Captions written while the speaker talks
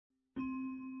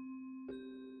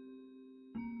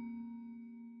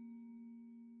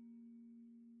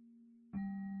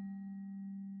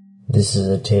This is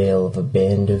a tale of a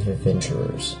band of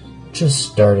adventurers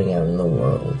just starting out in the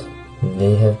world.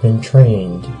 They have been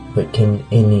trained, but can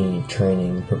any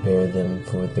training prepare them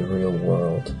for the real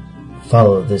world?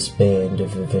 Follow this band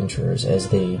of adventurers as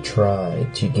they try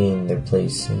to gain their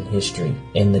place in history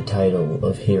and the title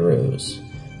of heroes.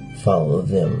 Follow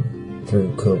them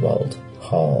through Kobold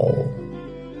Hall.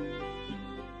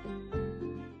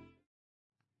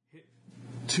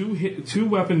 Two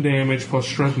weapon damage plus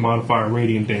strength modifier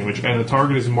radiant damage, and the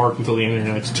target is marked until the end of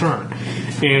your next turn.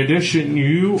 In addition,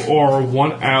 you or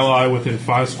one ally within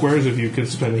 5 squares of you can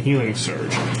spend a healing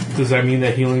surge. Does that mean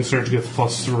that healing surge gets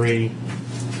 +3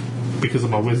 because of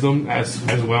my wisdom as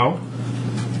well?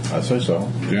 I'd say so.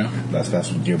 Yeah.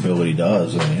 That's what your ability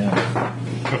does, and yeah.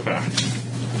 Okay.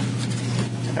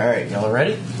 Alright, y'all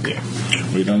ready? Yeah.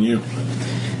 Wait on you.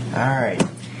 Alright.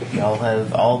 Y'all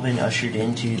have all been ushered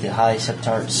into the High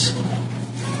Septart's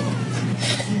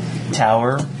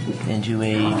tower, into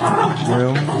a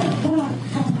room.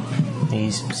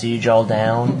 He's seated y'all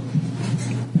down,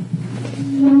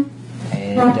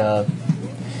 and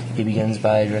he begins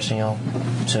by addressing y'all.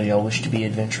 So y'all wish to be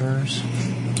adventurers?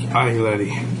 Aye,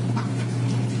 lady.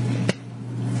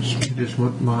 It is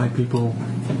what my people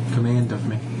command of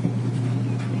me.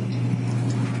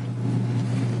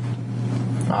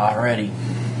 Alrighty.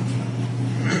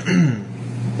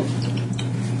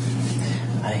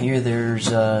 I hear there's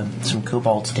some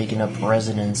kobolds taking up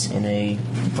residence in a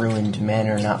ruined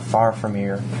manor not far from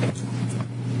here.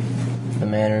 The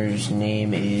manor's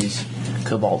name is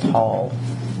Kobold Hall.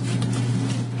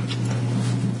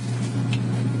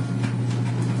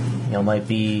 Y'all might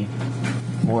be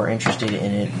more interested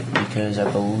in it because I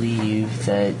believe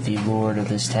that the lord of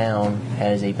this town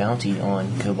has a bounty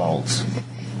on kobolds.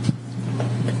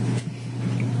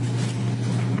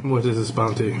 What is this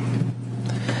bounty?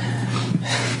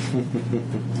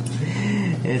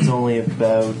 It's only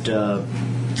about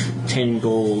 10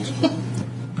 gold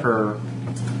per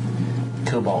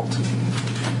kobold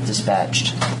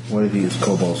dispatched. What have these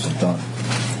kobolds have done?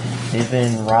 They've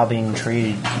been robbing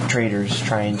traders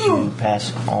trying to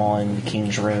pass on the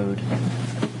King's Road.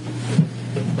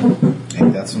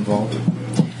 Any deaths involved?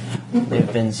 There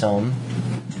have been some.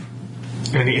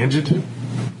 Any injured?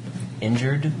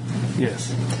 Injured?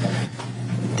 Yes.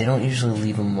 They don't usually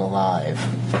leave them alive.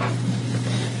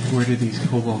 Where did these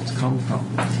kobolds come from?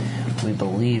 We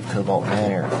believe Kobold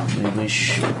Manor.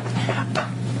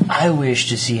 I wish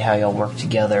to see how y'all work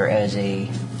together as a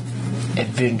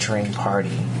adventuring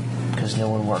party, because no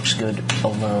one works good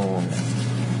alone.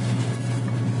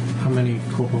 How many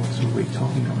kobolds are we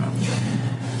talking about?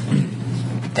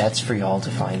 That's for y'all to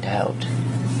find out.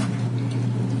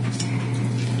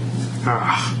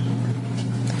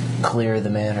 Clear the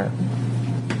manor.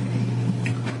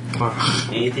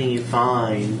 Anything you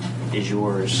find is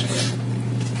yours.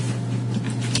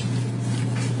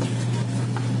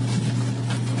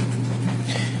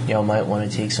 Y'all might want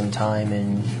to take some time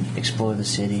and explore the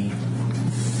city,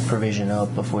 provision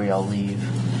up before y'all leave.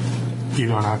 You're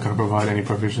not going to provide any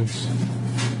provisions?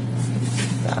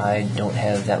 I don't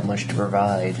have that much to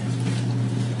provide.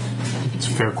 It's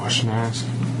a fair question to ask.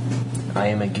 I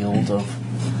am a guild of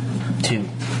 2.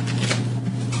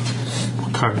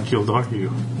 What kind of guild are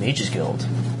you? Mage's Guild.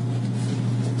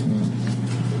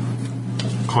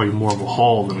 I call you more of a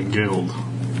hall than a guild.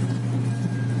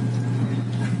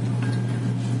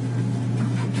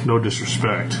 No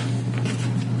disrespect.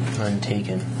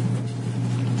 Untaken.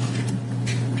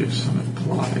 Just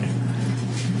unemployed.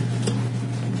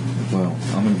 Well,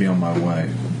 I'm going to be on my way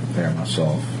there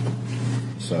myself.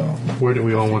 So, Where do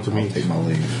we all want to I'll meet? take my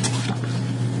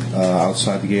leave.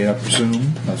 Outside the gate, I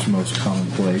presume. That's the most common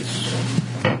place.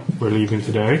 We're leaving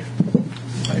today?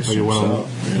 I Or you assume want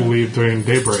so. to leave during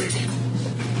daybreak?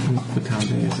 What time of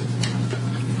day is it?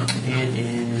 It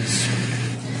is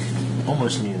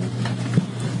almost noon.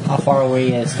 How far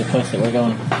away is the place that we're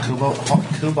going? Kobold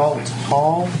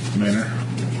Hall? Manor.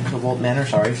 Kobold Manor,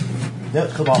 sorry. No,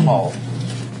 Kobold Hall.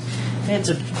 It's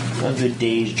a good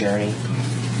day's journey.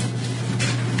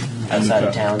 Outside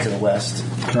of town to the west.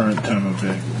 Current time of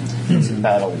day. It's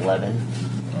about 11.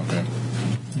 Okay.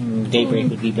 Daybreak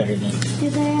would be better than. Do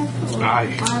they have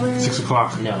Aye. 6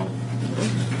 o'clock. No.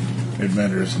 It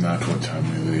matters not what time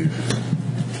we leave.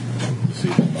 The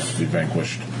sea must be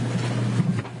vanquished.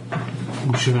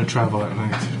 We shouldn't travel at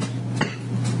night.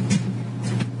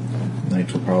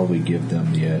 Night will probably give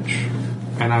them the edge.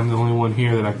 And I'm the only one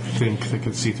here that I think that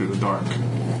can see through the dark.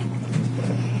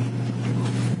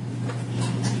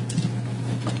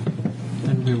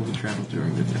 Then we will travel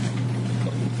during the day.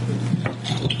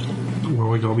 Where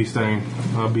we gonna be staying?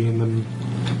 I'll be in the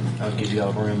I'll give you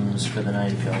all rooms for the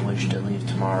night if y'all wish to leave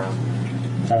tomorrow.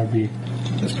 That would be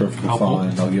That's perfectly helpful.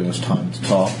 fine. They'll give us time to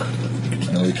talk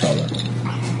and know each other.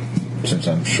 Since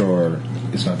I'm sure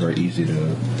it's not very easy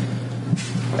to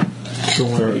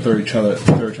throw each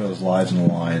other's lives on the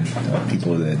line to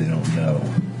people that they don't know.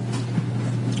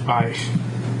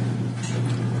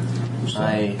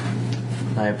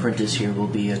 My apprentice here will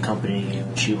be accompanying you,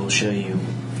 and she will show you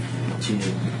to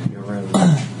your room.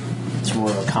 It's more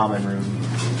of a common room.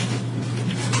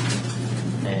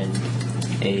 And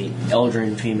a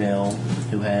Eldrin female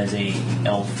who has a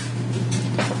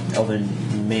elven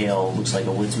male, looks like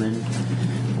a woodsman,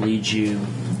 leads you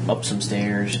up some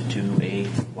stairs to a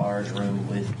large room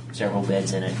with several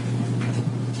beds in it.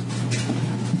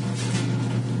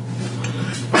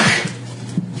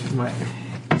 My,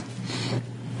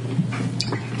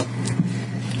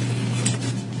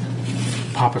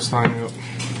 Papa Stein out.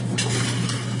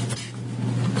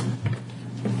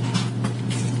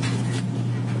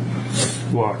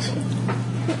 What?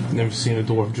 Never seen a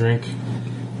dwarf drink?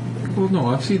 well, no,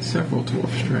 I've seen several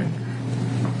dwarfs drink.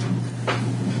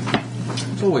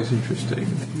 It's always interesting.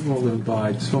 You all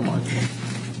imbibe so much.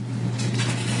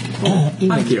 Oh,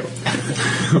 thank you.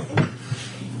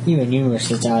 Even numerous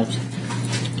times.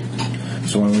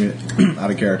 So when we, out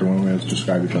of character, when we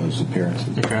describe each other's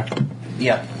appearances. Okay.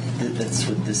 Yeah, that's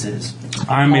what this is.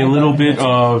 I'm a little bit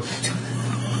of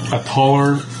a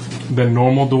taller than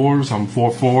normal dwarves. I'm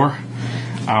 4'4".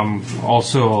 I'm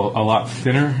also a lot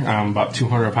thinner. I'm about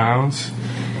 200 pounds.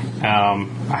 I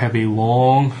have a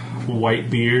long white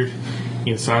beard.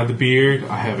 Inside the beard,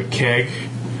 I have a keg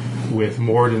with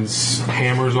Morden's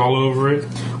hammers all over it.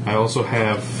 I also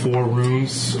have 4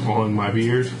 runes on my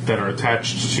beard that are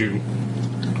attached to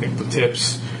the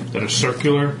tips that are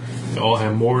circular. They all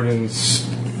have Morden's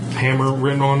hammer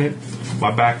written on it.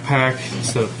 My backpack,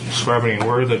 instead of describing any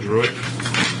words, I drew it.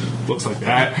 Looks like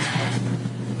that.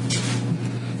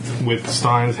 With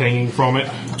steins hanging from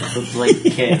it. Looks like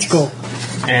kids. That's cool.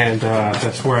 And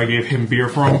that's where I gave him beer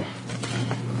from.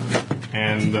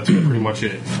 And that's pretty much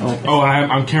it.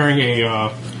 I'm carrying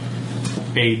a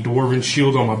dwarven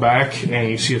shield on my back, and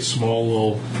you see a small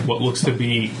little, what looks to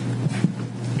be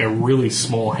a really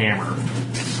small hammer.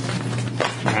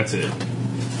 That's it.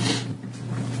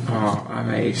 I'm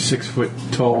a 6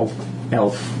 tall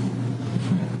elf.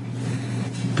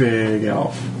 Big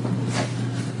elf.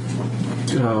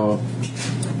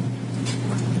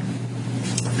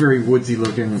 Very woodsy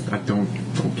looking. I don't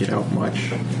get out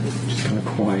much. Just kind of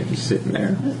quiet and sitting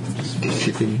there, just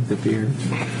sipping the beer.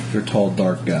 You're a tall,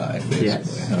 dark guy, basically.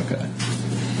 Yes. Okay.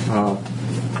 I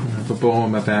have a bow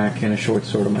on my back and a short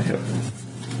sword on my hip.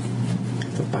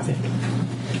 That's about it.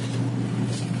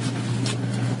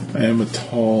 I am a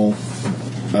tall.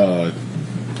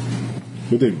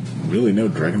 Would they really know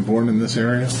Dragonborn in this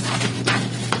area?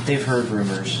 They've heard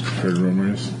rumors. Heard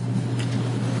rumors.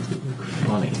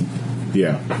 Funny.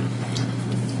 Yeah.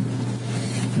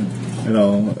 And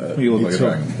You look like a it's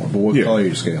dragon, but what yeah. color are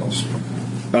your scales?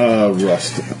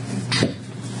 Rust.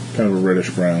 Kind of a reddish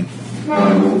brown.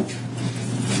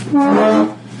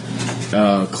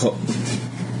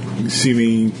 You see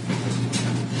me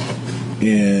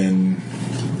in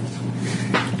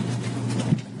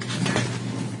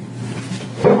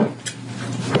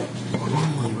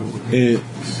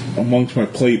amongst my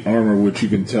plate armor, which you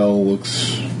can tell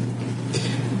looks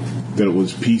that it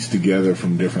was pieced together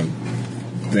from different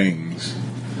things.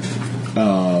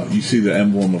 You see the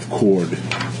emblem of Cord,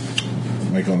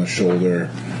 like on the shoulder,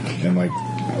 and like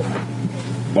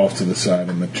off to the side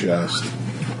on the chest,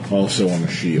 also on the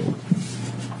shield.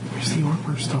 Where's the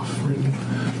armor stuff written?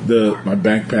 My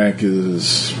backpack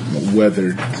is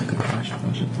weathered,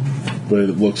 but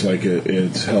it looks like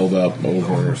it's held up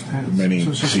over many So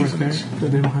it's just seasons. right there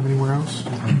that they don't have anywhere else?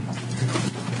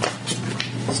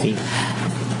 Steve.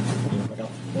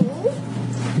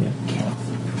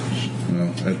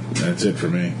 Well, that's it for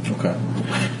me. Okay.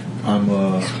 I'm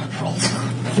a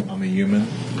human.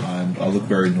 I look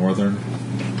very northern,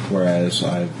 whereas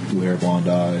I have blue hair, blonde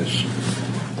eyes.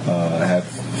 I have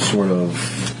sort of.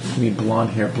 You mean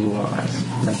blonde hair, blue eyes.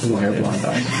 Not blue hair, blonde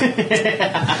eyes.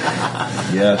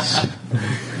 Yes.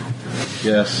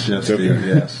 Yes, Steve,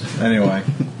 yes. Anyway.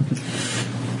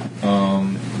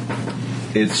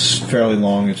 It's fairly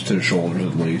long, it's to the shoulders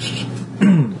at least.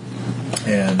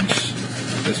 And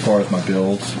as far as my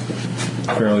build,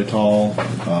 fairly tall,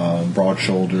 broad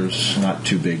shoulders, not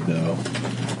too big though.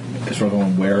 As far as what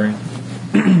I'm wearing,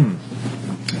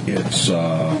 it's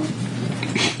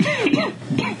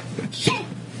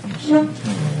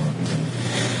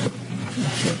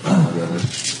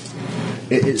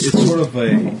it's sort of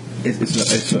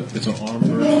It's an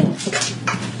armor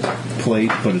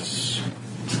plate, but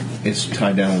it's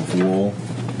tied down with wool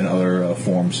and other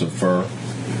forms of fur.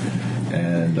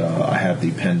 And I have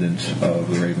the pendant of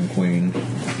the Raven Queen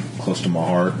close to my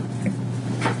heart.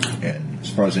 And as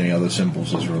far as any other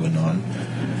symbols, there's really none.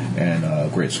 And a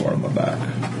great sword on my back.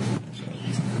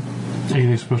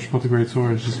 Anything special about the great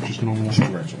sword? Is just normal? Just a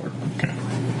great sword. Okay.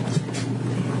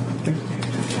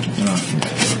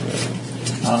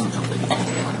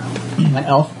 My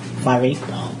elf, 5'8",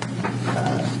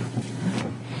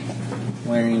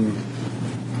 wearing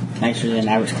nicer than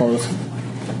average clothes,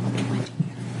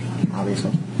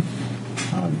 obviously.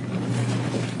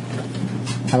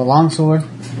 Have a long sword,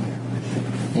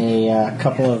 a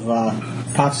couple of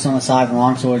pouches on the side. The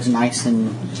long sword's nice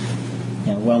and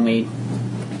well made,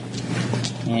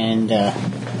 and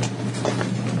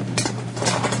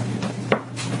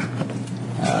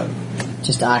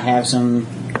just I have some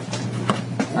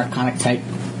Arcanic type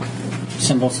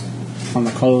symbols on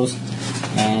the clothes,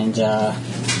 and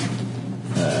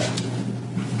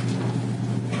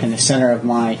in the center of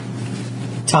my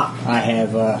top I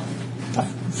have a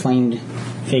flamed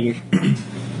figure.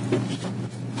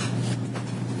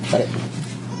 But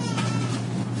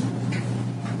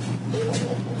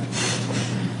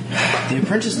the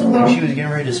apprentice looked like she was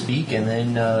getting ready to speak and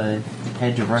then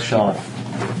had to rush off.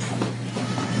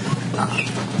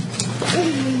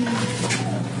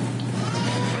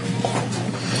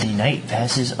 The night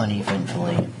passes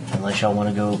uneventfully, unless y'all want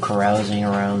to go carousing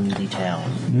around the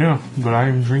town. No, but I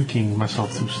am drinking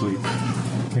myself to sleep,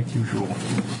 like usual.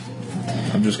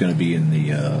 I'm just going to be in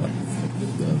the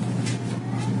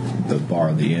bar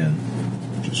of the inn.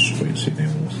 Just wait to see if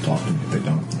anyone wants to talk to me. If they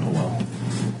don't, oh well.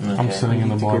 Okay. I'm sitting in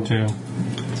the bar too.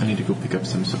 I need to go pick up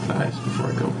some supplies before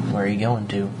I go. Where are you going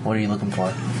to? What are you looking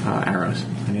for? Arrows.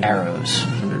 I need Arrows.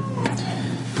 Another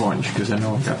bunch, because I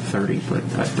know I've got 30, but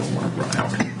I don't want to run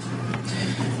out.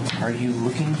 Are you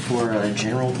looking for a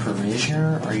general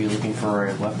provisioner? Are you looking for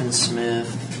a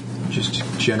weaponsmith? Just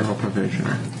general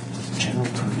provisioner. General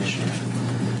provisioner.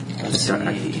 Let's see.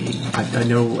 I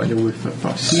know if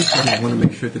I see them, I want to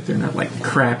make sure that they're not like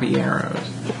crappy arrows.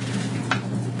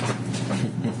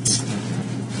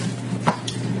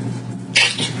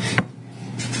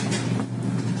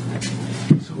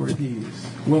 So are these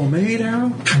well-made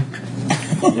arrows?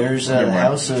 There's the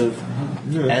House of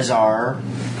Azar.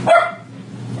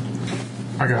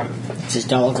 I got it. It's just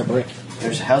dollars a brick.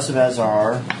 There's House of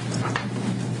Azar.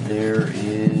 There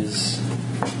is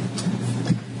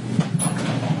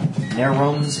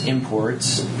Nerum's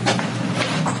Imports.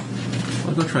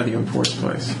 I'll go try the imports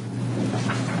place.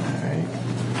 Alright.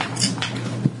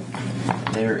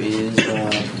 There is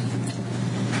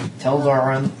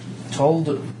Teldoranth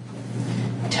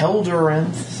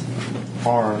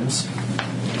Arms.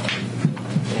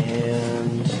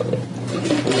 And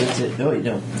that's it. Oh wait,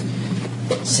 no.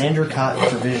 Sandercott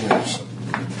Provisioners.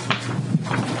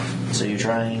 So you're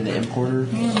trying the importer?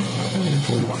 Yeah,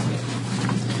 importer.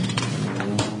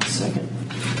 1 second.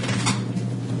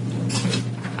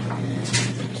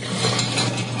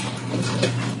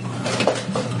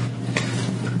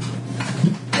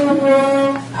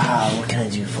 What can I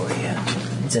do for you?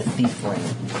 It's a thiefling.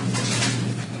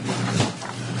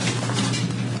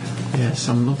 Yes,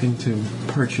 I'm looking to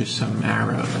purchase some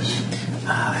arrows.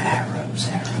 Arrows.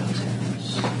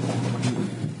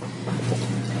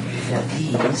 Now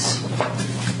these,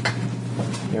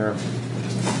 they're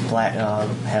black,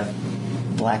 have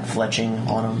black fletching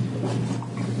on them.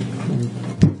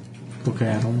 Look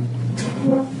at them.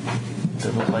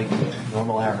 They look like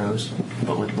normal arrows,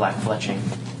 but with black fletching.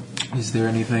 Is there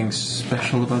anything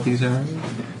special about these arrows?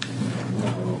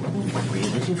 Were you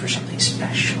looking for something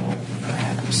special,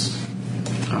 perhaps?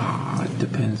 It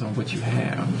depends on what you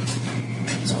have.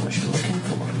 Depends on what you're looking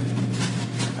for.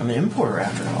 I'm an importer,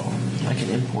 after all. I can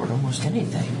import almost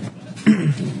anything.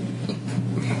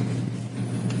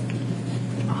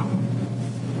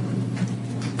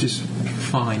 Just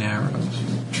fine arrows.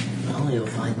 Well, you'll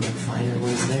find the finer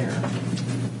ones there.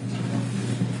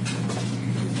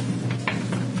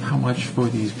 How much for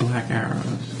these black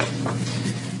arrows?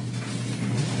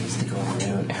 Needs to go on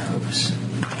new arrows.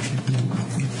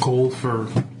 Gold for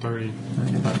 30.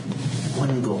 About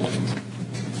 1 gold.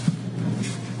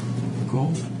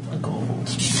 gold. A gold.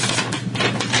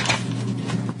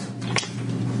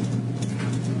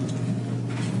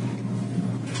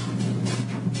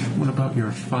 What about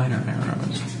your finer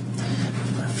arrows?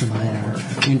 Finer.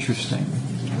 Interesting.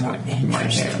 More What you might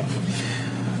interesting.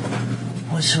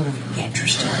 have. What sort of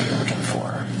interesting are you looking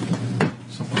for?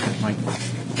 Something that might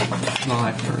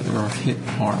fly further or hit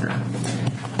harder.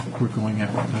 we're going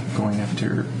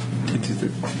after into the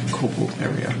Kobold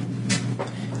area?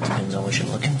 Depends on what you're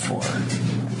looking for.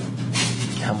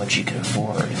 How much you can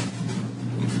afford.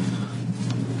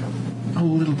 A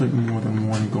little bit more than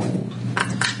 1 gold.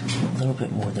 A little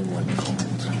bit more than 1 gold.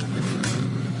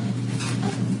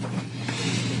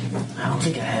 I don't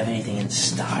think I have anything in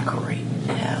stock right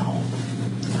now.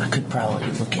 I could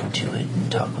probably look into it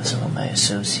and talk with some of my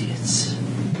associates.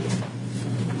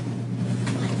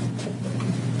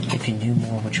 If you knew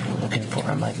more what you were looking for,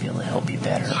 I might be able to help you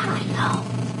better.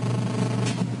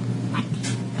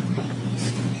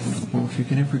 Well, if you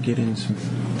can ever get in some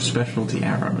specialty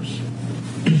arrows,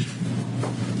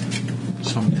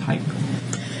 some type.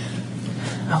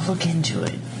 I'll look into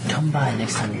it. Come by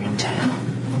next time you're in town.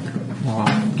 Well,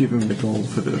 I'll give him the gold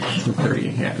for the 30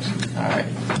 he has. Alright.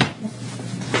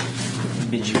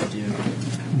 Bid you do.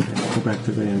 Go back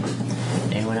to the inn.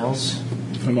 Anyone else?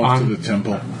 I'm off to the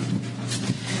temple.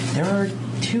 There are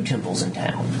 2 temples in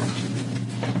town.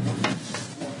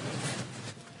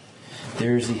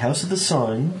 There's the House of the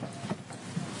Sun,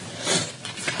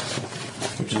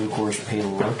 which is of course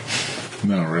Palor.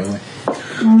 No, really.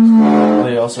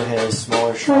 But it also has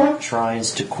smaller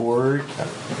shrines to Cord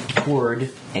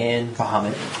and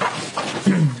Bahamut.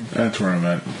 That's where I'm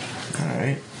at.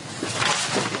 Alright.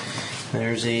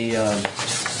 There's a,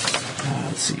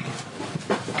 let's see.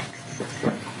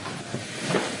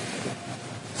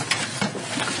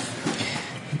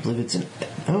 I believe it's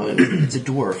it's a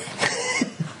dwarf.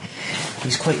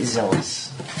 He's quite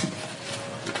zealous.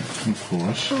 Of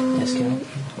course. Yes, Cal?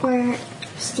 Where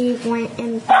Steve went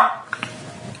and back,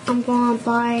 I'm going to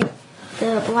buy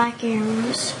the black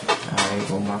arrows. Alright,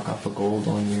 we'll mark off a gold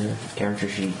on your character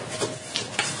sheet.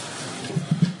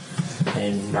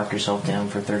 And mark yourself down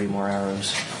for 30 more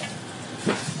arrows.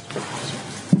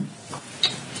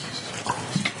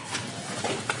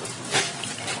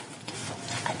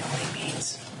 I know what he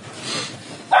means.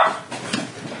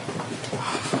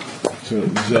 So,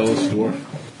 zealous dwarf.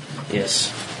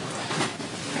 Yes.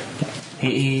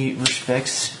 He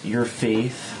respects your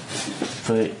faith,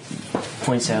 but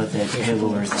points out that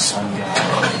Palor is the sun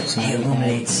god. He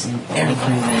illuminates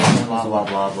everything, blah, blah,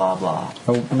 blah, blah, blah.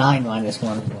 Oh, 9 minus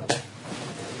 1 is what?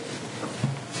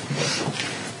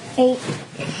 8.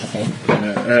 Okay.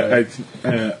 I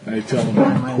tell him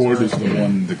that Cord is the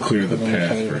one to clear the And then you path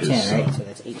carry for the his 10, son. right? So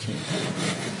that's 18.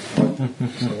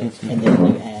 And then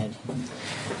you add...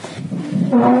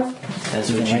 That's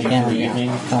what you right do down, for the yeah.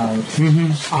 evening.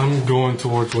 I'm going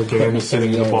towards where Dan is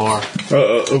sitting in the bar.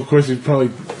 Of course, the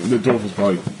dwarf was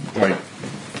probably like,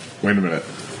 wait a minute.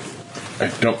 I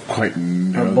don't quite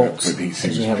know that, bolts, but he because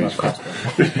seems you have a peaceful.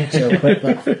 crossbow. So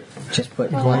just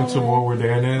put Going to where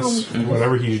Dan is,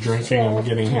 whatever he's drinking, I'm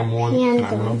getting him one, and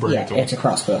I'm going to bring yeah, it to it's a him.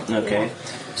 crossbow. Okay.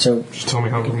 So Just tell me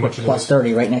how much it plus is.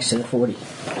 30 right next to the 40.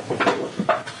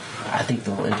 I think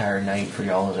the entire night for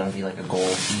y'all is going to be like a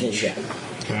gold each. Yeah.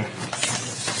 Okay.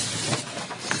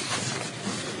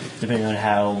 Depending on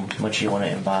how much you want to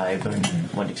imbibe and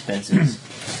what expenses.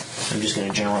 I'm just going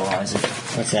to generalize it.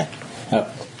 What's that? Oh.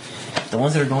 The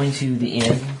ones that are going to the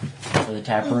inn or the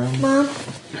tap room. Mom,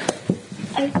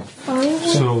 I finally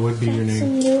So, what would be your got some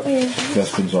name? new arrows.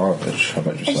 Vespin Zarovich. How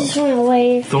about I just yourself? went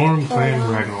away. Thorn for Clan a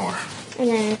while, Ragnar. And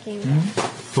then I came back.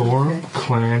 Thorn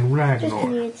Clan Just Ragnar.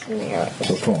 needed some arrows.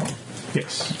 So Thorn.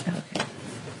 Yes.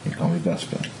 You call me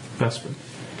Vespin. Bespin.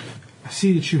 I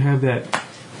see that you have that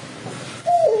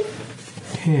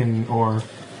pin or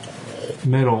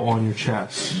medal on your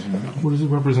chest. What does it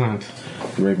represent?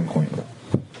 The Raven Queen.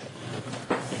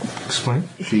 Explain.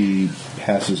 She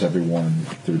passes everyone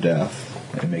through death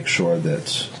and makes sure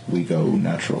that we go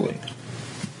naturally.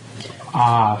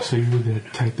 Ah, so you're the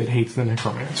type that hates the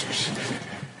necromancers.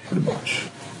 Pretty much.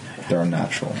 They're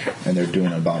unnatural. And they're doing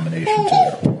an abomination to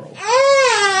their world.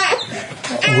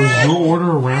 Was your order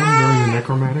around during the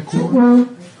necromantic war?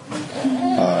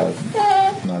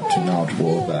 Not too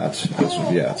knowledgeable of that as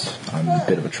of yet. I'm a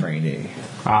bit of a trainee.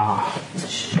 Ah.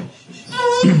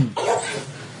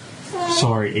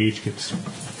 Sorry, age gets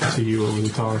to you over the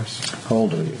tars. How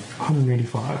old are you?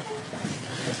 185.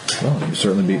 Well, you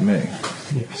certainly beat me.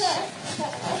 Yes.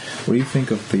 What do you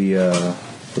think of the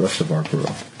rest of our crew?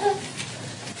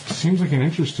 Seems like an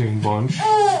interesting bunch.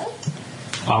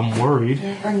 I'm worried.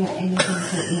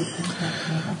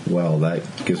 Well, that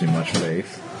gives me much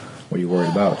faith. What are you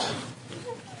worried about?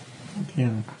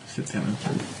 Yeah, sit down and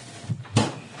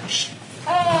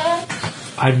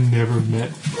I've never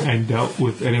met and dealt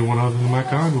with anyone other than my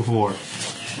kind before.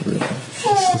 Really?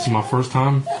 This is my first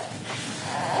time.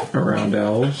 around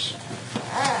elves.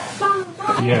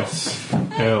 Yes,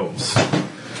 elves.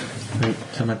 Wait,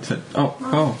 someone said,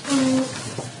 oh.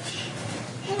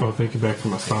 Oh, thank you back for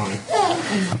my stomach.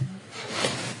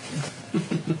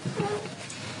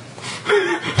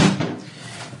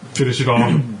 Finish it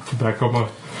all. Back on my...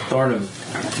 Barnum,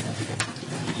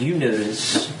 you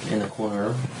notice in the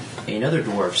corner another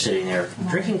dwarf sitting there,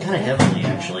 drinking kind of heavily,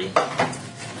 actually.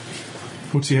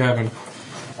 What's he having?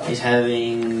 He's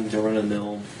having the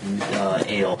run-of-the-mill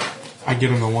ale. I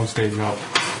get him the one stage up.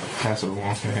 Pass it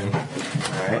along to him.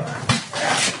 Alright.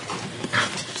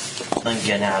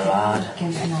 Again out loud.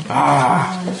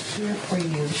 Here for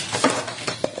you.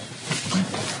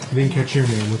 I didn't catch your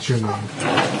name. What's your name?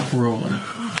 Roland.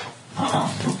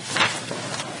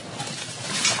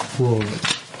 Roland.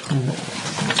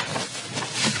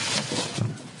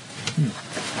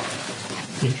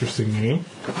 Interesting name.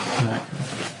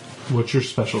 What's your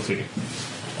specialty?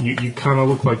 You kind of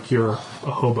look like you're a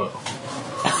hobo.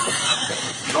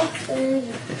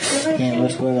 Yeah,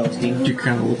 what's what else, dude? You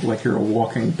kind of look like you're a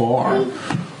walking bar.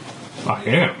 I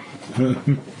am.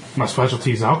 My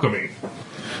specialty is alchemy.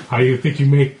 How do you think you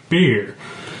make beer?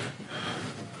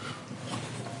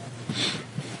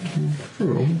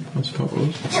 True, I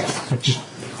suppose. I just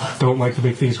don't like to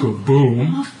make things go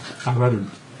boom. I'd rather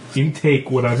intake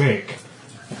what I make.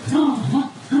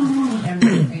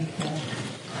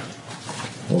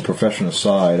 Well, profession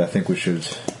aside, I think we should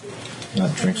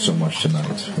not drink so much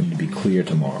tonight. We need to be clear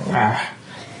tomorrow.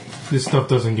 This stuff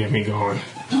doesn't get me going.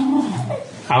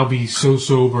 I'll be so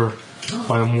sober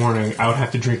by the morning, I would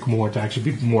have to drink more to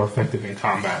actually be more effective in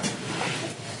combat.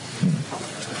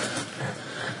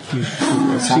 You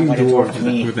Sounds seem like a dwarf dwarf to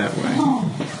me. with that way.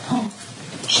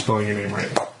 Spelling your name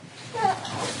right.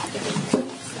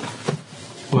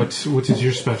 What is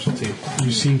your specialty?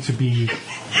 You seem to be the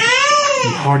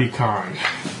hardy kind,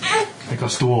 like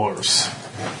us dwarves.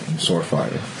 Sword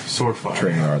fighter. Sword fighter.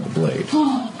 Training art of the blade.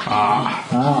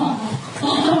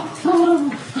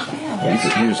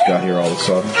 You just got here all of a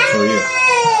sudden. Who are you?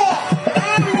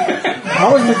 I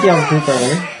was with the other group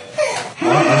earlier. I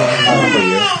remember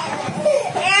you.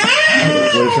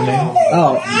 What is your name?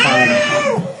 Oh,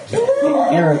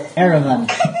 Aravan.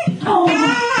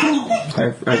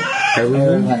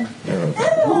 Aravan.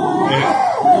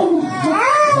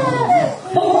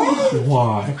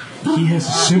 Why? He has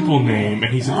a simple name,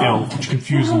 and he's an elf, which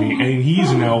confuses me. And he's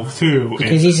an elf too.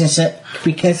 Because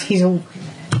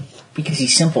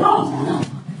he's simple.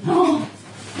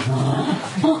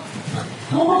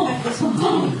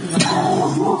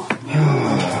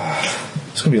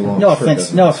 It's gonna be a long No trip, offense,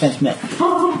 isn't no it? offense, Mick.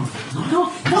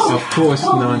 Of course,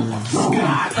 none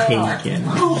taken.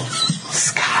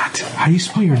 Scott, how do you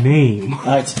spell your name?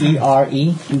 It's Erevan. I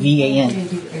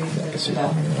can see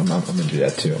that. I'm gonna do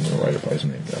that too. I'm gonna write everybody's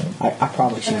name down. I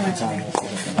probably should have time.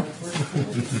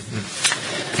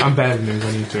 I'm bad at names.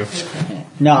 I need to.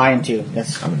 No, I am too.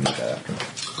 That's I'm gonna do that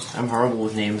after. I'm horrible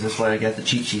with names, that's why I got the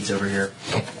cheat sheets over here.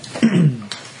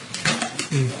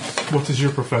 What is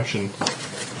your profession?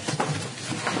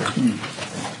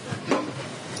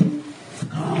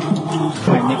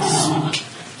 I mix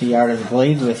the art of the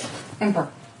blade with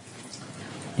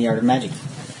the art of magic.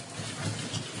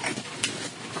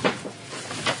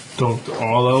 Don't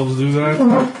all elves do that?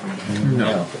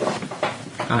 No.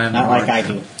 I am Not like I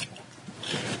do.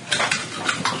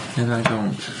 And I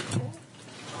don't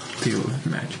deal with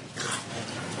magic.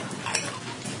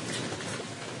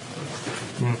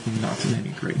 Not in any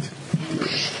great.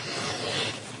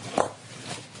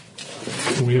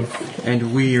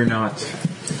 And we are not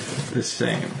the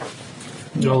same.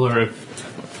 Y'all are an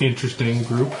interesting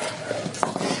group.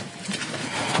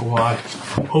 Well, I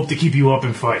hope to keep you up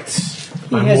in fights.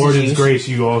 By has Warden's issues. grace,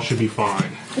 you all should be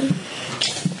fine.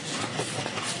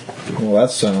 Well, that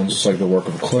sounds like the work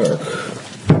of a cleric.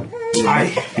 You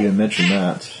didn't mention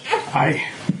that.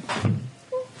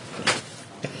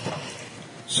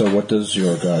 So what does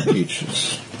your god teach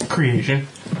us? Creation.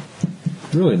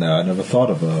 Really now, I never thought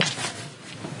of a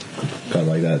god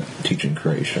like that teaching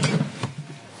creation.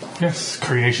 Yes,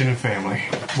 creation and family.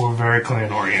 We're very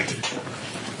clan oriented.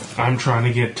 I'm trying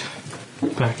to get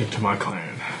back into my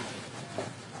clan.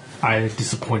 I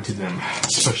disappointed them,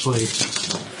 especially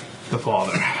the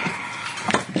father.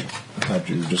 How'd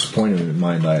you disappointed in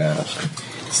mind, I ask?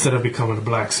 Instead of becoming a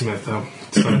blacksmith, I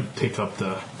decided to take up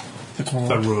the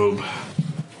robe.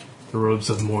 The robes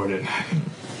of Morden.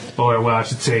 Or, well, I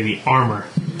should say the armor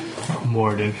of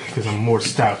Morden, because I'm more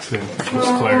stout than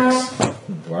most clerics.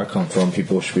 Where I come from,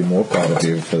 people should be more proud of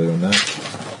you for doing that.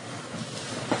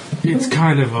 It's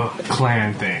kind of a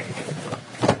clan thing.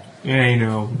 Yeah, you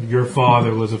know, your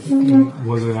father was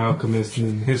an alchemist,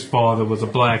 and his father was a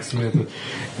blacksmith.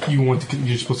 You're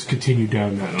supposed to continue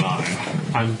down that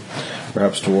line.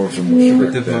 Perhaps dwarves are more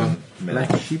strict Bit of a than men.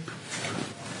 black sheep.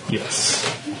 Yes.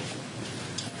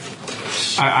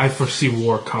 I foresee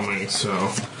war coming, so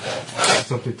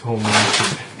something told me I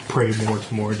should pray more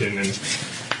to Morden, and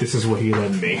this is what he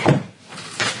led me.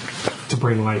 To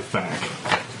bring life back.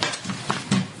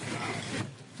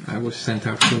 I was sent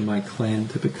out from my clan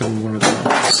to become one of the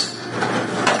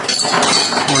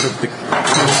part of the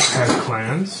Have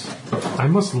clans? I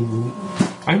must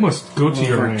go to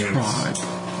your lands. tribe.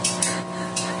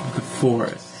 The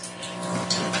forest.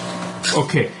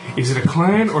 Okay, is it a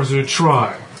clan or is it a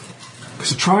tribe?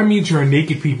 Because a tribe means you're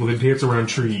naked people that dance around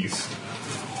trees.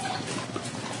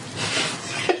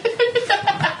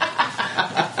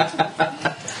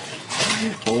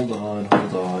 Hold on.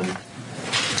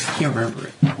 I can't remember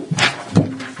it.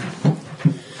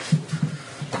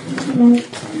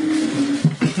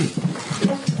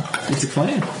 It's a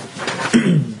clan.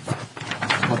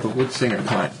 Called the Woodsinger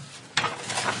clan.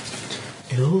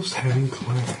 Elves having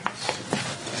clans.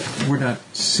 We're not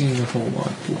seeing a whole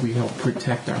lot, but we help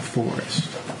protect our forest.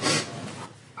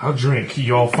 I'll drink.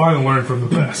 Y'all finally learn from the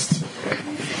best.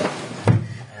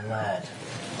 And lad,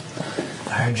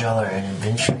 I heard y'all are an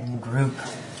adventuring group.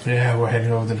 Yeah, we're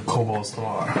heading over to the Kobolds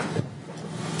tomorrow.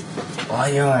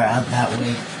 While you're out that way,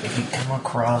 if you come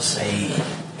across a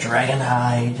dragon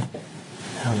hide,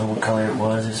 I don't know what color it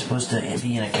was. It's supposed to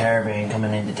be in a caravan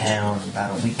coming into town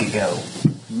about a week ago.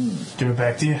 Give it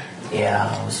back to you.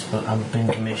 Yeah, I've been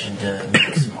commissioned to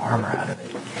make some armor out of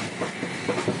it.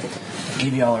 I'll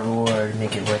give y'all a reward,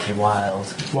 make it worth your while.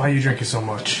 Why are you drinking so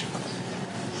much?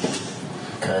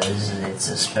 Because it's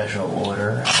a special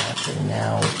order. I have to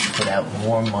now put out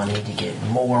more money to get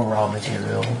more raw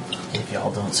material if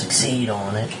y'all don't succeed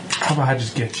on it. How about I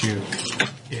just get you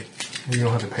it? You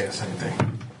don't have to pay us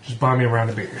anything. Just buy me a round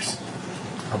of beers.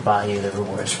 I'll buy you the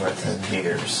reward's worth of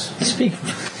beers. Speak.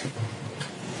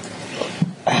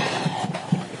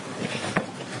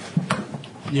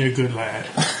 You're a good lad.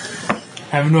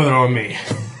 Have another on me.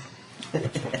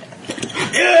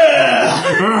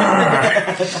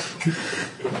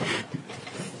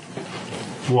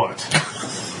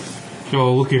 What?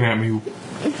 Y'all looking at me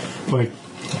like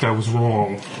that was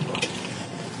wrong.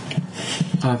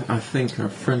 I think our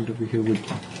friend over here would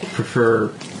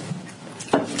prefer.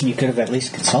 You could have at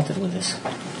least consulted with us.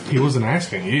 He wasn't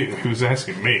asking you. He was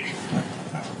asking me.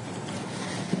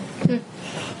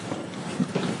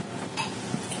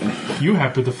 You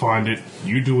happen to find it.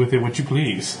 You do with it what you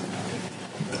please.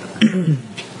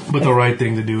 But the right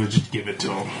thing to do is just give it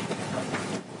to him.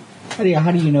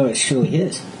 How do you know it's truly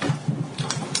his?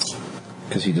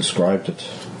 Because he described it.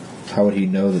 How would he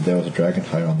know that there was a dragon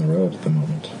hide on the road at the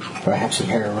moment? Perhaps he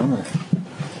heard a rumor.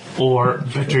 Or,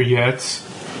 better yet,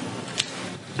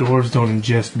 dwarves don't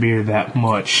ingest beer that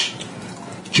much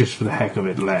just for the heck of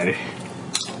it, laddie.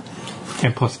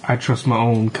 And plus, I trust my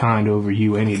own kind over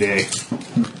you any day.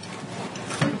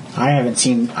 I haven't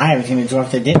seen a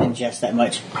dwarf that didn't ingest that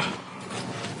much,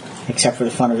 except for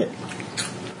the fun of it.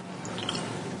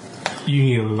 You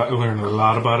need to learn a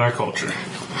lot about our culture.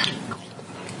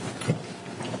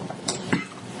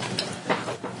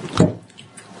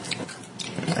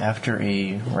 After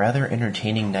a rather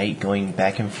entertaining night going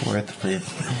back and forth with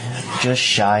just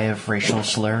shy of racial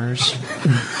slurs,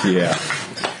 Yeah.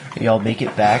 y'all make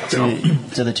it back to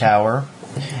the tower,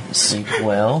 sleep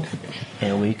well,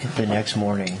 and wake the next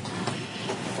morning.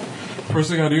 First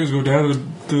thing I do is go down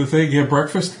to the thing, get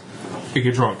breakfast, and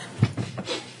get drunk.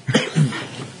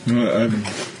 I'm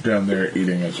down there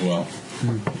eating as well.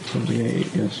 Something I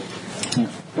ate, yes.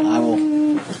 I will.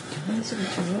 Do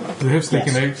they have steak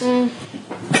and eggs?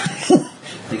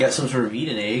 They got some sort of meat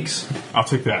and eggs. I'll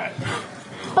take that.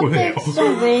 With Okay, ale.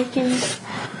 so bacon.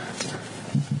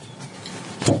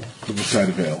 With a side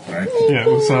of ale, right? Yeah,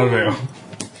 with side of ale.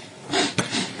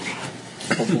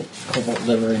 Cobalt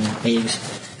liver and eggs.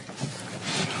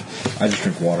 I just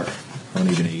drink water. I don't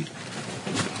even eat.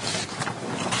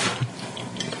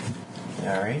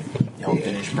 Alright, y'all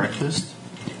finish breakfast.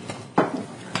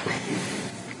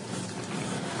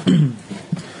 Y'all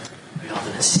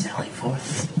gonna sally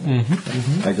forth?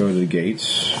 I go to the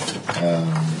gates.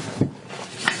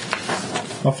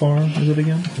 How far is it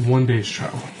again? 1 day's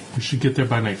travel. We should get there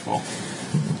by nightfall.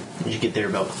 You should get there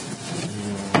about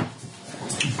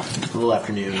a little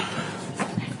afternoon.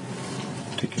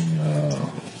 Taking,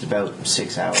 It's about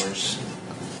 6 hours.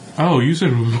 Oh, you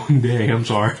said 1 day. I'm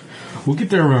sorry. We'll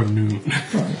get there around noon.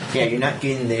 Yeah, you're not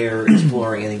getting there,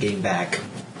 exploring, and then getting back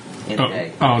in a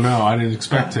day. Oh no, I didn't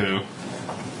expect to.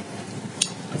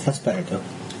 But that's better too.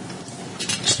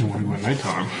 Just didn't want to go at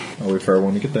nighttime. I'll wait for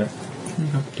everyone to get there.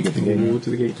 To get the gate. We'll go to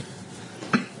the gate.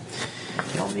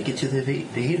 Y'all make it to the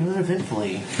gate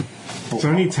uneventfully. Is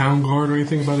there any town guard or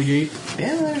anything by the gate?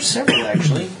 Yeah, there's several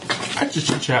actually. I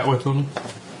just chat with them.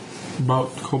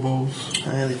 about kobolds?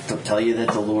 They'll tell you that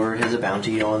the Lord has a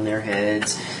bounty on their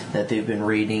heads, that they've been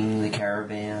raiding the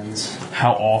caravans.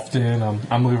 How often?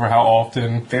 I'm looking for how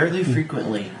often. Fairly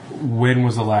frequently. When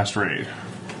was the last raid?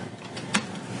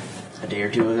 A day or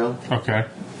two ago? Okay.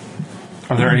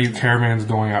 Are there any caravans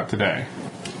going out today?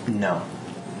 No.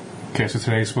 Okay, so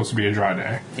today's supposed to be a dry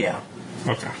day. Yeah.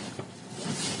 Okay.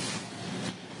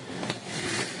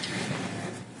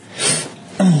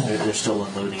 They're still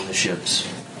unloading the ships.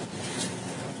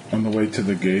 On the way to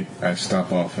the gate, I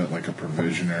stop off at like a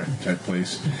provisioner type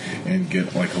place and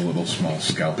get like a little small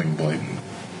scalping blade.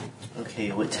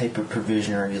 Okay, what type of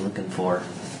provisioner are you looking for?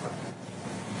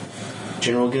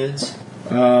 General goods?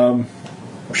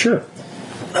 Sure.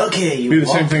 Okay, Be the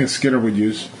same thing as Skitter would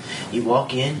use. You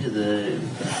walk into the... I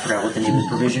forgot what the name of the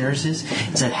provisioners is.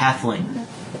 It's a halfling.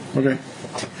 Okay.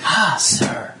 Ah,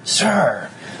 sir. Sir.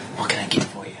 What can I get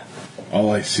for you?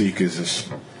 All I seek is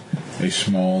a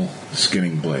small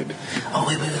skinning blade. Oh,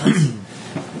 wait. Let's see.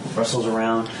 Rustles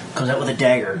around. Comes out with a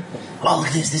dagger. Oh, look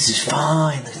at this. This is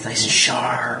fine. Looks nice and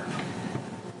sharp.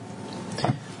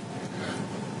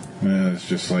 It's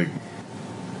just like,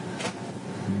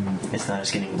 It's not a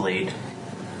skinning blade.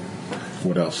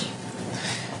 what else?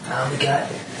 We got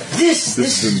this.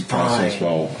 This is is in process fine.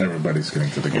 while everybody's getting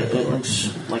to the gate. It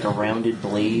looks like a rounded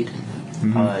blade.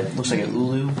 It looks like an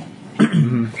ulu.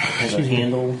 Has a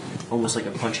handle, almost like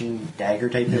a punching dagger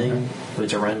type thing. But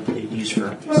it's a rounded blade used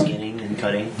for skinning and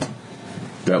cutting.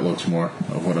 That looks more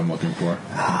of what I'm looking for.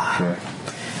 Sure.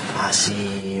 I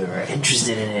see you're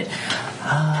interested in it.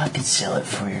 I could sell it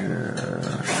for your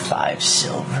 5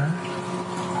 silver.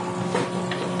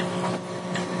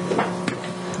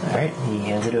 Alright, he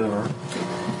hands it over.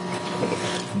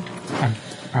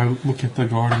 I look at the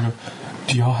guard and go,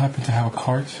 do y'all happen to have a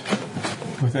cart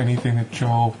with anything that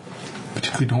y'all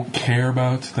particularly don't care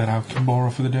about that I can borrow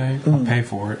for the day? I'll pay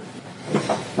for it.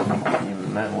 You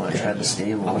might want to try the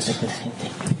stables.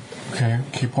 Okay,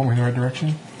 can you point me in the right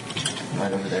direction?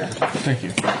 Right over there. Thank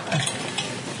you.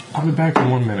 I'll be back in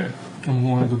 1 minute. I'm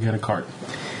going to go get a cart.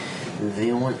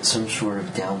 They want some sort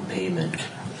of down payment.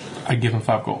 I give him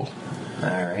 5 gold.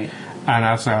 Alright. And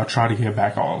I say I'll try to get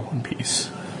back all in one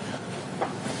piece.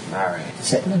 Alright.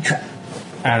 Setting a trap.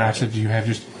 And I said, do you have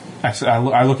just...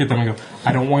 I look at them and go,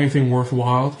 I don't want anything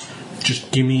worthwhile.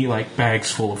 Just give me, like,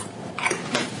 bags full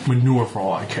of manure for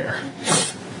all I care.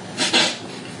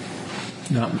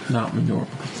 Not manure.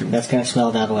 That's gonna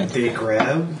smell that way. Big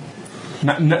grab?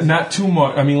 Not too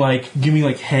much. I mean, like, give me,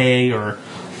 like, hay or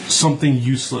something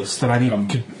useless that I need...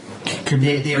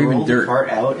 They rolled the cart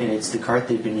out, and it's the cart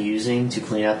they've been using to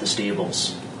clean out the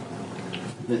stables.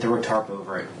 They throw a tarp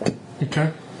over it.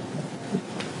 Okay.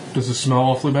 Does it smell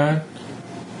awfully bad?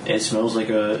 It smells like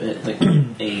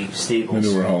a stables.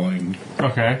 Manure hauling.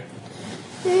 Okay.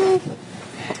 I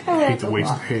hate to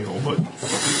waste hail, but...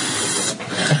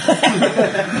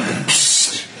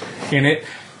 In it.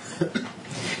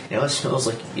 Now it smells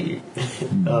like an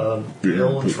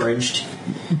ill-entrenched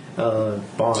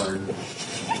barn.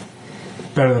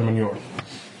 Better than manure.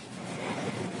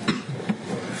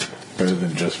 Better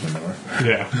than just manure.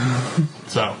 Yeah.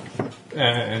 So,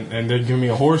 and they give me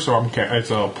a horse, or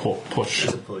it's a push.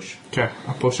 It's a push. Okay,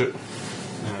 I'll push it.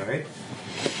 All right.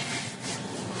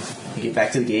 You get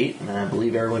back to the gate, and I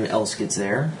believe everyone else gets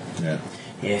there. Yeah.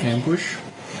 Yeah. Ambush?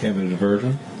 You have a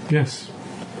diversion? Yes.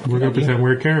 We're going to pretend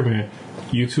we're a caravan.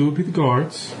 You two would be the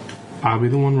guards. I'll be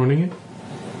the one running it.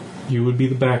 You would be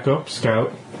the backup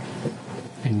scout.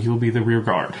 And you'll be the rear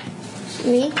guard.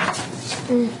 Me?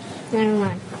 Never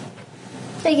mind.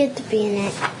 I get to be in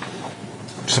it.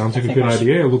 Sounds like a good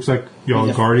idea. It looks like y'all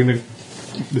are guarding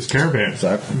this caravan.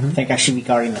 Exactly. I think I should be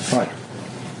guarding the front.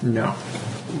 No.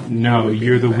 No,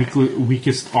 you're the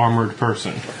weakest armored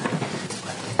person.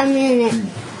 I'm in it.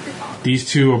 These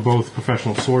two are both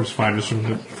professional swords fighters from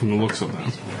the looks of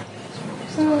them.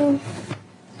 So,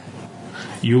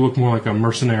 You look more like a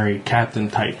mercenary captain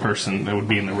type person that would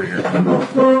be in the rear.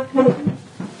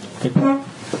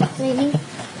 lady,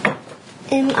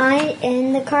 am I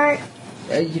in the cart?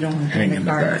 You don't have Hang the in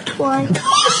the cart. back. Why?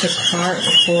 It's a cart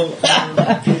full of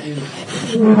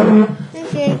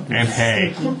Okay. And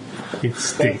hey, it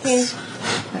stinks.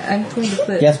 I'm going to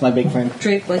put Yes, my big friend.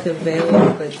 drape like a veil,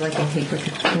 but like a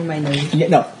handkerchief for my nose. Yeah,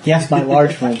 no, yes, my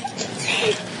large friend.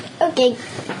 Okay.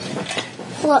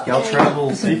 Look. Y'all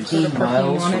travel Some sort of 15 perfume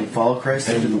miles on from it. Fallcrest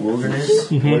into the wilderness.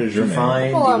 What is your You name?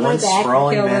 find Oh, the my once bad.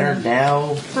 sprawling Kill manor, them.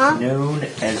 now Huh? known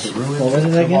as the ruins What was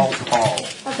of it again? Kobold Hall.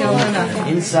 Kill or nothing.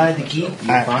 Inside the keep,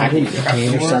 you I find a didn't hear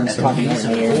your trapdoor son's at the talking base of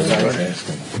in the my ear. old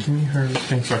Sorry. Give me her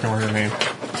thing so I can learn her name.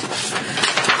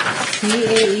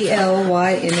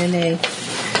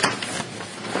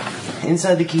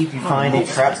 Inside the keep, you find a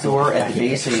trapdoor at the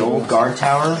base of the old guard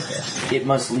tower. It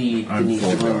must lead beneath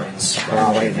the ruins.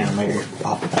 I'll write it down later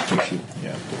off the back of your sheet.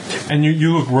 Yeah. And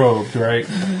you look robed, right?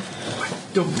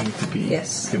 Don't mean to be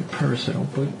Yes. impersonal,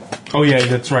 but Oh yeah,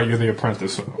 that's right. You're the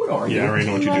apprentice. what are you? Yeah, I already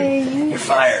know what you do. You're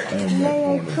fired.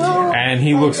 And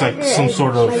he looks like some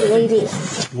sort of lady.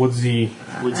 woodsy.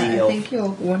 Woodsy I elf. think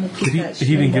you'll want to keep that.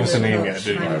 He didn't give us a shade name over yet,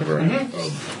 did he? shine.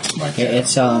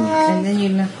 It's And then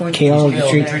you're not going Kale to. the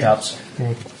tree. Treetops.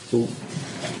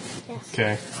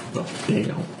 Okay.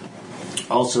 Dale.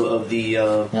 Also of the,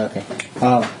 Okay.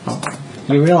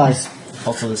 You realize,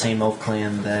 also the same elf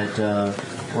clan that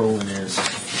Roland is.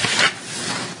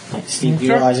 like, Steve, you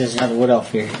realize there's another wood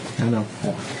elf here. I know.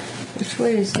 Which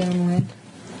way is downwind?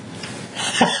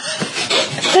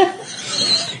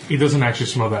 He doesn't actually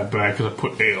smell that bad because I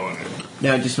put ale in it.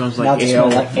 Now it just smells Now like it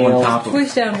ale smells like ale. on top of it.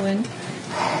 Where's downwind?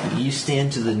 You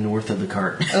stand to the north of the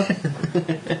cart Okay.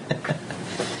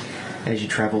 as you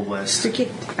travel west. Forget.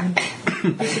 I'm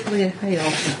basically a high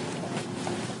elf.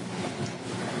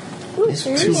 It's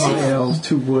Two high elves,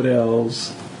 2 wood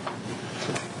elves.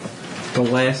 The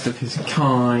last of his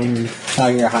kind. Oh,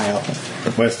 you're a high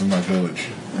elf. West of my village.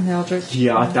 An eldritch.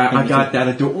 Yeah, I got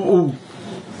that. Ooh.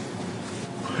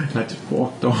 I just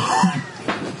walked on. I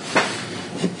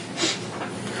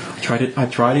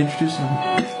tried to introduce him.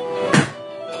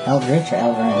 Eldritch or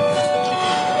Eldrin?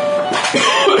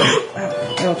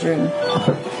 Eldrin.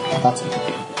 That's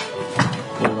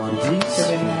Hold on, please.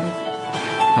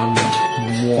 I'm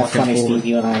That's walking funny, forward. Steve.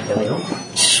 You and I like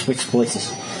switch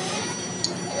places.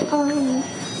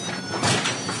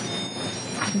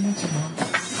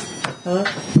 Hello?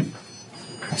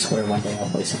 I swear one day I'll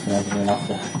play something other than off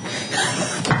the.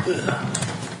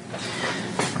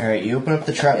 Alright, you open up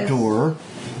the trap door,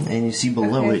 and you see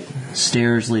below Okay. it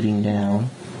stairs leading down.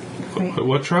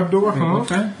 What trapdoor, huh?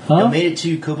 Okay. You made it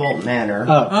to Kobold Manor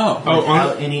Oh. Oh,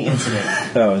 without any incident.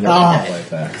 Oh, and like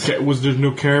that. okay, was there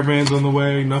no caravans on the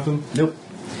way? Nothing? Nope.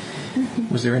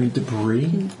 Was there any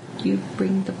debris? You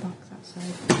bring the box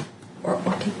outside. Or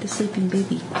take the sleeping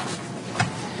baby.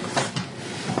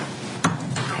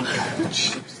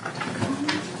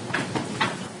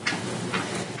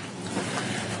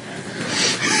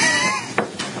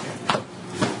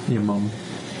 Your mom.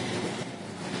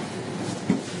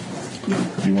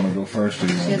 Do you want to go first or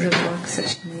do you She want has a to box that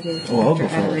she needed Oh, I'll after go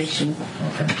first. adoration.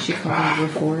 She called me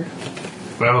before.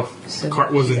 Well, So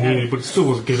cart wasn't she's out. needed, but it still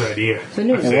was a good idea. So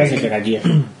no, It was a good idea.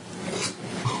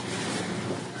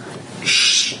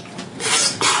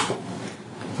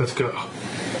 Let's go.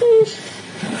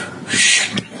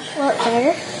 What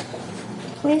better?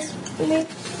 Please,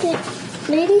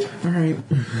 lady, Alright.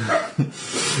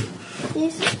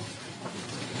 please.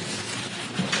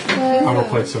 I'm gonna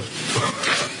play some.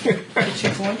 but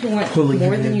you're going to want Pulling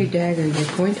more him than in. your dagger.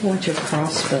 You're going to want your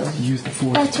crossbow. Use the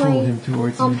force That's to pull my him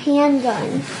towards me.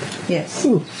 handgun. Yes,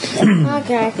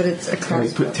 Okay. but it's a Alright,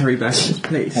 crossbow. put Terry back in his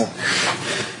place.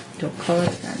 Don't call it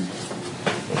a gun.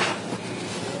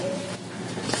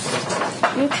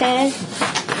 Okay. I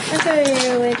thought you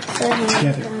would put the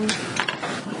handgun.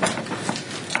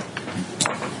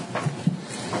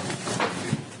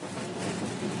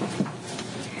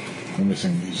 I'm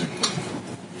missing music.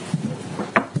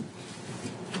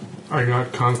 I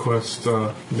got Conquest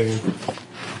name.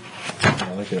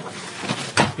 I like it.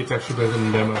 It's actually better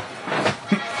than the demo.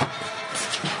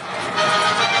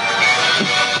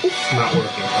 Not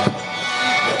working.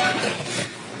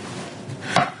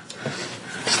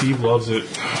 Steve loves it.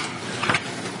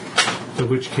 The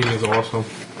Witch King is awesome.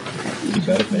 You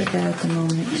better Like that at the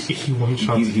moment. He one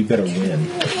shots. He better win.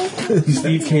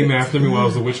 Steve came after me while I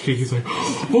was the Witch King. He's like,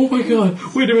 "Oh my god!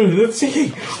 Wait a minute! That's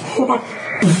King! Oh my!"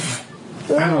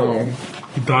 Ow.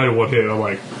 He died in one hit. I'm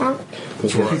like,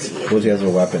 Because he has a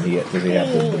weapon, does he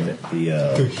have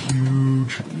the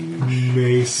huge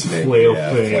mace flail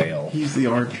thing. flail. He's the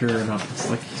archer, and it's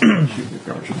like he's going to shoot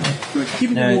the archer. Keep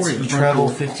him Now, you warrior. travel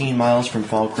 15 miles from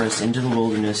Fallcrest into the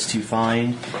wilderness to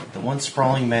find the once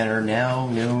sprawling manor now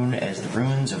known as the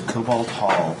ruins of Kobold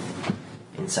Hall.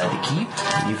 Inside the keep,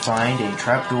 you find a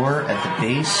trapdoor at the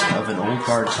base of an old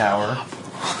guard tower.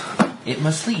 It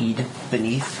must lead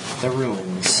beneath the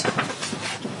ruins.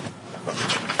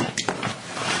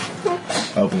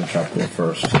 Open the trapdoor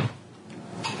first.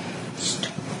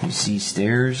 You see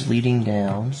stairs leading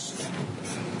down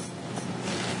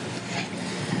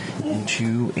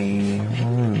into a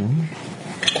room.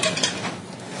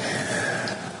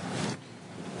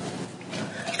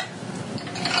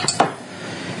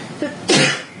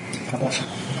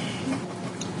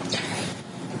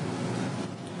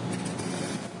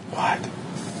 What?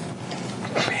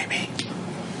 Baby.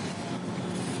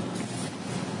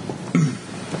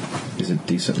 Is it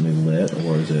decently lit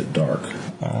or is it dark?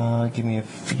 Give me a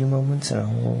few moments and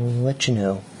I'll let you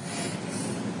know.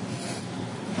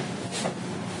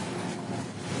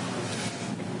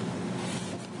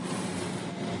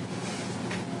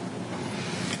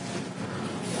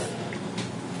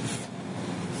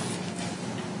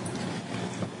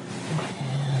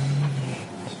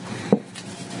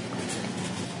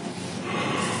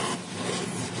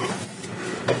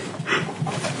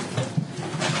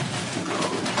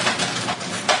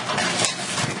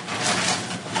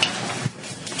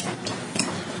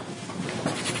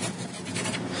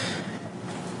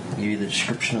 Give you the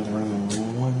description of the room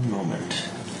in one moment.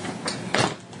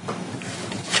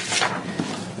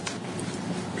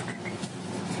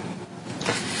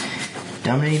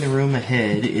 Dominating the room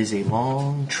ahead is a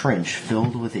long trench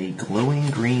filled with a glowing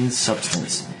green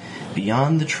substance.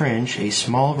 Beyond the trench, a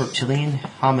small reptilian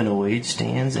hominoid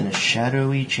stands in a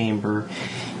shadowy chamber.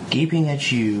 Gaping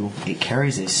at you, it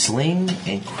carries a sling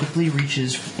and quickly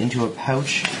reaches into a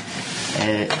pouch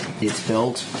at its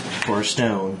belt for a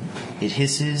stone. It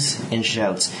hisses and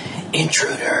shouts,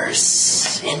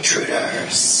 "Intruders!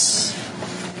 Intruders!"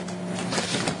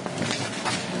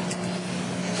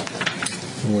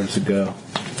 Where does it go?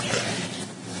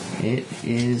 It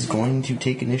is going to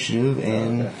take initiative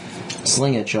and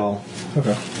sling at y'all.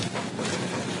 Okay.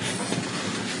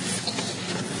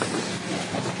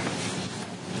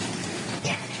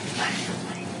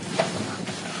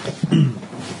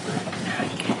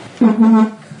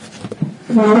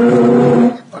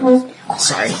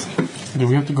 Sorry. Do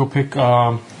we have to go pick?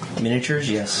 Miniatures,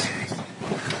 yes.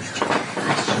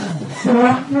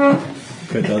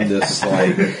 Could have done this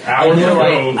like Hours ago.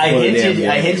 I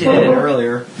hinted at it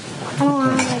earlier. I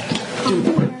want to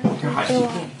do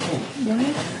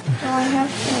I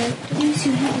have to? At least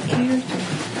you have a character.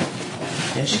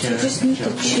 Yes, You just need to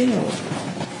chill.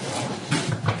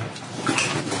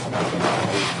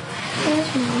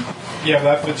 Where's mine? Yeah,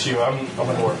 that fits you. I'm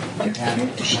bored. Your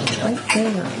character should be right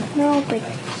there. No, but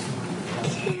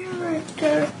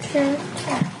character.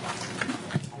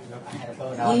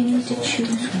 You need to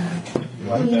choose one.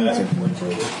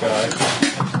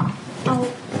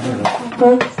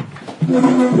 Oh.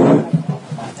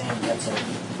 Damn, that's it.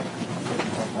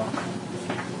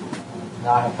 No,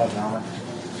 I don't put armor.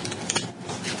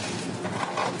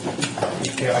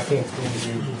 Yeah, I can't please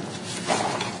you.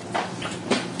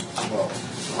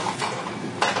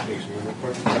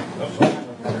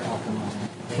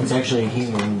 It's actually a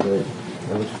human, but it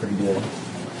looks pretty good.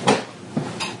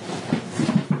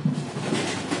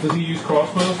 Does he use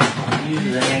crossbows? He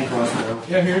uses a hand crossbow.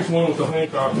 Yeah, here's one with the hand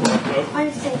crossbow.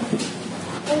 I'm safe.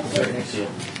 Right next to you.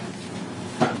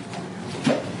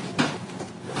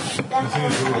 That's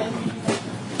safe.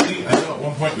 See, I know at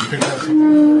one point we picked up.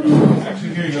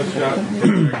 Actually, here you go, Scott.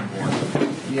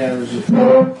 Yeah, there's a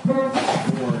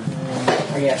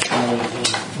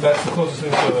That's the closest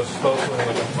thing to a spell sling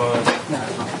like a five.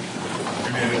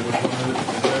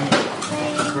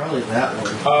 probably that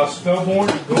one. Spellborn,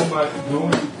 go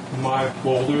my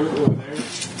boulder over there.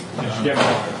 Just get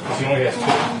mine, because he only has two.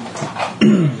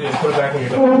 And put it back when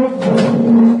you're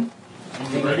done.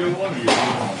 The regular one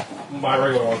or my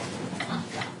regular one?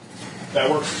 That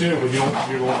works too, but you're not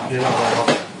right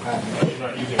off. You're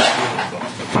not using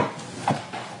it.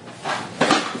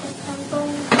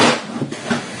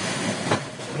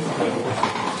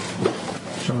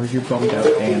 So you bummed out,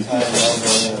 Dan.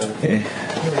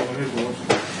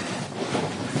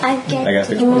 I I got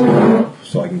get to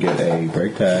so I can get a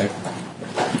break tag.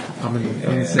 I'm in the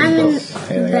And, same I'm in boat.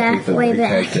 and I got to back, get the way break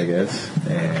tag back. tickets.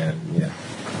 And yeah.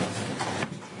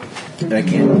 And I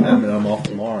can't, I'm off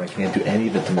tomorrow. I can't do any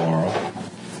of it tomorrow.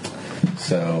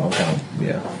 So I'm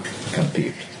kind of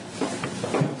peeved.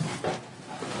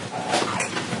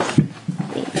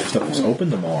 If stuff was open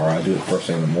tomorrow, I'd do it first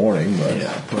thing in the morning, but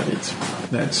Yeah, but it's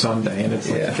that Sunday and it's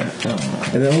yeah. like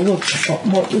that. And then look,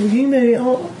 he may.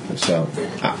 So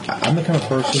I'm the kind of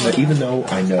person that even though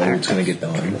I know it's going to get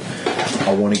done,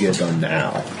 I want to get it done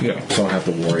now. Yeah. So I don't have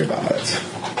to worry about it.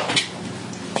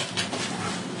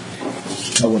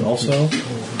 Oh, and also,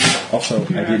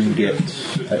 I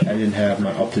didn't have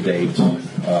my up-to-date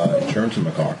insurance in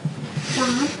my car.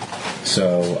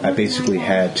 So I basically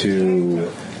had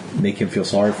to make him feel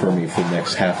sorry for me for the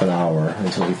next half an hour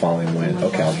until he finally went,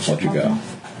 okay, I'll just let you go.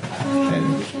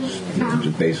 And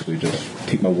just basically just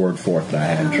take my word for it that I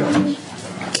had insurance.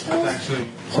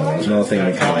 So that was another thing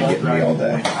that kind of get me all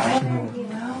day.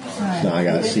 Now I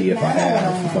gotta see if my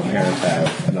parents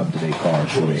have an up-to-date car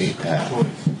for me to have.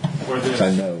 Because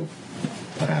I know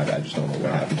I have it, I just don't know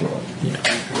what happened to it.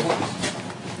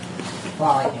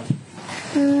 Well, I can.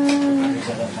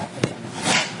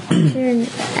 Turn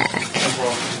back.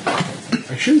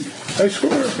 I shoot. I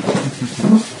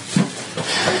score.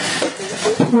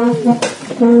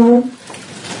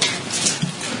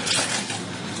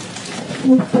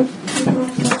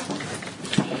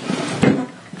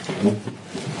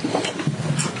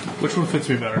 Which one fits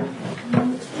me better?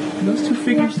 Those two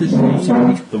figures the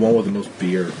same. The one with the most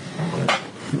beer.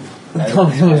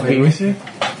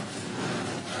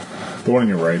 The one in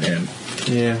your right hand.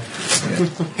 Yeah.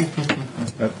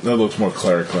 That looks more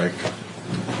cleric-like.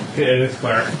 Yeah, it is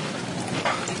cleric.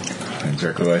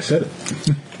 Exactly what I said.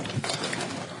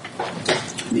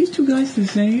 These two guys the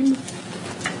same?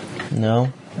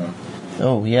 No.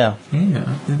 Oh, yeah.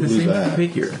 Yeah, they're the Who's same that?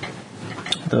 figure.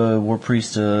 The War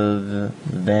Priest of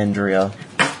Vandria.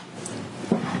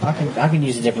 I can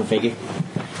use a different figure.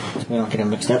 So we don't get them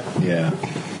mixed up. Yeah.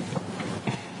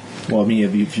 Well, I mean,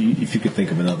 if you could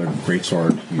think of another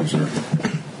greatsword user,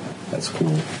 that's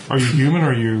cool. Are you human or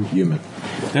are you... Human.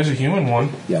 There's a human one.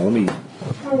 Yeah, let me.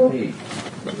 Hey.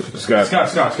 Scott.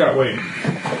 Scott, wait.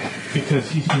 Because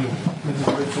he's human. This is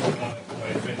ritual one.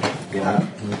 Yeah.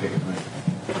 Let me pick it.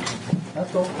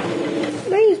 That's cool.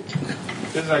 Wait.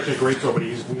 This is actually a great sword, but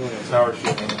he's wielding a tower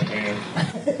shield in his hand.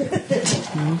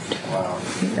 Wow.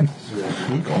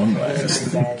 Going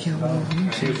last. That's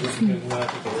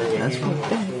not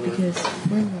bad because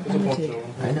we're not limited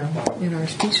I know. in our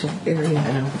spatial area.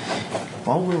 I know.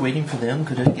 While we're waiting for them,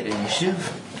 could I get initiative?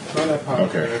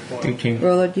 Okay. 18.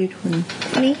 Roll a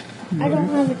d20. Me? I don't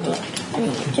have a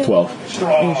D. 12.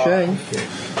 You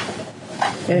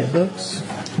should. It looks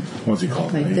What's he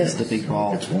called? like It's this. the big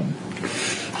ball. It's one.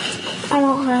 I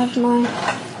don't have mine.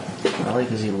 Probably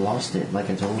because he lost it, like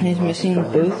I told him. He's missing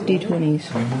both d20s.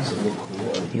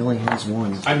 He only has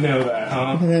one. I know that,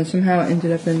 huh? And then somehow it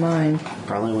ended up in mine.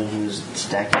 Probably when he was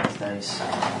stacking his dice.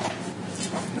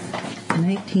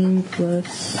 19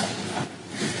 plus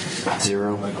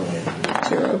 0.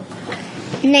 0.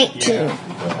 19.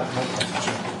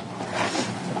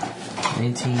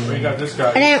 19 We got this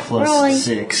guy. I didn't plus really.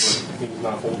 6. He's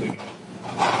not holding.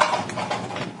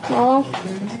 Well,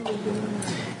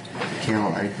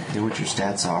 Carol, I know what your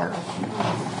stats are.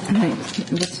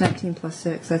 What's 19 plus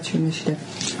 6? That's your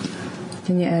initiative.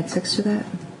 Can you add 6 to that?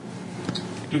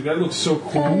 Dude, that looks so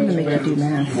cool. I'm gonna make you do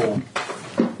math. Evil.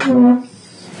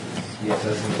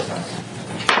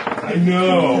 I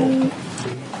know.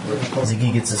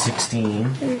 Ziggy gets a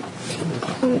 16.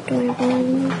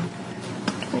 21.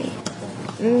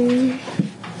 20.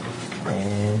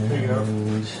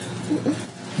 And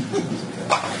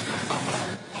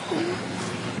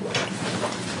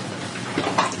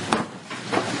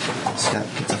Scott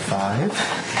gets a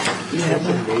 5. You have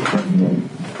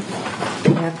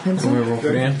a pencil? I'm gonna roll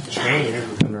for Dan. Change.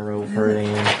 I'm gonna roll for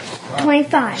Dan.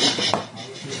 25.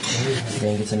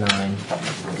 Dan gets a 9.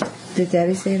 Did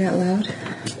Daddy say it out loud?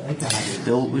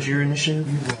 Bill, what was your initiative?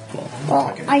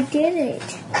 Well, I did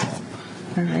it.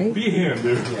 Alright. Be him,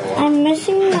 dude. I'm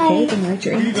missing Okay, my. then write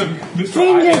your Be the Mr.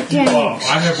 Finger I have love. damage.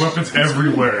 I have weapons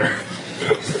everywhere.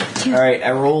 Alright,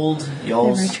 I rolled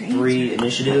y'all's Am I trained? 3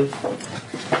 initiative.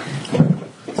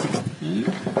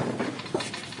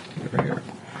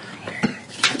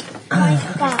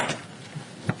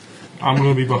 I'm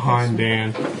gonna be behind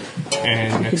Dan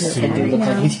and next to you. Looks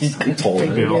like he's just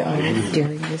controlling it. Bill.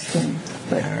 during this thing.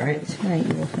 But Alright. tonight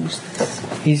you will finish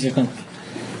this. He's just gonna,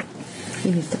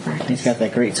 He needs to practice. he's got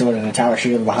that great sword and a tower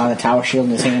shield. Behind the tower shield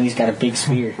in his hand, he's got a big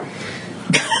spear.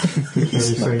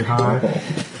 He's saying hi.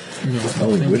 I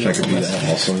only wish I could do that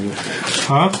also.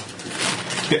 Huh?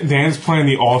 Dan's playing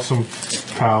the awesome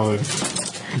paladin.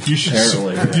 You should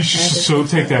Apparently. you should so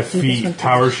take that feat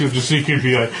tower shield just so you could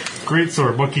be like great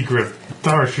sword, monkey grip,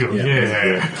 tower shield,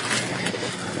 yeah.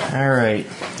 Alright.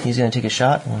 He's gonna take a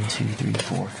shot. 1, 2, 3,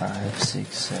 4, 5,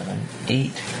 6, 7,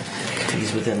 8.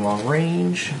 He's within long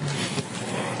range.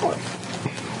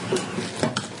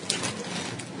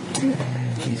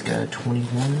 And he's got a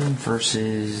 21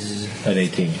 versus At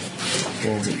 18.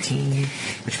 Dan's 18,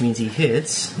 which means he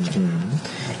hits.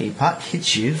 A pot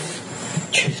hits you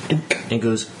and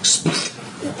goes.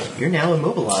 You're now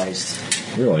immobilized.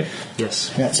 Really? Yes,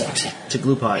 That sucks. it's a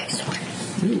glue pot.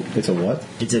 It's a what?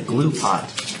 It's a glue pot.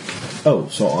 Oh,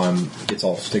 so it's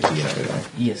all sticky and everything.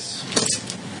 Yes,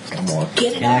 I'm on.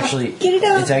 and actually, Get it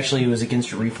out. it was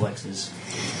against your reflexes,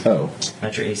 Oh.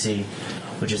 not your AC,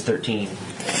 which is 13.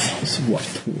 This is what?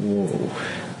 Whoa.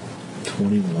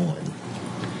 21.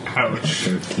 Ouch.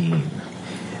 13.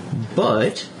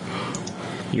 But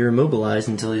you're immobilized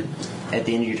until at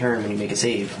the end of your turn when you make a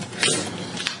save.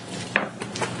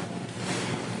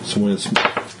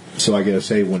 So I get a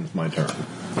save when it's my turn.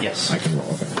 Yes, I can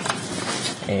roll. Okay.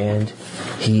 and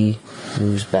he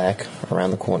moves back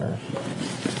around the corner.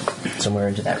 somewhere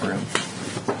into that room.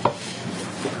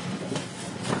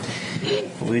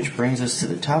 Which brings us to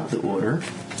the top of the order,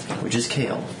 which is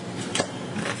Kale.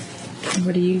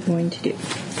 What are you going to do?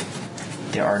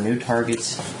 There are no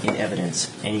targets in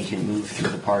evidence, and you can move through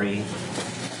the party.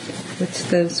 What's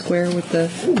the square with the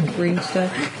green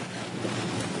stuff?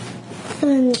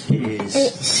 It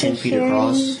is 10 feet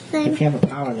across. If you have a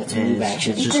power that's a move And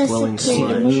action, it's just glowing can you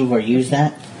sludge. move or use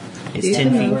that? It's You 10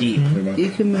 can feet move. deep.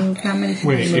 You can move. How many can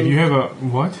Wait, you if move? you have a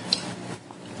what?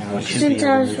 You should Since be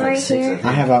I able to was move right like 6, I here. think.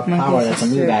 I have a My power guess that's a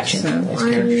is move 6, action. so- It's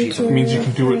character sheet. It means you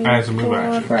can do it as a move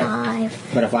action. Right.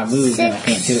 But if I move, then I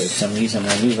can't do it because I'm using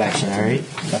my move action. Alright,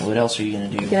 what else are you going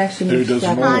to You can do? actually There move does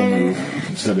stuff. more move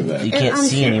instead of that. You can't I'm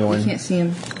see sure- anyone. You can't see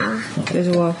him. There's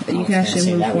a wall. You can actually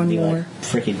See, move that would one be more. like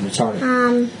freaking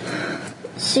retarded.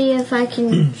 See if I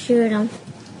can shoot him.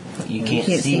 You You can't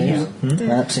can't see see him. him.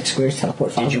 Run up 6 squares,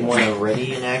 teleport 5. Did you want to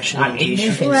ready an action I'm in case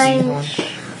you ignorant. can Right. see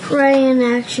one? Right in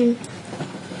action.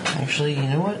 Actually, you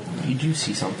know what? You do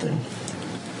see something.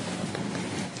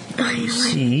 I You know it.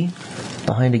 see,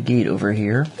 behind a gate over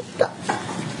here,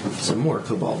 some more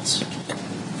kobolds.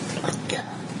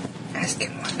 Ask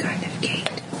him what kind of gate.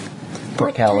 What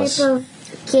Portcullis. type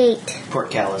of gate?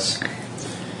 Portcullis.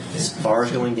 It's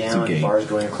bars going down, gate. bars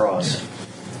going across.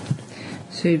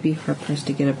 So you'd be hard pressed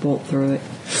to get a bolt through it.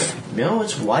 No,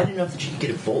 it's wide enough that you could get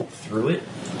a bolt through it.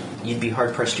 You'd be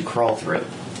hard pressed to crawl through it.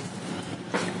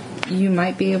 You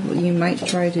might be able. You might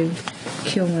try to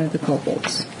kill one of the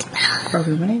kobolds. Are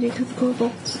we wanting to kill the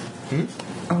kobolds?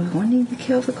 Are we wanting to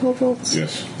kill the kobolds?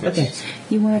 Yes. Okay.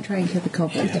 You want to try and kill the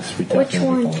kobolds. Which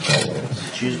one?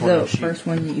 Choose one The and shoot. first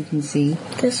one that you can see.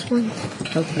 This one.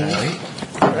 Okay.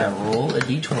 Alright. Now roll a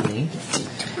d20.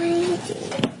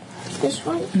 This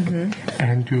one?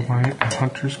 And do my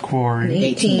hunter's quarry.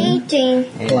 18. 18.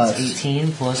 And Plus. it's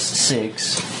 18 plus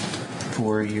 6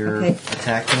 for your Okay.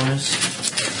 attack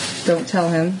bonus. Don't tell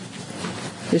him.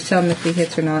 Just tell him if he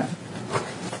hits or not.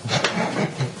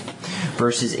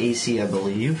 Versus AC, I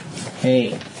believe.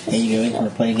 Hey, there you go. He's going to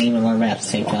play a game and learn math at the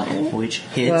same time. Which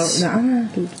Well, hits. no, I'm gonna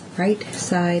do right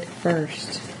side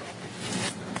first.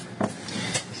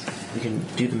 We can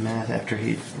do the math after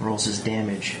he rolls his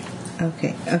damage.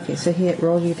 Okay. Okay. So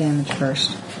roll your damage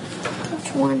first.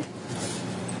 Which one?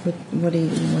 What do you?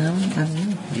 Well, I don't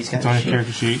know. He's got It's on a your sheet.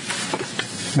 character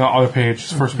sheet. No, other page.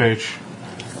 It's first page.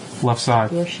 Left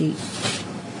side. Your sheet.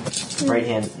 Right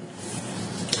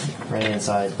hand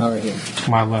side. Over here.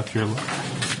 My left, your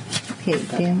left. Okay.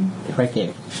 Dim. Right there.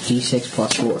 D6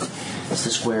 plus 4. That's the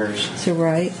squares. So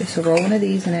roll one of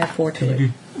these and add 4 to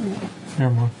it.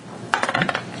 Never mind.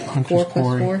 4 Hunter's plus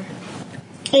quarry. 4.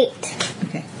 8.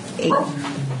 Okay. 8.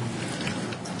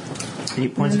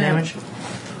 8 points of No. damage.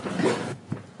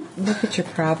 Look at your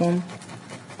problem.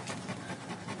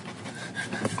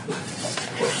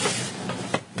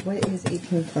 What is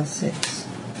 18 plus 6?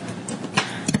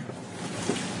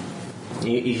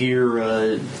 You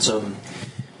hear some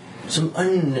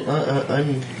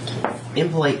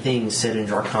impolite things said in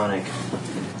Draconic.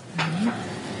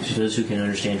 To those who can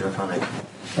understand Draconic.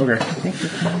 Okay. Thank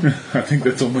you. I think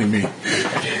that's only me.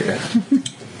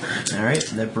 Alright,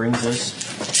 that brings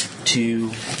us to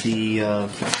the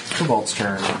Kobold's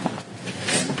turn.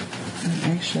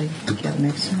 Actually, yeah,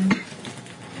 next time.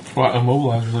 Well,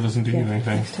 immobilizer really doesn't do Yeah,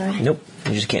 anything. next time. Nope,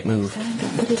 you just can't move.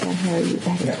 Put it down here. You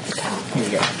back it at the top. Here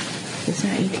we go. It's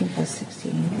not 18 plus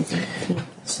 16. It's 18.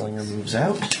 Slinger moves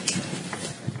out.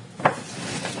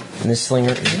 And this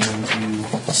slinger is going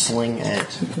to sling at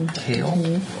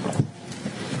Kale.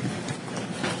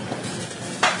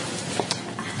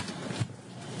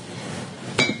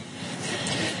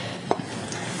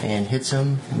 And hits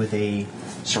him with a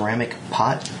ceramic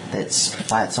pot that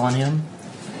splats on him.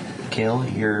 Kale,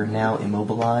 you're now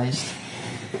immobilized.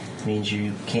 Means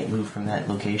you can't move from that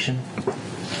location.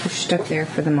 You're stuck there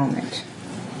for the moment.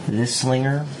 This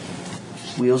slinger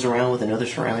wheels around with another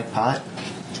ceramic pot.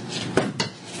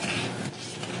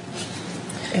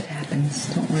 It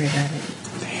happens. Don't worry about it.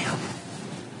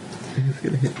 It's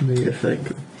gonna hit me, I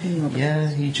think. Yeah,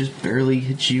 he just barely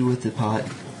hits you with the pot.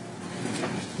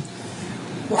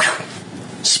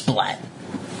 Splat.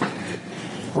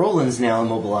 Roland's now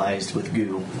immobilized with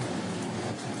goo.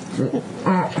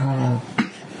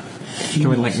 Can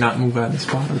we not move out of the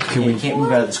spot? Or can He can't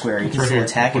move out of the square. He can still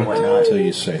attack and whatnot. Until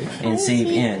you save. And save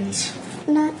ends.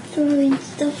 Not throwing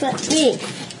stuff at me.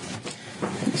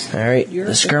 Alright, You're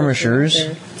the supposed to go skirmishers.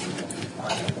 there.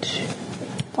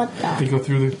 What They the? go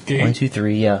through the gate. 1, 2,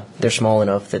 3, yeah. They're small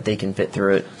enough that they can fit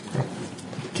through it.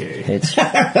 Okay. It's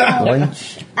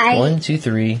 1, 2,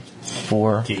 3,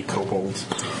 4, Gate kobolds.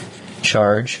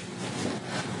 charge.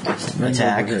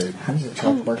 attack. How does the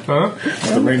charge work? Huh?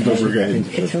 The Rainbow Brigade.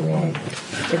 It's okay. I'm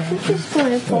just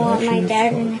going to pull out my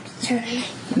dagger next turn.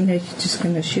 You know, you're just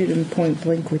going to shoot him point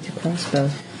blank with your crossbow.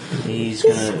 He's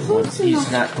close he's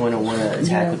enough. not going to want to attack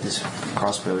Yeah. with this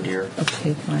crossbow, dear.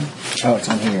 Okay, fine. Oh, it's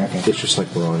on here. Okay. It's just like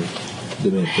we're on.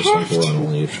 It's just like we're on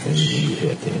only if you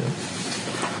hit the end.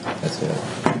 That's it.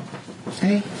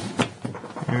 Hey,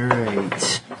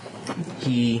 Alright.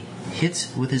 He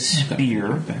hits with his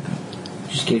spear.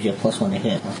 Just gives you a +1 to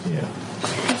hit. Huh? Yeah.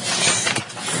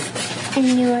 And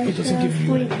you are It doesn't give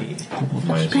you any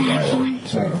minus either.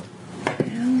 So,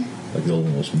 like the old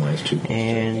one was -2.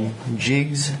 And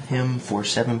jigs him for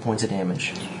 7 points of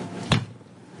damage.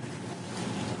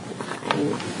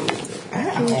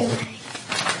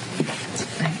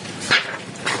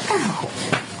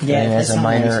 Yeah, And as that's a not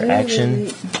minor nice. action, I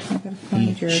gotta he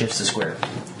find your. shifts the square.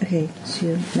 Okay,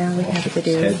 so now we have to Head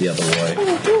do. the other way.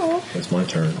 cool. It's my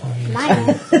turn.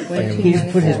 Mine. 22 He just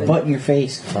put his minus butt in your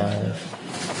face.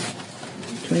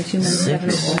 5, 22 minus 7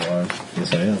 is what?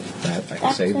 Yes, I am. I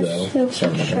can save though. That's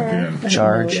Start my turn. sure.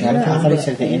 charge. I thought he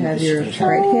said the You end have was your just-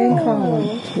 right hand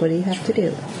column. What do you have to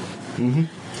do?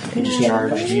 He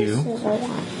discharged you. This is a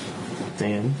one.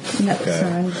 Then No, Okay.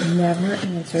 son, never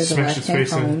answer the Smash left his hand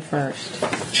face in. column first.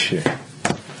 Shit.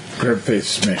 Grab face,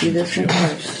 smash Do Oh, into this one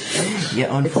shield. first.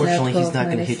 yeah, unfortunately, he's 12 not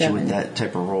going to minus hit you with 7. that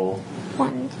type of roll.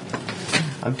 One.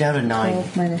 I'm down to 9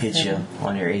 12 minus hits 7. you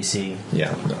on your AC.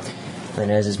 Yeah, no. And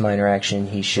as his minor action,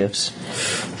 he shifts.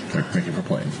 Thank you for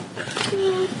playing.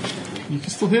 You can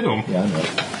still hit him. Yeah, I know.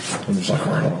 I'm just like,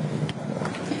 oh.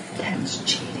 That's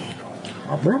cheating.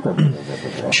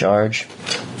 Charge.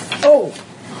 Oh!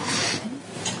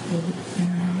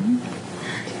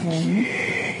 10.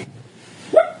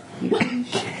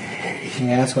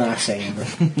 Yeah, that's what I say, Amber.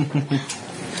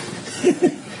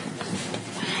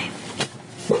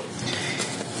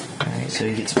 Alright, so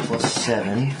he gets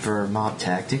 +7 for mob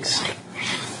tactics.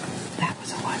 That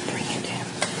was a lot. Bring it down.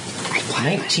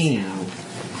 19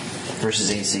 versus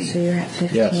So AC. you're at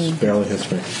 15. Yes, barely hits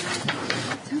me.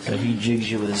 So he jigs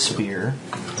you with a spear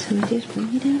So we just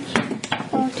bring it down here.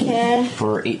 Okay.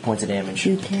 for 8 points of damage.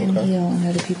 You can heal and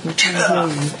other people can heal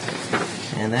you.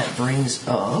 And that brings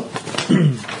up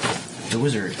the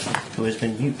wizard, who has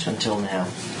been mute until now.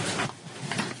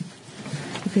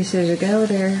 Okay, so there's a guy over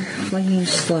there flinging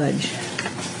sludge. 2,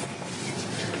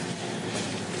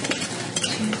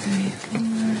 3, 4,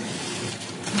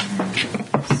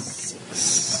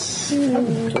 6.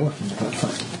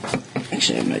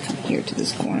 Actually, I'm going to come here to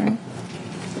this corner.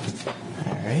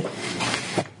 Alright.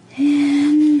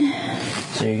 And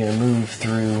So you're going to move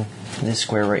through this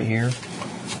square right here.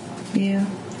 yeah.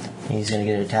 And he's going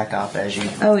to get an attack off as you.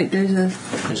 Oh wait, there's a.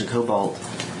 There's a kobold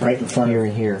Right in front here of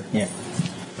and here. Yeah.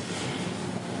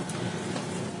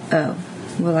 Oh,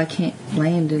 well, I can't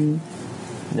land in.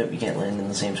 Nope, you can't land in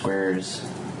the same square as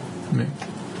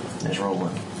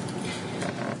Roland.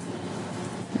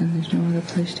 And there's no other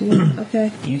place to go.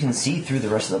 Okay, You can see through the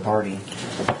rest of the party.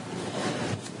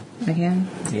 I can.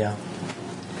 Yeah.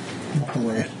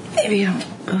 Maybe I'll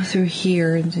go through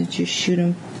here and then just shoot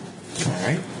him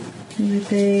Alright.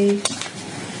 with a.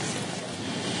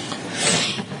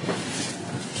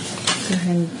 Go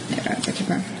ahead and. There, I got your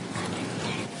burn.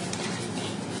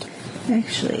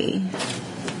 Actually.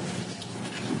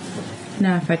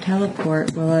 Now, if I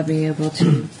teleport, will I be able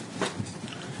to.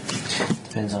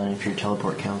 Depends on if your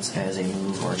teleport counts as a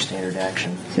move or a standard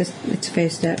action. It's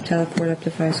phase step, teleport up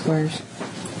to 5 squares.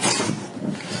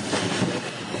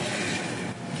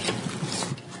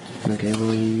 Okay,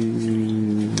 well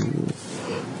you...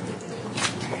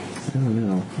 I don't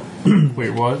know.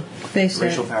 Wait, what? Phase step.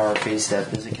 Racial power phase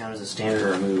step, does it count as a standard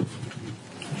or a move?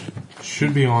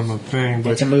 Should be on the thing,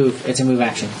 but It's a move. It's a move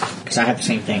action. Because I have the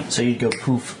same thing. So you'd go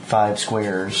poof 5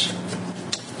 squares.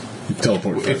 You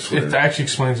teleport it actually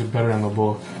explains it better in the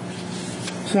book.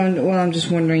 So I'm just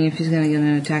wondering if he's going to get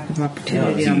an attack of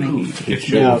opportunity on me. It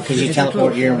should. No, because you It's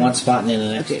teleport a here in one spot and then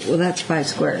the next. Okay, well that's 5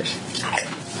 squares.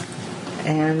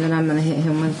 And then I'm going to hit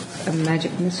him with a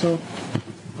magic missile.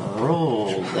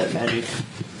 Roll that magic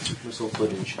missile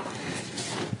footage.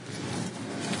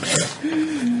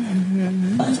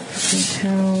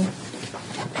 How?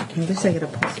 I guess I get a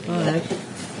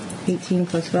 +5. 18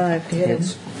 plus 5 to hit him.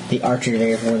 Hits. The archer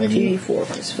there more than you. 2d4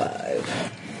 plus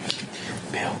 5.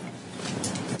 Bill.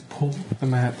 Pull the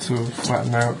mat to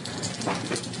flatten out.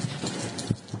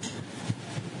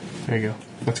 There you go.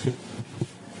 That's good.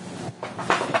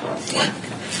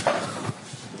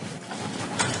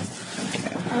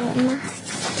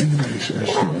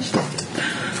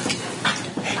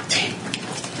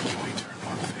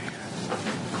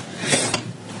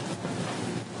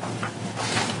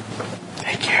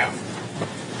 Thank you.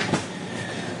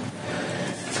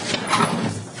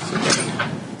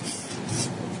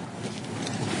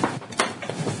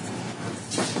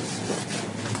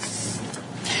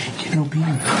 being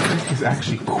a cleric is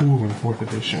actually cool in 4th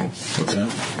edition. What's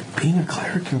that? Being a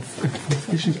cleric in 4th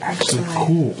edition is actually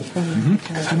cool.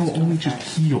 I don't only just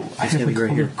heal. I have like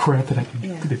other crap that I can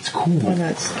do that's cool. Well, no,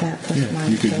 it's that plus Yeah,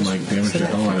 mine you could plus- like damage so the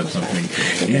that hell out of plus something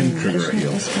five. and Then trigger a additional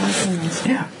heal. plus five from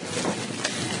my Yeah.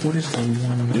 What is the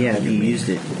one? Yeah, if you used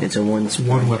it, it's a one.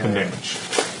 One weapon damage.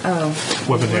 Oh.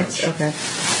 Weapon That's- damage. Okay.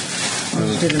 I'll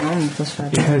just do the normal plus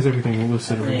 5. It has everything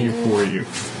listed over here for you.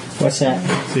 What's that?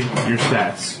 See your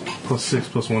stats. +6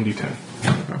 + 1d10.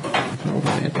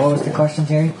 What was the question,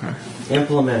 Terry?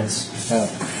 Implements. Oh.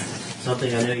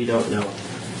 Something I know you don't know.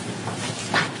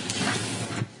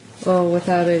 Well,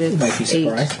 without it, You might be it's 8.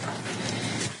 surprised.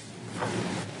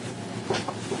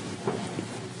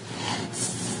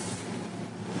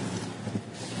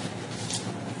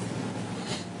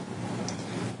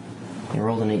 You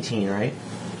rolled an 18, right?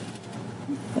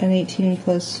 An 18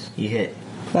 plus You hit.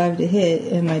 5 to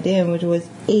hit, and my damage was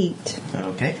 8.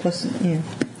 Okay. Plus, yeah.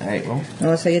 Alright, well.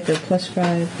 Unless I get the plus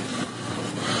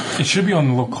 5. It should be on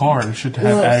the little card. It should have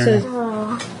Well, it added.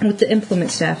 says, with the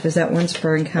implement staff, is that once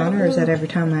per encounter, or is that every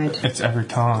time I... It's every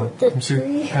time. Let me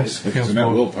see. That's It's an at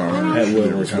willpower. At will,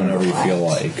 whenever you feel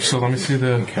like. So let me see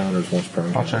the. Encounters once per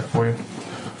I'll check for you.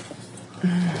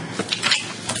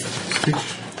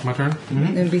 Speech. My turn.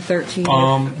 It'd be 13.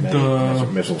 The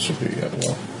Missiles should be at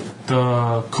will.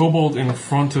 the kobold in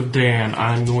front of Dan,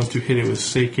 I'm going to hit it with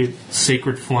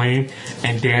sacred flame,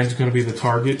 and Dan's going to be the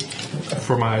target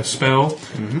for my spell.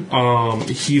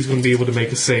 He's going to be able to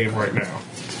make a save right now.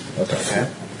 Okay.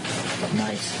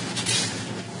 Nice.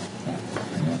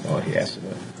 Oh, he has to do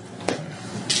it.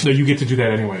 So you get to do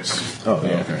that anyways. Oh,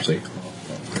 yeah. Okay. See.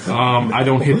 I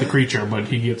don't hit the creature, but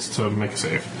he gets to make a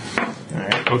save.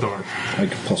 Alright. Oh darn! I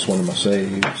get +1 of my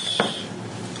saves.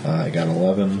 I got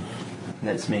 11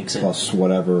 That makes it. plus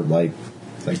whatever. Like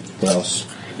what else?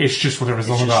 It's just whatever's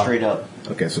It's on just the straight up.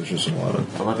 Okay, so it's just an 11.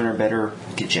 11 or better,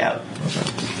 get you out.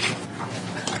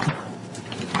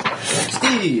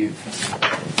 Steve!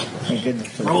 Thank goodness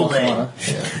for Roll the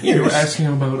that. You were asking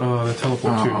about the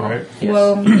teleport too, right?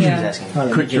 Well, He was yeah.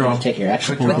 asking. Quick draw. Take your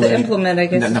action. With the implement, I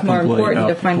guess it's more important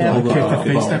to find out. Okay, what-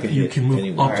 the face step you can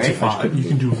move up to Alright. 5. You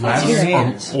can do less Your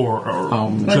hands. or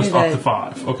What just is up that? to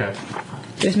 5. Okay.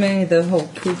 There's mainly the whole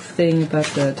poof thing about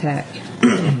the attack.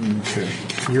 Okay.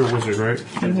 You're a wizard, right?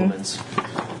 Implements.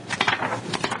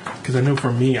 Because I know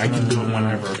for me, I can do it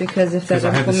whenever. Because if that 'Cause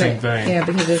I had the same implement, thing. yeah,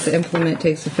 because if the implement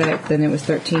takes effect, then it was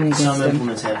 13 against Some them.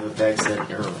 implements have effects that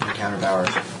are encounter powers.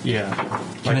 Yeah.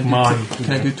 Can Like mine.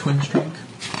 Can I do twin strike?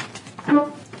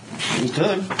 You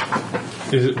could.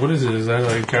 Is it? What is it? Is that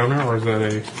a counter or is that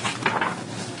a?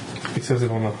 It says it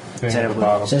on the thing Is that at the a-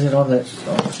 bottom. Says it on the.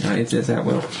 It says that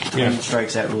will. Yeah. One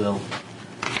strikes at will.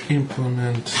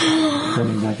 Implement. That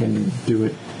means I can do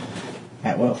it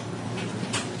At will.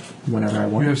 whenever I You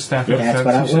want. have staff That's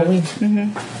what effects. I You will mean?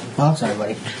 said? Oh, I'm sorry,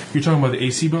 buddy. You're talking about the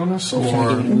AC bonus, I'm trying to or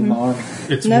give you to move my arm.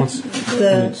 it's No, once?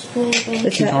 the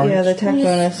attack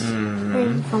bonus.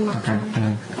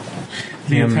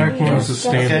 The attack bonus is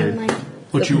standard, Okay.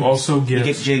 but you also get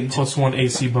get jigged. +1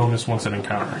 AC bonus once an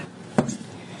encounter.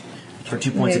 For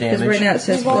 2 points of Because damage. right now it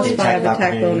says plus 5 attack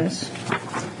opportunity. bonus.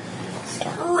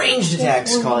 Ranged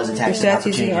attacks cause Your attacks of stats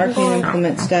using opportunity. arcane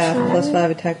implement staff plus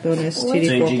 5 attack bonus, So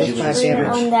 2d4 you plus give 5 it damage.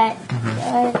 On that,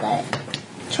 that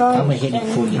charge. I'm gonna hit it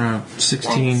for you.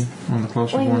 16 on the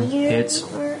closer When one. you Hits.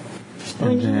 when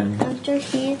And then, after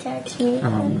he attacks me,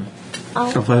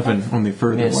 11 on the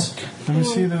further Miss. Let me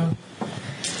see the.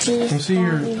 Let me see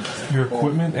your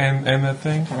equipment and that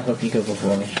thing. I hope you go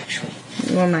before me, actually.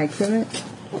 You want my equipment?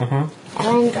 and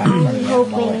I'm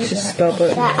hoping Just spell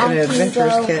book that I an can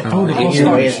adventurer's go. kit. Oh, the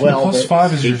Either way as well, plus but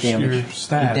 5 is your 8 damage.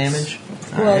 stats. Damage.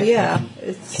 Well, yeah,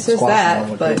 it says Squash that, one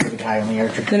would but go pretty high on the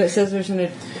archer. then it says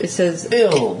it says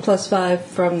Ew. plus 5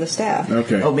 from the staff.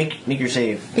 Okay. Oh, make your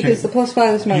save. Because the plus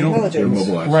 5 is my You don't- intelligence.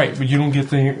 Immobilize. Right, but you don't get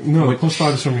the no. The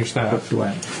 +5 is from your staff, Do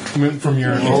I? from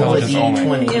your Roll a intelligence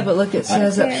only. d20 Yeah, but look, it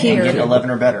says up and here, get it 11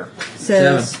 or better.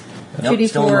 says Nope,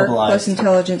 still 2d4 immobilized. plus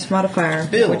intelligence modifier,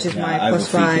 Bill. which is Yeah, my I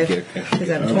plus will feed 5, the kick. because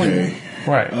I'm 20. Okay.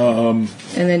 Right. And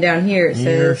then down here it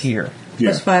You're says here.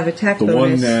 plus Yeah. 5 attack The one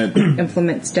bonus, that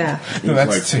implement staff. no, is that's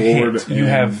like to hit. forward You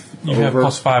have over.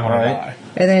 +5 on a Alright. die.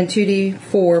 And then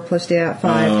 2d4 plus 5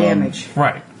 damage.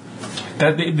 Right.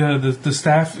 That the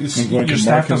staff is I'm going your to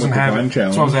staff mark him doesn't with have divine it.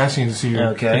 That's what I was asking to see your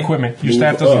Okay. equipment. Your Move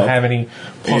staff doesn't up have any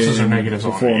pluses or and negatives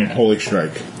on perform it. Yet. Holy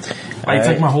Strike. It's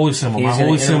like my holy symbol. My He's holy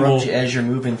going to symbol interrupt you as you're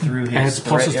moving through his adds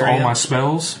pluses threat to all area. my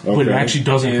spells, but it Okay. actually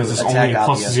doesn't because it's To only a attack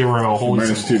plus Althea. 0 holy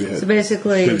 -2 symbol. to hit. So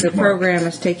basically, Finish the mark. program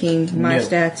is taking my No.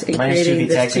 stats and -2 creating if he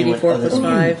this attacks anyone 2d4 other plus than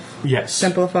 5, Yes.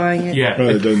 simplifying it. Yeah. Oh,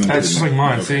 it doesn't That's just like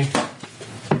mine. Okay. See.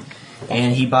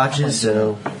 And he botches,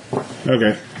 so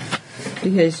Okay.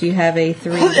 Because you have a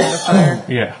 3 modifier.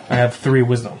 Yeah, I have 3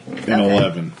 wisdom. And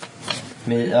 11.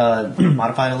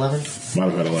 Modified 11?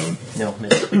 Modified 11. No,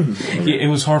 miss. It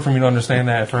was hard for me to understand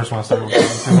that at first when I started working,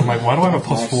 because I'm like, why do I have a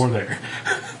 +4 there?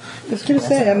 I was going to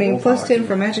say, I mean, plus 10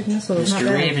 for magic missile is not Mr.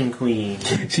 bad. Raven Queen.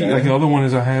 See, like the other one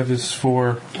is I have is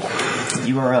for...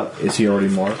 You are up. Is he already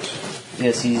marked?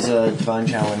 Yes, he's divine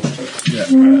challenge. Yeah,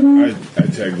 I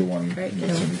tagged the one Right,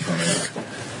 that's in front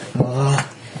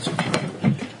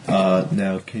of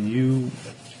Now, can you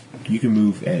can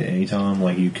move at any time?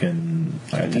 Like you can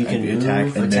You can move,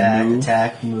 attack and then move?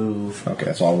 attack, move. Okay,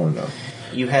 that's all I want to know.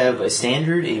 You have a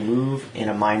standard, a move, and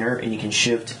a minor, and you can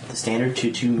shift the standard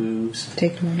to 2 moves,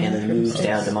 Take one and then moves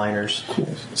down to minors.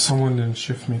 Someone didn't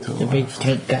shift me to the The big left.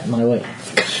 tank got in my way.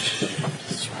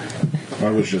 I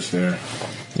was just there.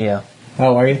 Yeah.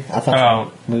 Oh, are you? I thought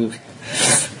Oh, you moved.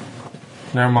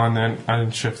 never mind then. I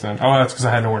didn't shift then. Oh, that's because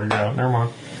I had nowhere to go. Never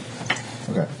mind.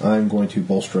 Okay, I'm going to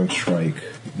bolstering strike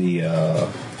the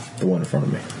one in front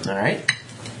of me. Alright.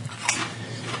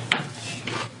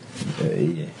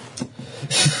 Yeah.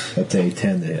 That's a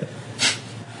 10 to hit.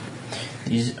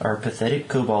 These are pathetic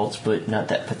kobolds, but not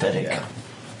that pathetic. Yeah.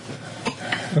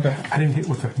 Okay. I didn't hit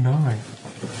with a 9.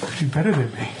 You're better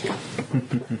than me.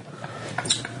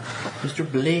 Mr.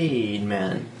 Blade,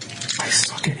 man. I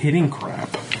suck at hitting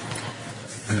crap.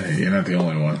 Hey, you're not the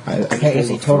only one. Okay, it's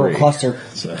a total cluster.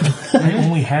 So. I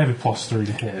only have a +3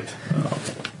 to hit.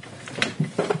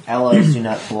 Allies do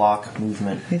not block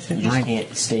movement. You Is it just nine?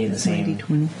 can't stay in the 90, same...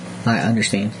 20. I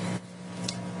understand.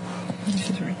 This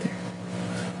is right there.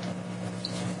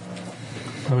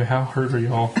 By the way, how hurt are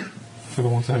y'all for the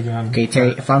ones that have gotten... Okay,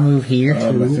 Terry, if I move here,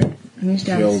 I think He's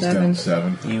down Bill's 7. down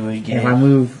 7. You would if get... I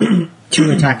move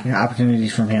 2 attacking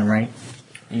opportunities from him, right?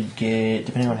 You'd get...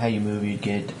 Depending on how you move, you'd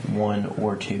get 1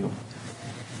 or 2.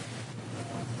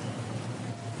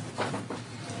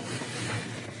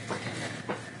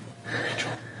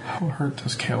 How hurt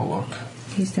does Kale look?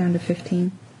 He's down to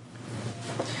 15.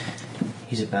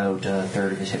 He's about a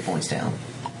third of his hit points down.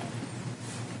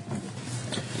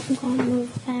 I'm gonna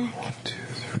move back. 1, 2,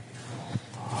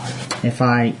 3. If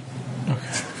I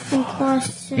And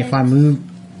plus 6. if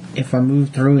I move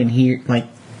through in here, like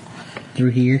through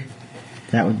here,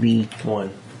 that would be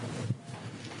 1.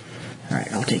 all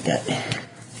right. I'll take that.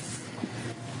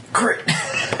 Crit!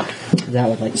 That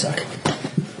would like suck.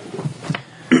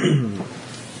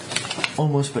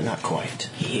 Almost, but not quite.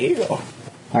 Yeah. All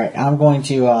right, I'm going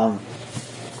to where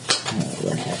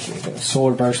the heck did it go?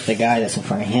 Sword burst the guy that's in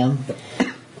front of him.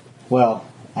 Well,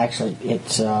 actually,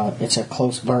 it's a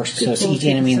close burst, so it's each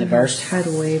enemy in the burst.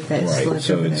 Tidal wave that's Right, left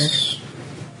so over there. it's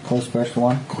Close burst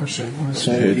 1. Question. What is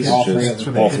So it? it's all three just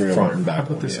of them. all 3 of front them and back. How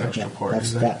about this extra part? That's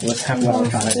Is that. What's have what to I'm be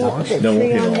trying to Put do. the No, tree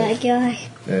hit on all. that guy.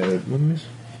 What is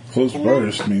Close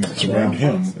burst means it's around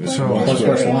him. It's So- one Close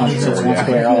square. burst 1, so it's 1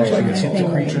 square all the way.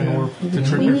 Creature or the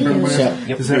trigger card? So,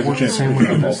 Does that work the same way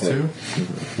on this too?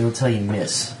 It'll tell you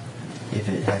miss if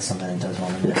it has something that does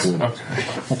want to miss. Okay.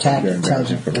 attack,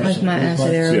 intelligence. Where's my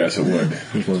acid arrow? Yes, it would.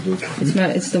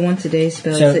 It's the once a day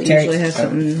spells So, that Terry- usually have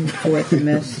something for it to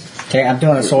miss. Okay, I'm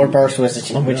doing a sword burst, which is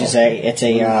it's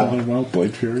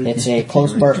Blade Fury. it's a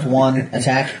close burst 1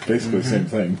 attack, Basically the same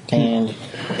thing. and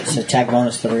it's attack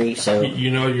bonus 3. So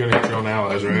You know you're gonna hit your own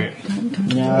allies, right?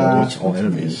 no, It's all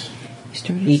enemies.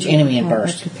 Each enemy in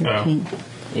burst. Up to 13.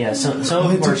 Yeah, some of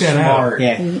them took are that out. smart.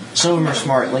 yeah. Some of them are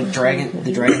smart, like the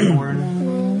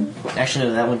Dragonborn. Actually,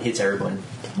 no, that one hits everyone.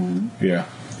 Yeah.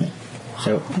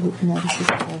 So No, this is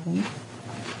 11.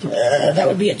 that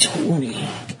would be a 20.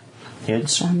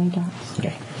 Hits. How many dots?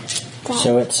 Okay.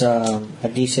 So it's a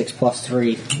d6 plus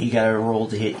 3. You gotta roll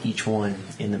to hit each one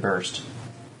in the burst.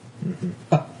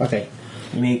 Oh, okay.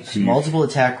 You make multiple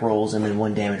attack rolls and then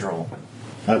 1 damage roll.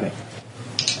 Okay.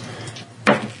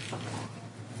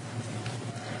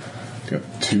 Got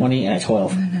 2. 20 and a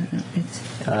 12. No. It's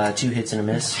 2 hits and a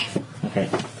miss. Okay.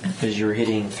 Because you're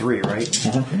hitting 3, right?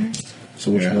 Uh-huh.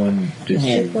 So which Yeah. one did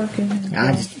Yeah. working.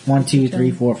 I just 1, 2,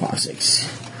 3, 4, 5, 6.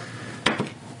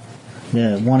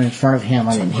 The one in front of him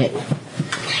I didn't hit.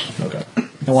 Okay.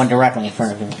 The one directly in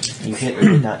front of him You hit or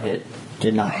did not hit.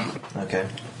 did not. Okay.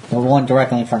 The one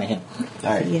directly in front of him.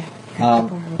 Alright. Yeah.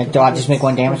 And do I just make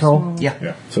 1 damage roll? Yeah.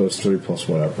 Yeah. So it's 3 plus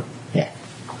whatever. Yeah.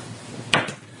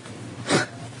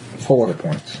 4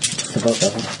 Points. for both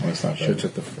of them. Well, that's not Should bad.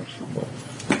 took the first one.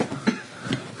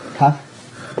 Huh?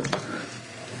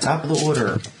 Top of the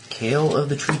order. Kale of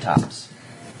the Treetops.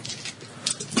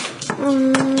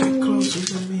 Closer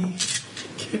to me.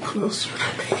 Get closer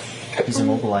to me. He's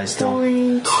immobilized still.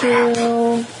 Going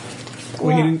to.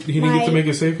 Wait, he didn't get to make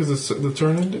a save because the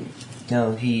turn ended?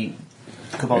 No,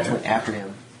 Kobolds went after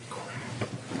him.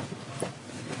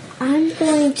 I'm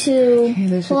going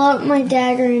to pull out my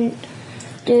dagger and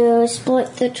do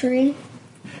split the tree.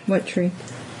 What tree?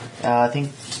 I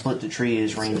think split the tree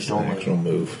is ranged Actual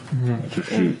only. move. That's a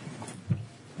shoot.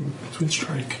 Twin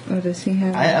strike. Oh, does he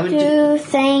have I would do, Do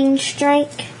Thane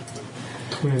strike.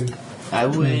 Twin. I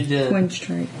would twin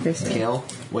strike? Basically. Kale,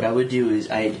 what I would do is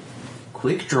I'd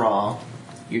quick draw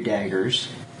your daggers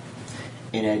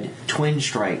and I'd twin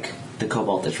strike the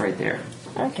Kobold that's right there.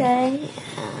 Okay.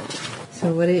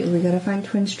 So we gotta find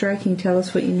twin strike. Can you tell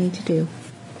us what you need to do?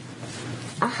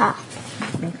 Aha.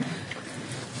 Okay.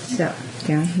 So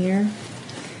down here,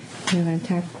 you have an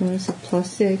attack bonus of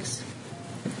 +6.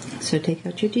 So take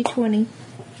out your d20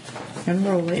 and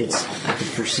roll it. I could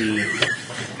foresee.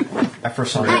 I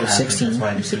foresaw that 16. That's why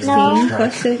I did 16 No.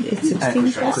 plus 6. It's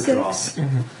 16 plus 6.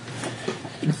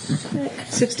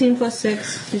 16 plus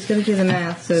 6. He's going to do the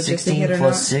math. So just a 16 hit or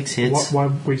plus not. 6 hits. Why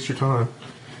waste your time?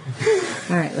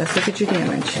 All right, let's look at your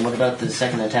damage. And what about the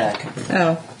second attack?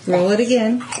 Oh, roll it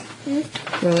again.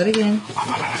 Roll it again.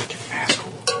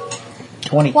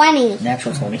 20. 20.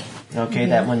 Natural 20. Okay,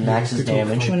 that one maxes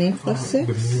damage. 20 plus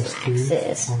 6.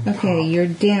 Sis. Okay, your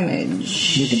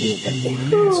damage. You can do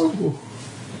it.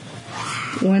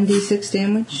 1d6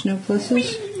 damage, no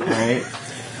pluses. Alright.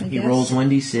 He guess. rolls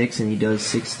 1d6 and he does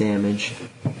 6 damage.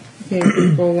 Okay,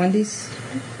 roll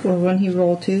 1d6. Or one he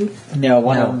rolled 2. No,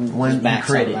 one No, of them one is max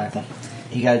crit. automatically.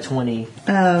 He got a 20,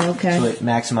 Oh, okay. so it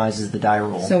maximizes the die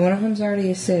roll. So one of them's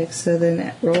already a 6, so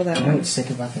then roll that You know one. what's sick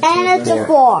about that? And it's a A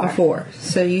 4. 4.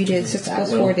 So you did 6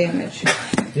 plus 4 damage.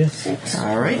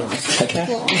 Alright. You should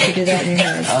do that in your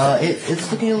head.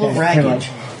 It's looking a little How ragged. much?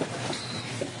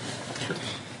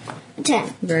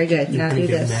 10. Very good. You're Now gonna do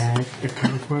get this. mad at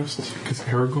Conquest because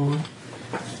Aragorn,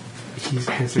 his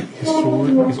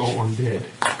sword is all undead.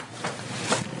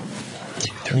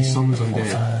 He summons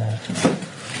undead.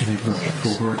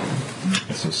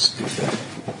 That's so stupid.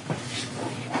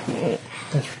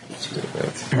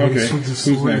 And Okay, he swings his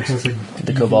who's sword, it next? has like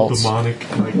The Kobolds. demonic,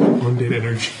 like undead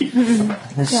energy.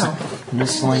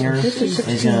 This slinger This is is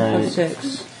 16 gonna plus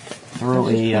 6. throw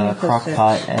a crock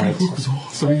pot at It's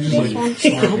awesome. He's just like,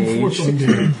 Sword come forth, Mage.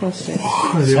 undead. Plus 6.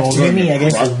 And they all To me, I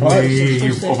guess. a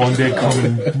wave of undead come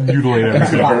and mutilate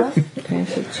everything. Okay,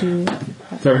 so 2.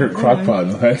 Never heard crock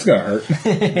pot. That's gonna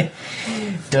hurt.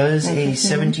 Does a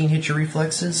 17 hit your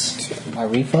reflexes? My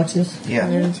reflexes? Yeah.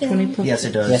 20 plus Yes,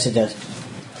 it does. Yes, it does.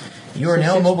 You are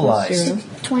now 6 plus immobilized. 0.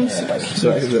 26. So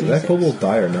is that kobold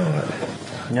die or not?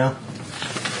 No.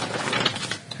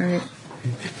 Alright.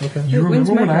 You When's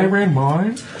remember when my I turn? ran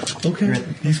mine? Okay.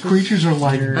 These creatures are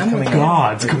like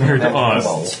gods compared to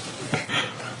us.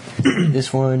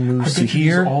 This one I moves to bet you these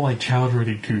here. are all like child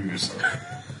ready twos. 1,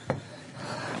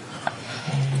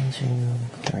 2,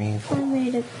 3, 4. I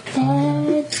made a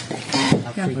bed.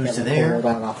 Moves to there. Hold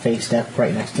on, I'll face that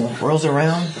right next to it. Whirls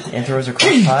around and throws a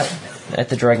crock pot at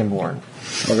the Dragonborn.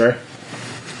 Okay.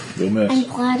 You'll I'm miss.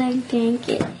 glad I didn't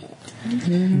get hit.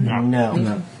 No.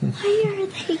 Why are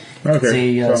they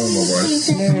Okay. It's a, So I'm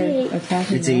immobilized. They're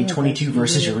attacking It's a all of 22 us.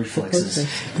 versus your The reflexes.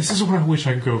 closest. This is where I wish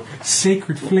I could go.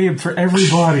 Sacred flame for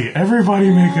everybody. Everybody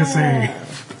make a save.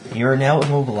 You're now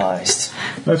immobilized.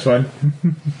 That's fine.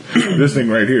 This thing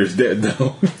right here is dead,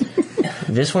 though.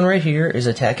 This one right here is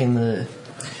attacking the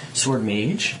Sword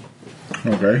Mage.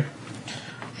 Okay.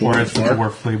 Or as the Mark?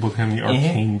 dwarf labeled him, the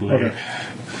arcane blade. Okay.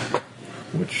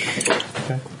 Which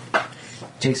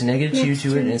Takes a -2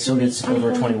 to it and it still gets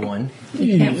over 21.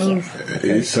 You can't move.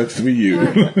 It sucks to be you.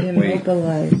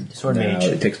 Immobilized. Sword now Mage.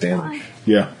 it takes damage.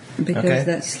 Yeah. Because Okay.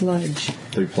 that sludge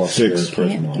 3 plus 6. your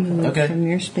can't charisma. move Okay. from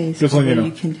your space. Just letting you although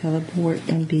know. you can teleport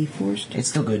and be forced It's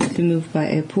still good. to move by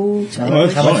a pool, Oh,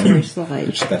 that's or fine. slide.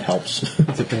 Which that helps.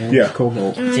 Yeah.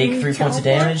 Kobold. Take 3 points of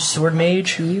damage, Sword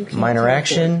Mage. You can't Minor teleport.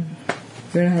 action,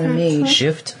 You're not a mage.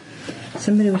 shift.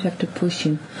 Somebody would have to push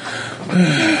you.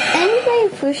 Anybody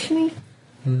push me?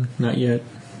 Not yet.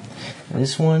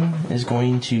 This one is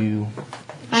going to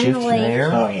I'm shift awake. there.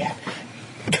 Oh, yeah.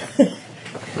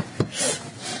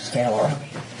 Stand around me.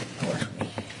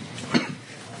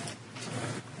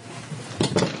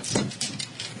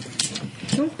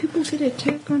 Don't people get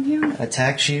attack on here?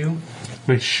 Attacks you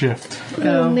They shift.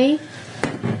 Who, me?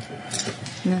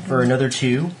 for another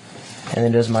 2. And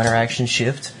then does minor action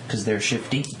shift because they're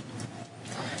shifty.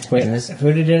 Wait, And this-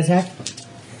 who did it attack?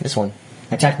 This one.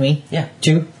 Attack me? Yeah.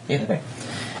 2? Yeah. Okay.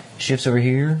 Shifts over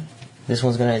here. This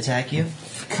one's going to attack you.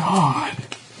 God.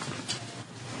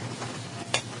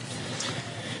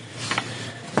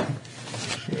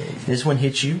 This one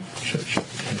hits you. Should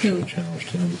challenge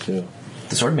him too.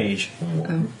 The Sword Mage.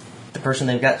 Oh. The person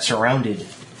they've got surrounded.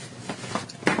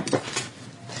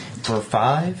 For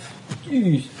 5.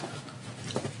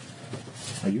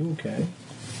 Are you okay?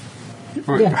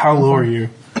 Wait, Yeah, how low are you?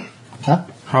 Huh?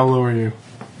 How low are you?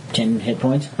 10 hit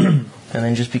points. And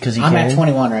then just because he I'm can, at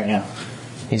 21 right now.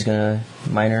 he's gonna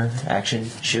minor action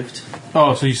shift.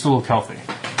 Oh, so you still look healthy.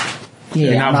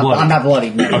 Yeah, not bloody. I'm not bloody.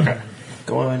 No. Okay.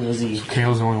 Go on, Lizzie.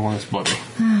 Kale's the only one that's bloody.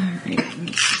 Alright, let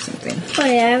me see something.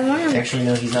 Whatever. Actually,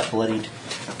 no, he's not bloodied.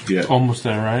 Yeah. Almost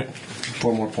there, right?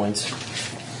 4 more points.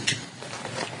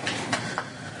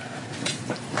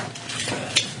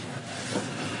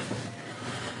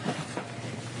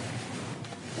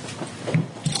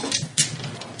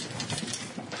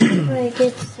 It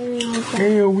gets me all that.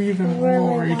 AoE them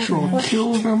all, Rachel.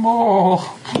 Kill them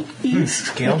all. I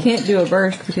Scale. can't do a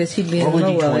burst because he'd be in Roll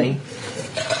a low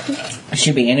d20. It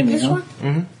should be enemies, This huh? one?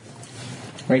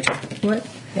 Mm-hmm. Rachel. What?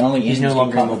 The only He's no enemies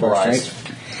longer can come first, immobilized.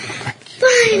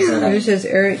 right? It says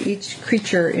each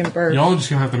creature in burst. Y'all are just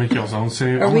gonna have to make y'all's own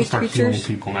save. Are I'm we gonna start healing creatures?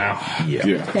 people now. Yeah.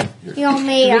 You know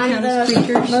me, Do we I'm count as the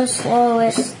creatures? most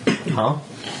slowest. Huh?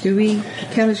 Do we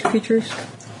count as creatures?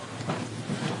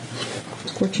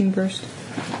 Scorching burst.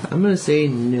 I'm gonna say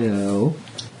no.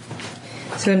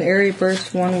 So an area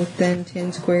burst 1 within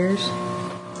 10 squares.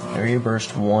 Area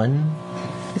burst 1.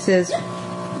 It says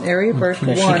area burst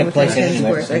Yeah, she 1 can within place it 10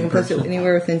 anywhere. squares. I can place it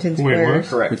anywhere within 10 Wait, what? squares.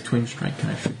 Correct. With twin strike, can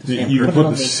I shoot this? You can put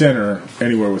the center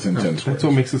anywhere within 10 squares. That's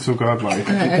what makes it so godlike. I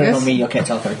Put it guess, on me, you can't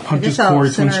tell her. I Hunt guess this I'll Corey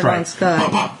twin center it on strike.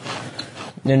 Scott.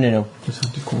 No. Just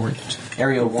have to cord.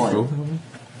 Area 1.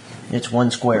 It's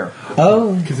 1 square.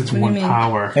 Oh, Because it's What do you one mean?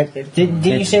 power. didn't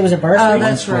you say it was a burst? Oh, Rachel?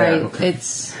 that's square, right. okay.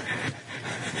 It's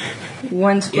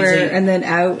 1 square a- and then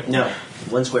out. No.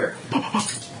 1 square.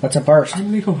 What's a burst?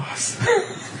 Nicholas.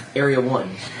 Area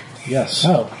 1. Yes.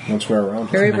 Oh. 1 square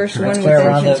around. Area burst 1 Square within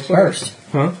around 10 the squares. burst.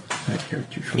 Huh? That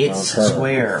character should It's her.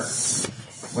 square.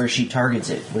 Where she targets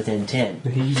it within 10.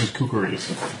 He uses kookaries.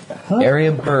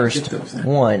 Area burst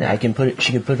 1. I can put it.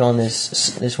 She could put it on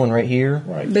this one right here.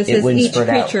 Right. But it It says wouldn't each spread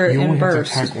out. creature You in only have to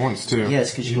burst. attack once, too.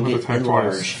 Yes, because you don't can have get to attack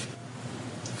enlarged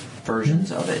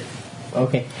versions of it.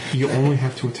 Okay. You only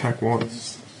have to attack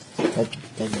once.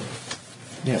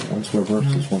 Yeah, 1 square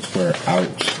burst is 1 square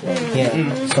out. Yeah,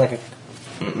 it's like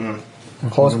a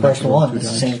close burst 1.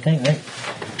 It's the same thing, right?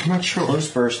 I'm not sure. Close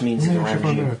burst means it I'm not sure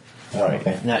around about you, that.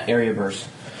 Okay. not area burst.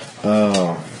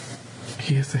 Oh.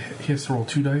 He has to roll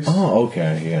 2 dice. Oh,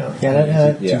 okay, yeah. Yeah,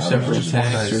 that, Yeah, Two separate I'm just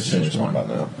attacks or saying just one? about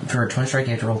now. For a twin strike,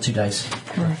 you have to roll 2 dice.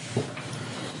 Because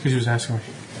he was asking me.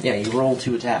 Yeah, you roll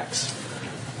 2 attacks.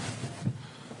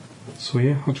 So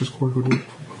yeah, I'll just cord would do.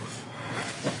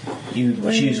 You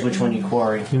choose which one you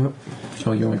quarry. Yep.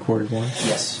 So you only quartered one?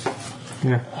 Yes,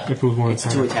 Yeah. If it was 1 it's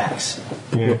 2 attack. attacks.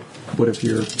 Yeah. What if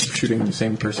you're shooting the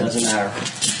same person? Doesn't matter.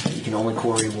 You can only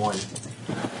quarry 1.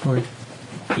 Okay.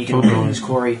 You can Oh, only darn. use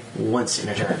quarry once in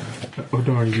a turn. Oh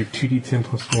darn, you get 2d10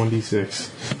 plus 1d6.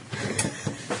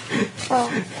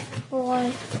 Oh,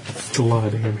 boy. It's a lot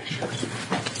of damage.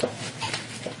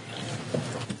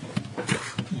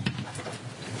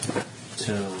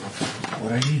 So,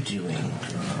 what are you doing?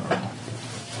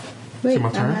 Wait,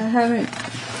 my turn? I haven't.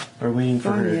 We're waiting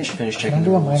for her to Fine. finish Can I checking the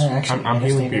do a rules. minor action? I'm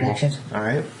healing Standard people. action?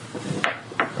 Alright.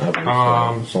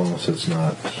 As long as it's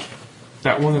not.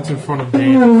 That one that's in front of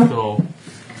Dan, though.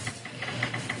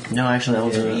 No, actually, that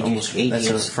was Yeah, almost. eight That's a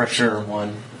years. fresher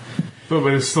one. But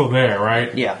it's still there,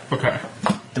 right? Yeah. Okay.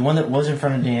 The one that was in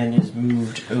front of Dan is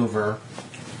moved over.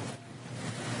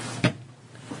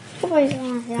 Boys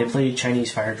want They that. played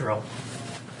Chinese fire drill.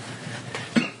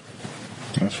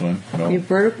 That's fine. A No.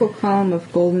 vertical column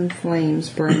of golden flames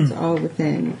burns all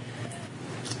within.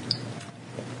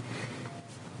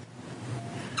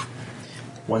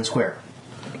 1 square.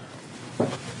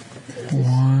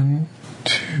 1,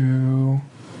 2,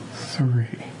 3.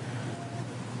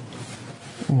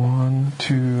 1,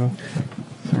 2,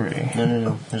 3.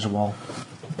 No. There's a wall.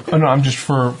 Oh no, I'm just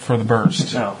for the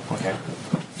burst. Oh, okay.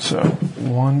 So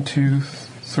 1, 2,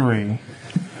 3.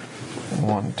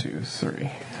 1, 2,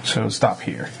 3. So stop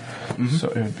here. So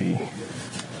it would be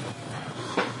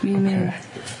You mean okay.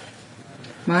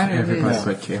 mine or Everybody his?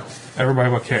 but Kale. Everybody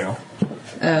but Kale.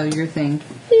 Oh, your thing.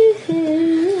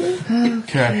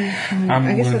 Okay. I'm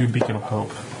I guess gonna I- do Beacon of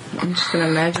Hope. I'm just gonna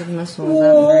magic missile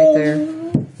that one right there.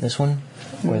 This one?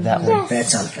 Or that one? That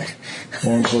sounds good.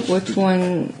 Which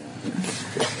one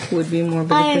would be more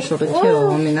beneficial to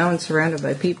kill? I mean, that one's surrounded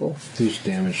by people, Who's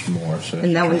damaged more? So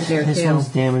and that one's near This Kale. one's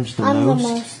damaged the I'm the most.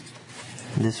 most.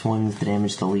 This one's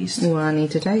damaged the least. Well, I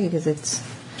need to tell you because it's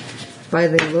by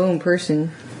the lone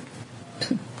person.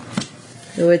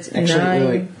 So it's Actually, 9.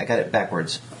 wait, I got it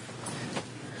backwards.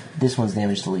 This one's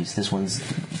damaged the least. This one's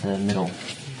the middle.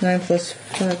 9 plus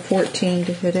 5, 14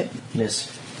 to hit it.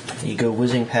 Miss. You go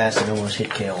whizzing past and almost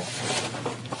hit Kale.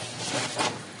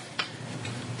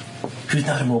 Who's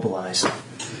not immobilized?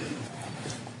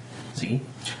 See?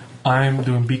 I'm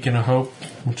doing Beacon of Hope,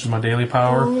 which is my daily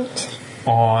power,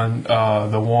 on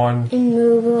the one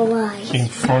Immobilized. in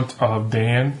front of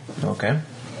Dan. Okay.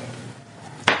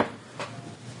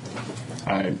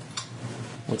 I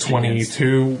What's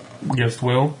 22 against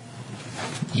Will.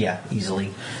 Yeah,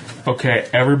 easily. Okay,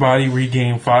 everybody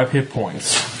regain 5 hit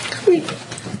points.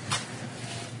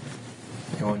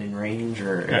 Going in range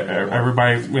or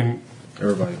Everybody when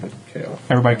Everybody but KO.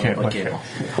 everybody can't Okay. kill.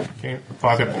 Okay,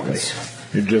 5 hit points.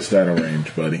 You're just out of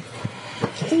range, buddy.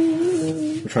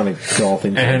 We're trying to kill all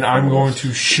things. And I'm going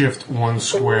to shift 1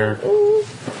 square.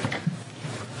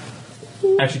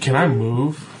 Actually, can I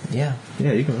move? Yeah.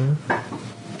 Yeah, you can move.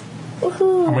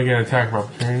 I'm gonna get an attack of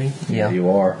opportunity. Yeah.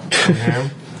 You are. from him.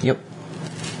 Yep.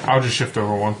 I'll just shift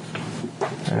over 1.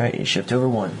 Alright, you shift over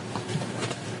 1.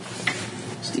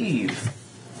 Steve.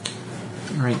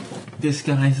 Alright, this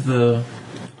guy's the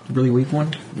really weak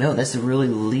one? No, that's the really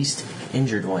least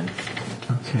injured one.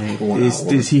 Okay.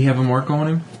 Does he have a mark on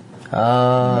him?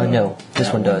 No.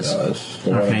 This one does.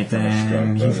 Okay,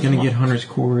 then he's going to get Hunter's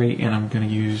Quarry, and I'm going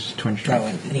to use Twin Oh, Strike.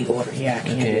 in any order. Yeah, I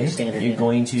can't do Okay. standard. You're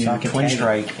going to So I can Twin tag it.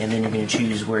 Strike, and then you're going to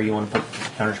choose where you want to put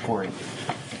Hunter's Quarry.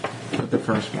 The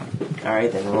first one.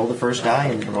 Alright, then roll the first die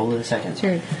and then roll the second.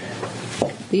 Sure.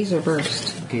 These are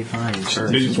burst. Okay, fine. This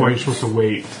is why you're supposed to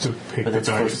wait to pick But the that's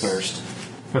first dice. burst.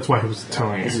 That's why I was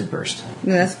telling This you. is burst.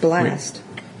 No, that's blast.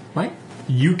 What?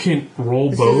 You can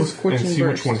roll This is both and scorching see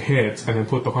burst. which one hits, and then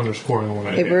put the hunter score in the one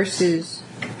that A hits. burst is,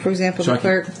 for example, So I the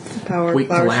can cleric power wait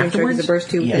flower till stream strike is a afterwards? burst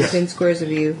to Yes. 10 squares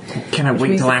of you. Can I Which wait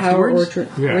means till the power afterwards?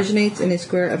 Yeah. originates in a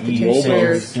square up to 10 You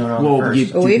squares do it on Well, the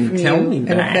first. away didn't from tell you me and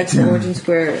that. affects the origin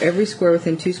square, every square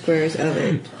within 2 squares of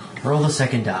it. Roll the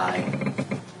second die.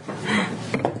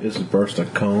 Is it burst a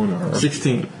cone or?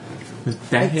 16. Does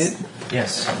that hit?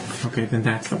 Yes. Okay, then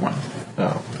that's the one.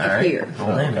 Oh, Alright. Here.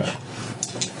 Roll damage.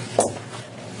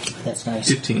 That's nice.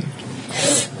 15.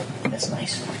 That's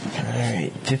nice.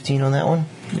 Alright. 15 on that one.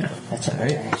 Yeah. That's a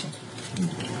Alright. action.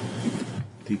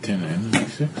 D10 and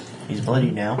D6. He's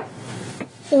bloody now.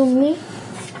 Who, me?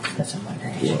 That's a minor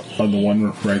action. On the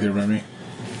one right there by me?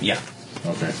 Yeah.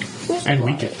 Okay. And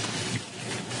weaken.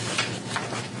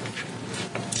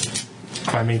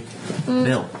 I mean,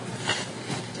 Bill.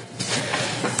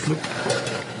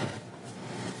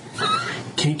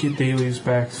 can't get dailies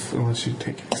back unless you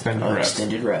take extended rest.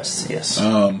 Extended rest. Yes.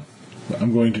 I'm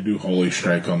going to do Holy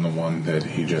Strike on the one that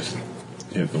he just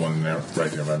hit, the one there, right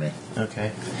there by me.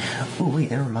 Okay. Oh wait,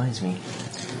 that reminds me.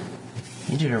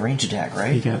 You did a range attack, He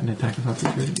right? got an attack of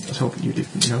opportunity. I was hoping you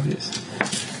didn't notice.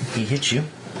 He hit you.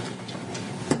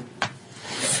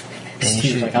 And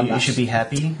Seems like I'm you not- should be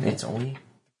happy. It's only.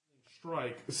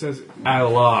 Strike says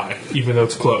ally, even though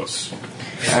it's close.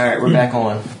 Alright, we're back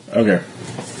on. Okay.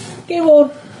 Game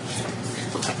on.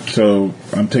 So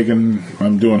I'm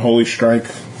doing Holy Strike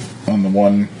on the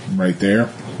one right there.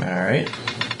 Alright.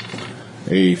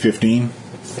 A 15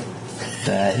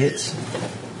 That hits.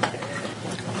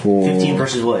 for 15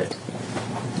 versus what?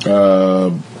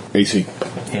 AC.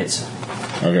 Hits.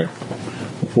 Okay.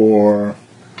 For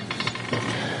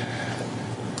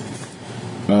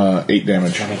 8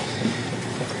 damage.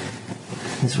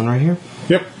 This one right here?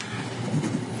 Yep.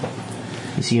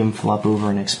 You see him flop over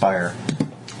and expire.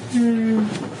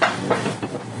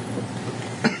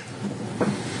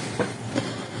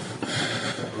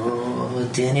 Oh,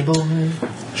 Danny boy.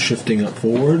 shifting up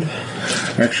forward.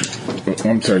 Actually,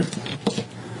 I'm sorry.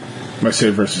 My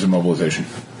save versus immobilization.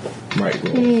 Right.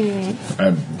 Roll.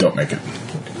 I don't make it.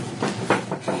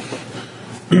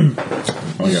 Only Did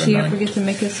got a she 9. forget to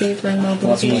make a save for He's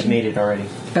immobilization? made it already.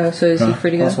 Oh, so is he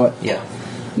free to go? That's what? Yeah.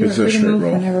 You are It's a free to straight move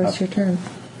roll. whenever it's your turn.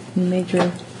 You made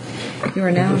your. You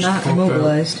are now not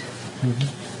immobilized.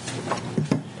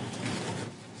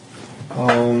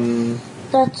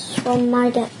 That's from my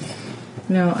deck.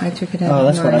 No, I took it out. Oh,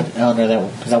 of that's what mine. I. Oh, no,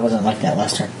 that because I wasn't like that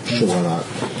last turn. Sure, why not?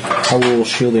 I will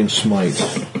shielding smite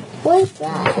What is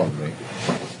that? from me.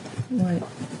 What?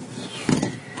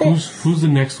 Who's the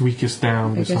next weakest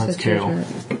down I guess besides that's your Kale? turn.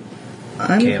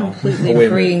 I'm Kale. completely Oh, wait a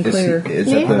free and minute. clear. Is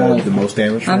that the most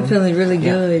damage from I'm feeling really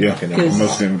good. Yeah. Okay, no, because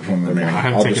Most damage from the I remaining.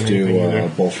 haven't I'll taken just do anything either.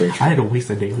 bolstering. I had to waste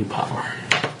a daily power.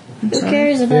 Who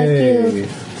cares about Yay. you?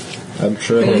 I'm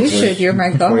sure Well, you that's should. You're my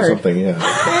 20 guard. something,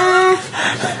 yeah.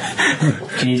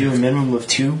 Can you do a minimum of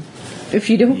 2? If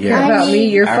you don't care Yeah. about me,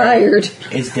 you're All right. fired.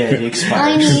 It's dead. It I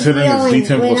expires. need Considering it's healing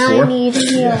D10 when plus I 4? need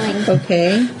healing.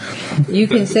 Okay. You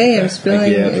can say I'm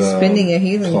spending a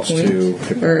healing plus point 2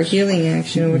 hit or a healing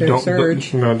action or whatever.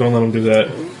 Surge. No, don't let him do that.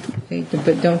 Okay,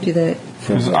 but don't do that.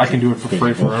 Because I can do it for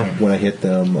free forever. When I hit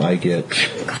them, I get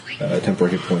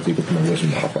temporary hit points equal to my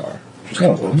wisdom modifier.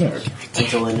 Oh, well, no.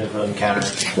 Until end of encounter.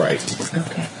 Right.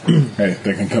 Okay. Hey,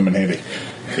 they can come in handy.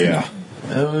 Yeah.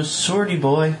 Oh, swordy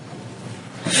boy.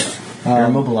 You're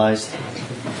immobilized.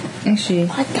 Actually,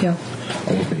 kill.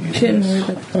 I look at you. Shouldn't worry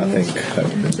about the I think that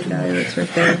would the guy that's right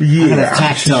there. I'm gonna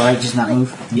attack still, right? Just not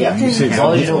move. Yeah, you say As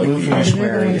long as you don't move from your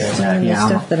square, you can attack. The Yeah,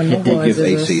 stuff that It gives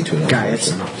immobilizes AC us. to an Got it.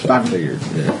 so I figured.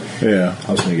 Yeah.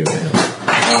 I was going to give it to him.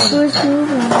 Where's the other one?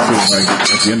 So, like,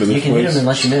 at the end of this You can hit place, him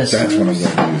unless you miss. that's when I'm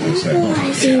going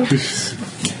to use this.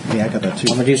 Yeah, I got that too.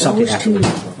 I'm gonna do something afterwards.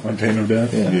 Untamed of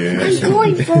Death? Yeah. I'm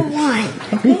going for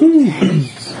one.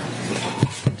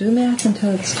 Do math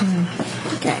until it's time.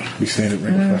 Okay. You stand it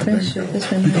right in front of Finish me. it.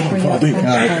 This one has bring up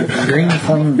Alright, green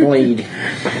flame blade.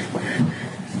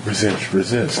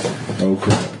 Resist. Oh,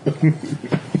 crap.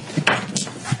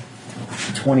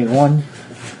 21.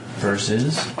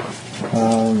 Versus.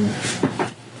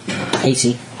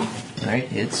 AC. Alright,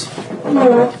 hits.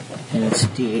 And it's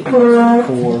D8 plus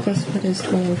 4. Plus what is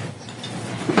 12?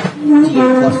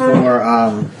 D8 plus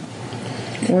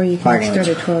 4, Or you can Fire start damage.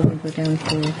 at 12 and go down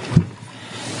 4.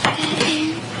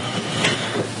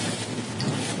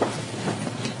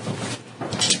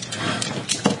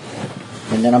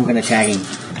 and then I'm gonna tag him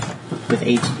with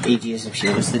Aegis of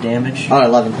Shield. What's the damage? Oh,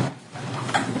 11.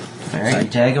 Alright, you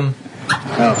tag him.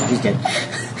 Oh, he's dead.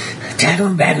 Tag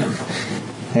him, bag him.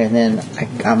 And then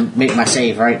I make my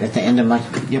save, right, at the end of my...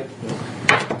 Yep.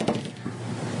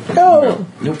 Oh!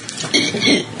 Nope.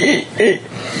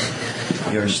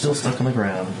 You're still stuck on the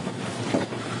ground.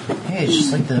 Hey, it's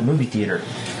just like the movie theater.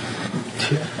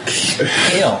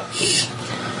 Kale.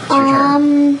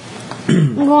 I'm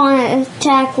going to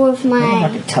attack with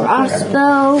my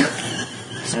crossbow.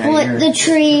 Split the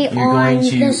tree You're on going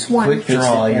to this one. quick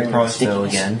draw your crossbow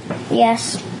again.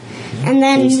 Yes. And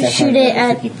then shoot it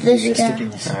at this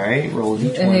guy. Alright, roll a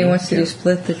d20. And he wants to do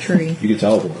split the tree. You can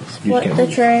teleport. You Split can't the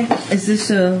move. tree. Is this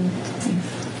a...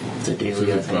 It's a daily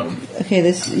thing. Okay,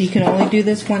 this you can only do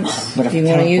this once. But if You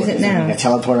want to use it now. I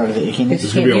teleport out of the ickiness.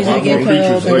 You can't use it again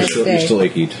till the next You're day. still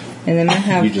achy. And then I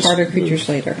have You just harder move. creatures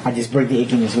later. I just break the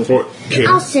ickiness with Or, it. okay,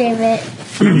 I'll save it.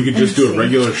 you can just do a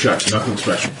regular shot, nothing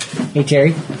special. Hey,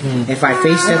 Terry, if I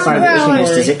face step out of the ickiness,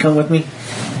 does it come with me?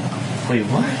 Wait,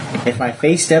 what? If I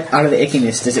face step out of the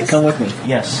ickiness, does it come with me?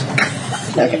 Yes.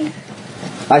 Okay.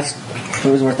 It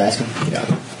was worth asking.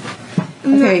 Yeah.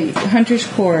 Okay, Hunter's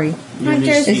Quarry.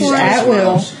 Hunter's This is Quarry. at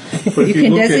will. But You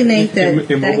can designate that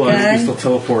immobilize, guy- you can still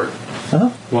teleport. Huh?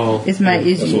 Well, Is my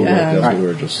is That's what we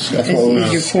were just discussing.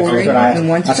 is your quarry, and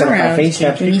once I said per if I round, face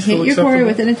step, when you hit your quarry acceptable?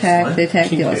 with an attack, the attack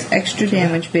deals extra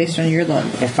damage based on your luck.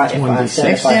 if I Extra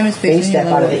damage face based on step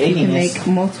your out of level. the If you can ickiness, make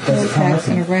multiple attacks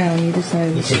in a round, you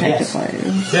decide which attack to fire.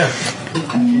 yeah.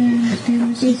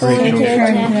 You going to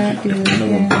Turn attack? cannot do it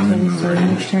again. So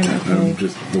next turn, okay.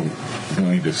 Just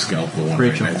going to scalp the one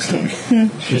Rachel. right next to me.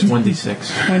 Just 1d6.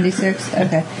 1d6?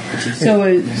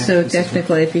 Okay. So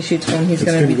technically, if he shoots one, he's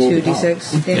going to be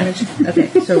 2d6 damage?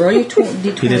 Okay, so roll your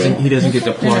d20. He doesn't get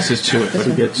the pluses to it, but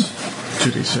he gets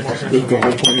 2d6. The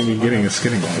whole point of me getting a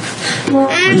skinning knife.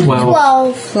 And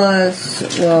 12.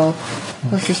 Plus, well,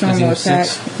 plus his normal have attack. I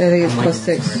six? think it's plus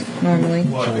 6 normally.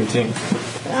 What do you think?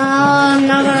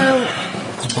 Another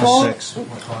Plus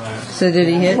 6. So did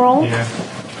he hit? roll. Yeah.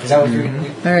 Is that what you're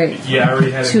Alright. Yeah, I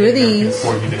already had it 2 of in there these,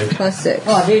 before you did. plus 6.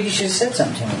 Oh, dude, you should have said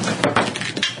something to me.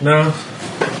 No.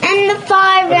 And the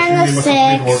 5 and the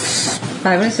 6.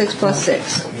 5 and 6 plus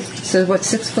 6. So what's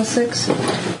 6 plus 6?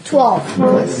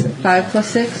 12. 5 plus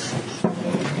 6?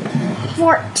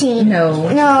 14. No.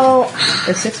 No.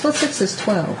 6 plus 6 is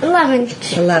 12. 11.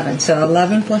 11. So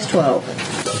 11 plus 12.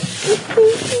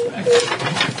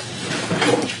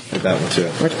 That one too.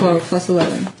 Or 12 plus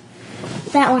 11.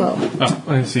 That one. 12. Oh,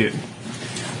 I didn't see it.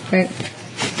 Right.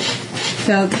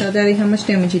 Tell Daddy how much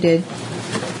damage you did.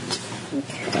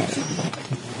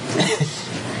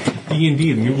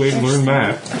 D&D, a new way to learn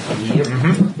math.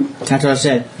 That's what I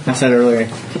said. I said earlier.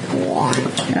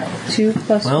 2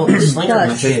 plus Well, 1 Slinger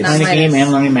plus. is not Playing a game minus.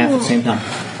 and learning math at the same time.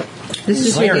 This is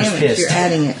your Slinger's damage. pissed. You're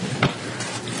adding it.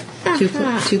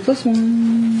 2 plus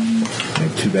 1.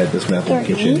 Too bad this map won't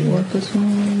get you 4 anymore. plus 1.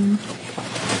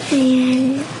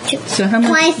 And 2. So how much?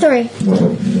 23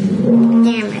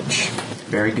 damage.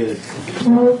 Very good.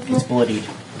 It's bloodied.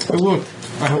 Oh, look.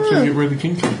 I helped you get rid of the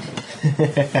king cake.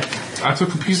 I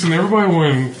took a piece and everybody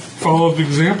went and followed the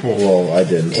example. Well, I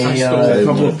didn't. A, I uh, didn't couple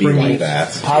want to of be like brings-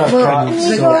 that. Pot of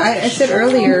Like I said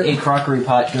earlier, a crockery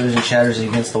pot goes and shatters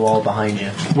against the wall behind you.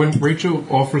 When Rachel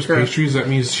offers pastries, that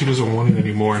means she doesn't want it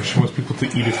anymore and she wants people to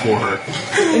eat it for her.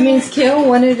 it means Kale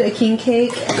wanted a king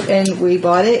cake, and we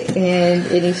bought it, and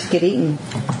it needs to get eaten.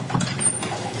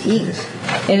 Eat.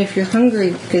 And if you're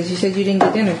hungry, because you said you didn't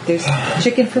get dinner, there's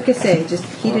chicken fricassee. Just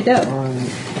heat it up.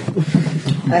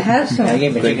 I have some. I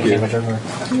gave a chicken sandwich earlier.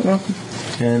 You're welcome.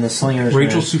 And the slinger's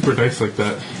Rachel's super dice like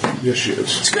that. Yes, she is.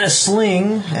 it's gonna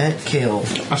sling at Kale.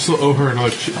 I still owe her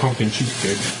another pumpkin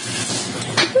cheesecake.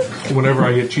 Whenever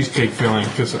I get cheesecake filling,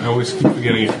 because I always keep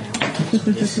forgetting it.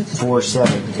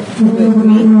 4-7. With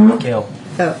me? Kale.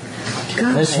 Oh.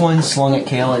 God. This one slung at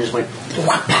Kale. I just went.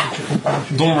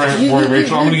 Don't worry,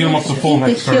 Rachel. I'm going to get him up to full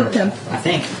next They killed turn. him. I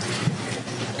think.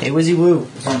 Hey, Wizzy Woo.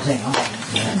 That's what I'm saying.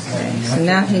 So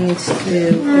now he needs to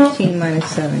do 15 minus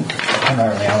 7. I'm not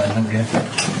really out. I'm good.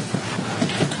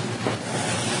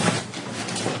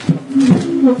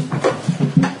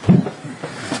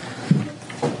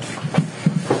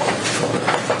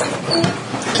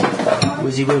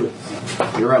 Wizzy Woo.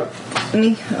 You're up.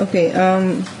 Me? Okay,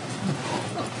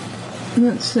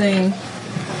 let's see.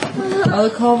 All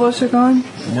the Kobolds are gone?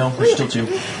 No, there's still 2.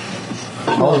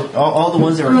 All the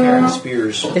ones that were carrying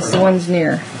spears. It's the ones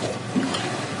near.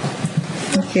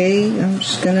 Okay, I'm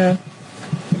just gonna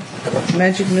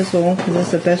magic missile because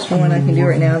that's the best one I can do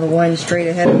right now. The one straight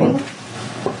ahead of me.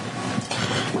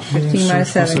 15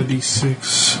 minus 7. Plus a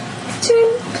D6.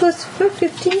 10 plus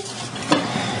 15.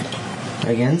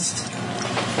 Against?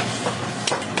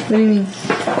 What do you mean?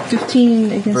 15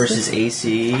 against Versus this?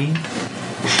 AC.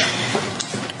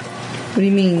 What do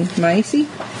you mean? My AC?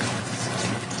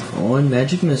 On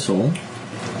magic missile.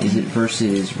 Is it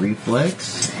versus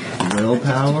reflex?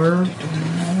 Willpower?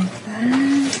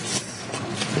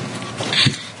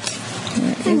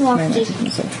 I'm lucky.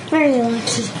 Very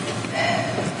lucky.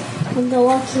 I'm the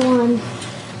lucky one.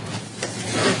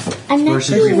 I'm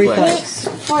Versus actually reflex.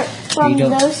 from You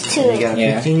don't- those two. You got a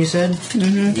Yeah. 15, you said?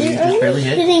 Mm-hmm. You just barely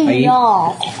hit. Hitting Are you-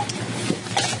 y'all.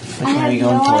 Which I one are have you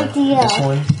going no for? idea. This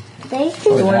one? They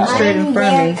think The one straight in I'm front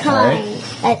of their me. kind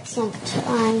at some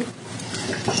time.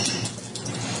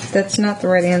 That's not the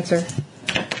right answer.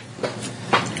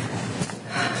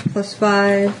 Plus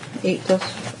 5, 8 plus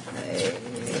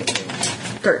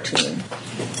 13.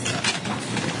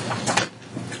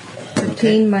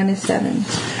 15 minus 7.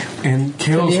 And So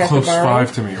Kale's do you have to close borrow?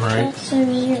 5 to me, right? So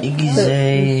you-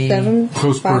 Igizay. 7,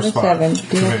 Close 5, burst and 5 7. Do you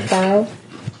to have me. 5?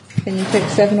 Can you pick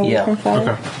 7 away Yeah. from 5?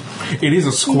 Okay. It is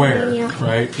a square, Yeah.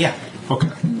 right? Yeah. Okay.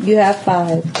 You have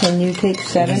 5. Can you take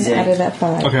 7 Exact. out of that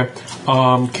 5? Okay.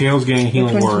 Kale's getting Which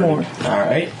healing one's word. more?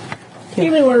 Alright. Okay.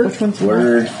 Which one's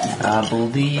more? I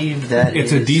believe that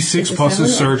It's a is- D6 Is it plus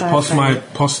his 7 or surge plus 5? my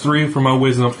plus 3 for my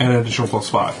wisdom and an additional plus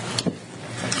 5.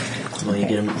 Well, you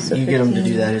get them. So You get them to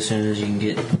 15. do that as soon as you can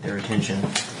get their attention.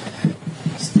 Oh,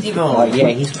 Steve-O. yeah,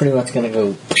 he's pretty much gonna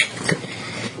go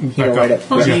Back heal right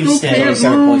up. up. Steve stay.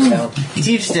 27 points down.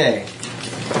 Steve stay.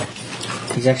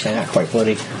 He's actually not quite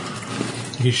bloody.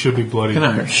 He should be bloody. Can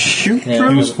I shoot Yeah.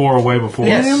 He was 4 away before.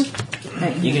 Yes.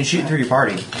 Right. You can shoot through your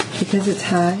party. Because it's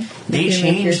high. They you can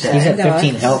make your changed that. He's at dodge.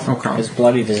 15 health. Okay. His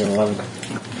bloodied is at 11.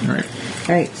 Alright.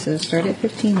 Alright, so start at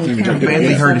 15 and you count got badly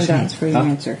the hurt, 7 isn't he? dots for your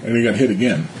answer. And he got hit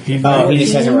again. He, Oh, he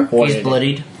just hasn't recorded. He's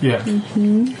bloodied. yeah.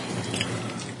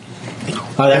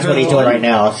 Oh, that's what he's doing right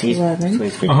now. He's, 11. so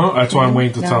he's That's why I'm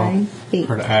waiting to tell 9, 8.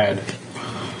 her to add.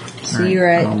 So you're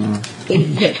at 8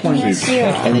 hit points. Zero.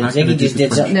 and then Ziggy just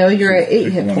did something. No, you're at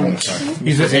 8 hit points.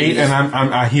 He's at 8, and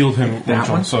I healed him, That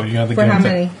Rachel, one? so you have to For get how him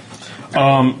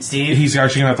many? Steve. He's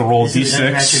actually going to have to roll a This is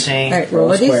an D6. ascertain. Alright,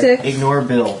 roll a square. d6. Ignore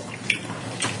Bill.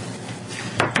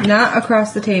 Not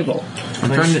across the table.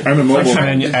 I'm trying to. I'm immobile. And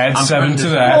then you add I'm 7 trying to to-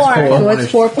 that. Four. So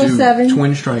it's 4 plus do 7.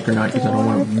 Twin strike or not because I don't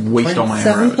want to waste all my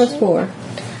 7 arrows. plus 4.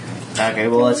 Okay,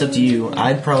 well that's up to you.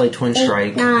 I'd probably twin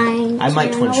strike. 9, I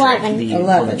might 10, twin strike 11. the 11.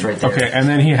 one that's right there. Okay, and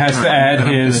then he has to add And I'm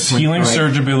gonna his twin healing strike,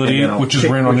 surge ability, and then I'll which is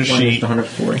pick written on his which one is sheet. the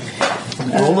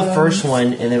 140. Roll the first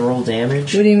one and then roll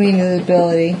damage. What do you mean his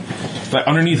ability? Like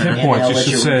underneath hit And points, I'll it let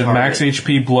should you say retard max it.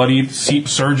 HP, bloodied,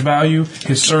 surge value.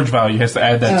 His surge value has to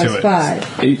add that Oh, to it's it.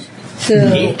 5. 8,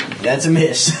 So That's a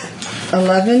miss.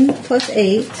 11 plus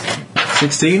 8.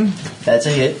 16, That's a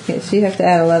hit. Okay, so you have to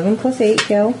add 11 plus 8,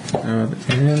 Kel. and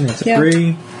that's a Yeah.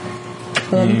 3,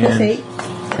 11 plus And- 8.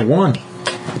 a 1,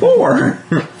 4.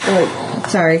 Wait,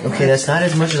 sorry. Okay, that's not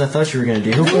as much as I thought you were going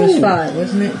to do. It was 5,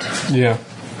 wasn't it? Yeah.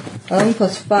 11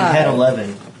 plus You 5. had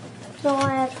 11. So I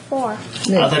had 4.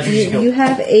 No, I thought you just go- you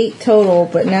have 8 total,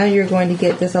 but now you're going to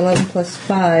get this 11 plus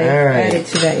 5 All right. added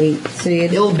to that 8. So you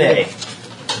Ilbay.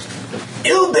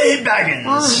 Ilbay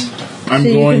Baggins. I'm so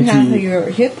you going can have to your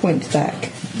hit points back.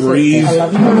 breathe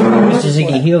 11 plus Mr.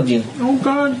 Ziggy healed you. Oh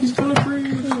god, he's gonna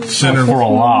breathe. Center for a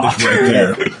lot. right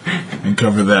there and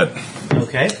cover that.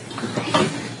 Okay.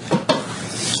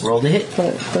 Roll the hit.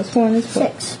 plus 1 is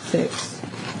what? 6.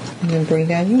 And then bring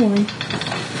down your 1.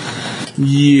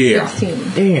 Yeah.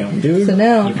 16. Damn, dude. So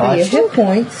now, for your hit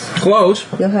points, Close.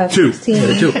 you'll have 2.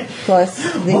 16 2.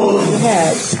 plus the you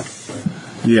had.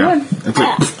 Yeah. One. That's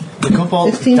it. The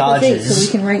kobold 16 plus 8, so we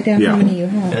dodges can write down Yeah. how many you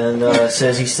have. and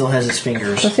says he still has his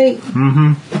fingers. Plus 8.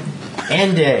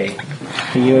 And day.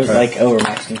 You're like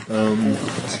overmaxing.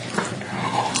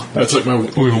 That's like my.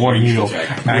 With one heal.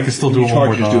 I can still do You it one more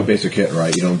charge just do a time. basic hit,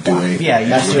 right? You don't do anything. Yeah, you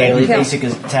That's just do a daily. basic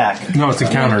attack. No, it's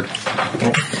encountered.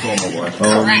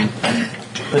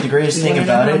 But the greatest thing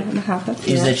about it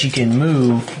is that you can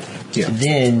move, Yeah.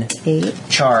 then 8.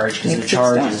 charge, because the Makes it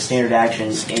charge stop. is a standard action,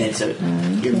 and it's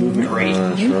your movement rate.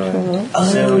 That's right.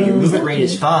 So your movement rate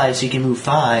is 5, so you can move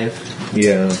 5,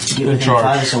 Yeah. get within charge.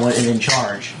 5 somewhat, and then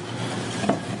charge.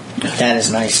 That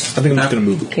is nice. I think I'm just going to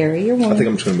move. Carry your I think one.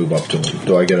 I'm just going to move up to him.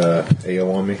 Do I get a AO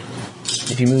on me?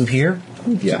 If you move here,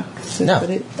 Yeah. No. But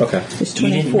it Okay. is you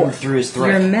didn't 24. move through his Your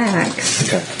threat. max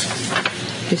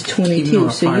Okay. is 22,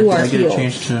 so you are I get a healed.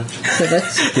 chance to So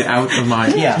that's, get out of my.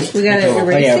 Yeah. we gotta Oh,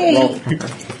 erase yeah, 8, roll.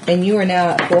 and you are now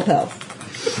at full health.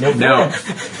 No.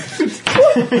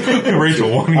 Rachel,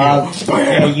 one heal.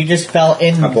 Yeah, you just fell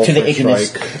I bolt into the for ignis.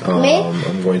 strike. Me?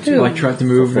 I'm going to. I tried to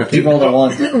move. You rolled a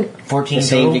 1 14 to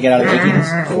save to total. get out of the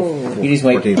ignis. You just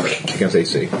wait. 14 against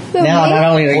AC. Now, not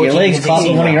only are your 14 legs is caught, but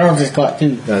 18. one of your arms is caught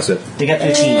too. That's it. They got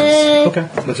 15s. Okay.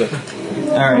 That's it.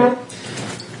 Alright.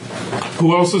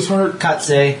 Who else is hurt?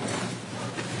 Katse.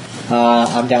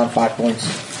 I'm down 5 points.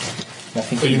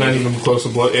 Nothing. Are you not even close to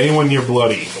blood? Anyone near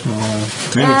bloody? No,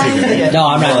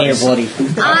 I'm not near bloody.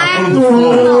 I'm With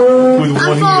full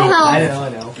one health.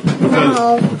 heal. I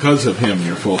know. Because of him,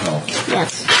 you're full health.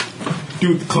 Yes.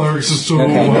 Dude, the clerics is so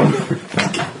Okay.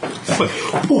 It's like,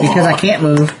 Because I can't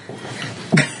move.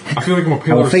 I feel like I'm a I will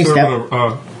Palor face servant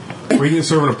of, Radiant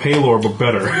servant of Palor, but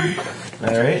better.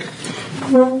 Alright.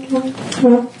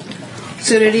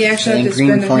 So did he actually And have to green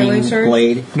spend a healing flame surge?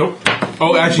 blade. Nope.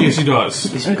 Oh, actually, yes, he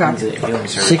does. Okay.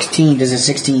 16. Does a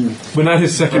 16 But not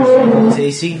his second.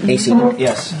 AC? AC?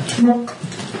 Yes.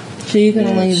 So you can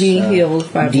only be healed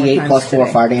 5 more D8 times plus 4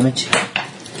 today. fire damage.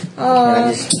 And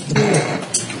I just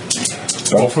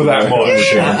All for that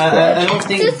much. I don't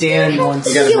think Dan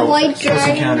wants See a white close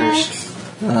dragon encounters.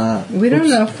 We don't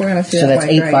know if we're going to see so that that's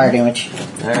white 8 dragon. fire damage.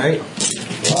 Alright.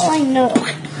 Oh, I know.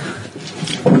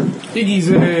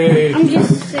 Easy. I'm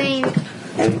just saying.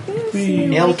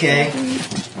 LK.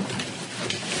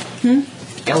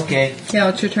 LK. Yeah,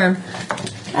 it's your turn.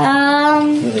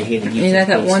 Really hated You got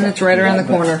that one that's right around the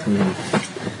corner.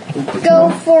 Go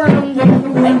for him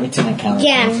It's an encounter.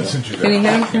 again. Can you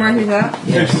hit him from where he's at?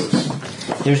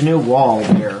 There's no wall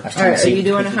there. Alright, are you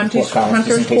doing a hunter's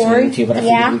quarry? Too, but I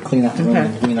Yeah. figured we'd clean up the room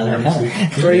and do another encounter.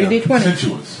 Roll your d20.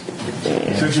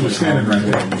 Since you were standing right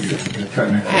there, you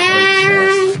trying to.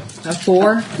 A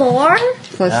 4 4?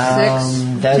 plus 6.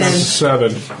 That's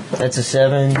 7. that's a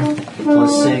 7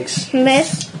 plus 6.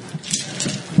 Miss.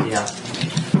 Yeah.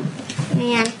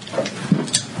 Man.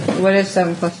 What is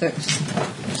 7 plus 6?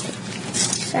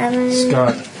 7.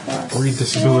 Scott, read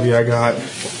this ability I got.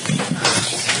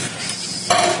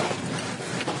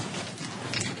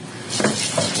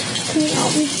 Can you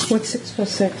help me? What's 6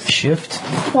 plus 6? Shift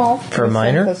 12. for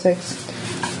minor Plus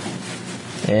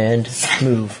 6. and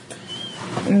move.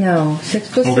 No,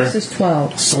 6 plus 6 is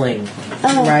 12. Sling.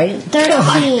 Oh, Right?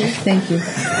 13. Thank you.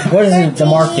 What does the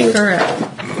mark do? Correct.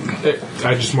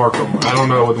 I just mark them. I don't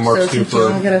know what the So marks do since you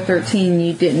only for got a 13,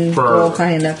 you didn't For- roll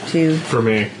high enough to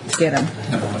me. get him.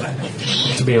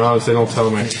 To be honest, they don't tell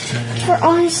me. For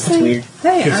honestly. Weird.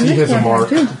 Hey, Because I'm he has just a mark,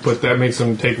 too. but that makes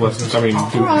him take less. I mean,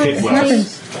 do hit It less.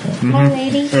 happens. My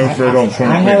lady. I have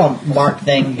a mark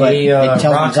thing, but The, it tells me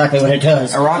rock- exactly what it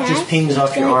does. A rock just pings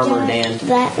off your armor, Dan.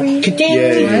 That reason.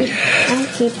 Yay. I'll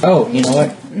keep Oh, you know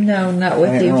what? No, not I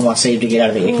with didn't you. roll my save to get out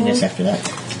of the ickiness after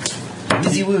that.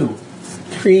 Easy woo.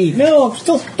 3. No, I'm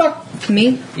still stuck.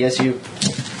 Me? Yes, you.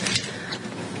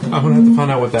 I'm gonna have to find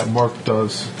out what that mark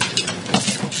does.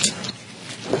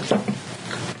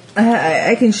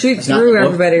 I can shoot It's not through the book.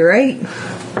 everybody, right?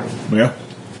 Yeah.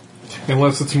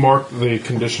 Unless it's marked the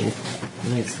condition. I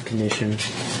think it's the condition.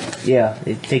 Yeah,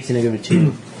 it takes a negative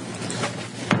 2.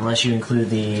 Unless you include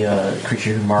the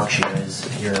creature who marks you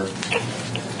as your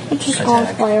It's just called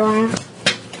attack. play around.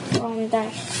 Rolling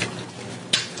dice.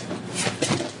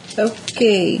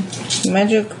 Okay.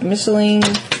 Magic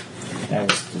miscellaneous.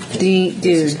 This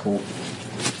is Dude. cool.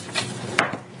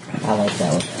 I like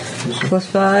that one.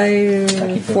 Plus I 5, can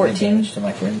do 14. damage to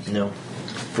my friends. No.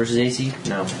 Versus AC?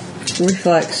 No.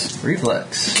 Reflex.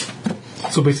 Reflex.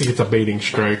 So basically, it's a baiting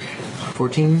strike.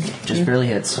 14 just barely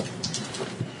hits.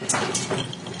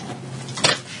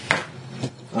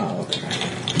 Oh, okay.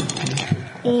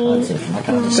 8, That's it for my 9,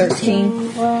 10,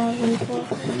 13. 11,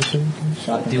 12.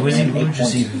 So I can The put Wizard in 8 Blue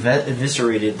just points.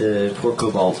 eviscerated the poor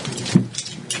Kobold.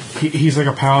 He's like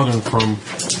a paladin from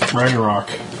Ragnarok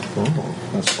Oh,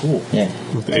 that's cool. Yeah.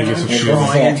 with the Aegis of It Shield.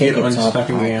 doesn't say I take Get it, so unstuck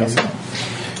I again. guess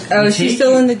not. Oh, is she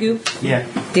still in the goop? Yeah.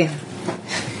 Damn.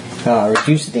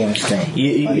 Reduce the damage thing.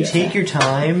 You take your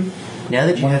time. Now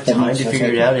that you have That time means to I'll figure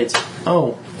take it out, it's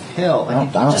hell. I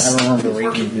don't ever remember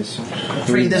reading this.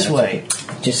 Read this way.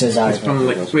 Just says I. I'm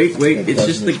like, wait, It it's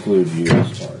just doesn't the exclude you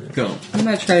as target. go. I'm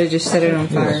gonna try to just set it on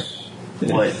fire.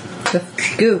 What? The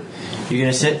goop. You're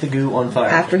gonna set the goo on fire.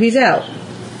 After he's out.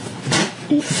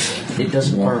 It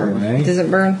doesn't burn. Does it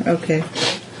burn? Okay.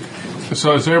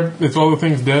 So is all the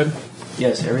things dead?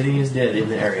 Yes, everything is dead in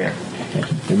the area.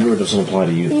 Remember, it doesn't apply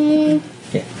to you.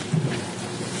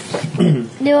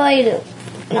 Do I do?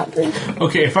 Nothing.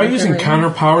 Okay, if I use encounter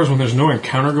powers when there's no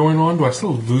encounter going on, do I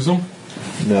still lose them?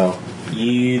 No.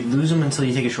 You lose them until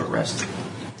you take a short rest.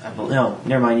 No,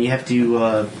 never mind. You have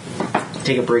to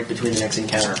take a break between the next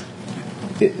encounter.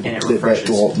 And it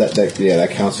refreshes. That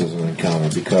counts as an encounter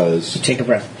because Take a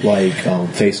breath. like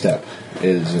face step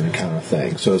is an encounter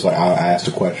thing. So it's like I asked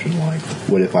a question like,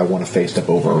 what if I want to face step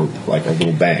over like a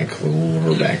little bank, a little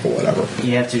river bank or whatever?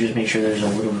 You have to just make sure there's a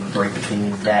little break between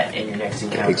that and your next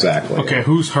encounter. Exactly. Okay,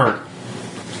 who's hurt?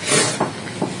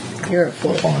 You're at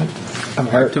full. Fine. I'm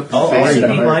hurt. Oh, I'm also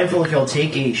be hurt. mindful if you'll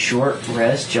take a short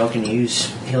rest, y'all can use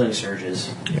healing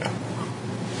surges. Yeah.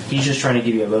 He's just trying to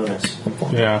give you a bonus. I'm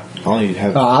fine. Yeah. I only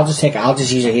have. I'll just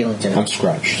use a healing I'm tonight.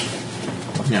 scratched.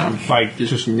 Yeah, I'm Like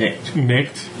just nicked.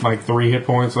 nicked, like 3 hit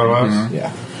points or less.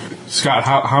 Yeah. Scott,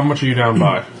 how much are you down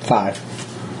by?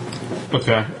 5.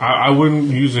 Okay, I wouldn't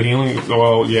use a healing.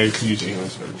 Well, yeah, you could use a healing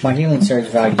surge. My healing surge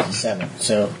value is 7,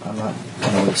 so I'm not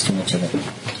going to waste too much of it.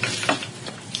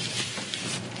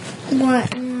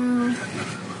 What now?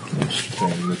 I'm just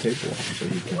turning the table so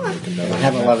you can make I another.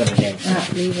 have 11 today.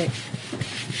 Leave it.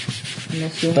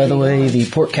 Unless you By the want way, to- the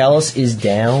portcullis is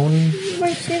down.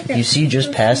 My sugar. You see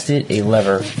just past it a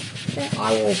lever.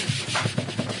 I will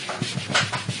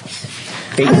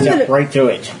face step right through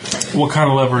it. What kind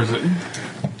of lever is it?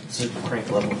 It's a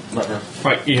crank lever.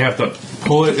 Like you have to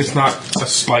pull it. It's not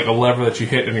like a lever that you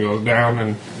hit and it goes down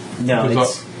and No,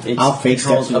 goes it's I'll face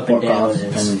controls step up to the and down,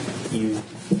 portcullis and you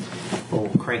will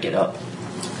crank it up.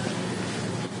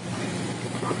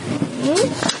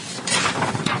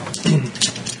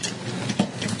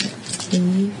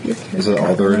 Is that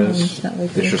all there is? It's not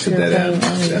like It's just a dead end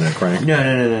and a crank.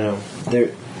 No. There,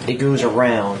 it goes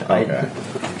around. Okay.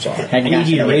 Sorry. I need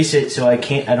you to erase it so I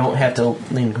don't have to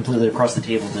lean completely across the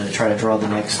table to try to draw the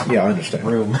next Yeah, I understand.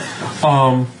 room.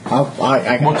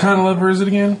 I what kind of lever is it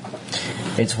again?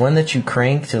 It's one that you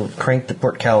crank to crank the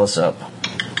portcullis up.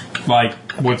 Like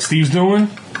what Steve's doing?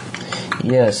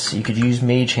 Yes, you could use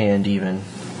Mage Hand even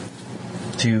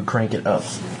to crank it up.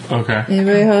 Okay.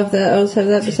 Anybody else have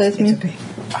that besides me?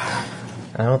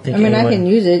 I don't think I mean, I anyone... can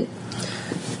use it.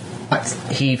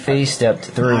 He face stepped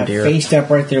through, I dear. face step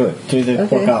right through it, through the Okay.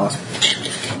 portcullis.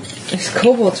 It's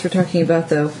kobolds we're talking about,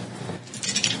 though.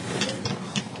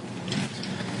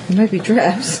 It might be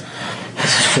traps.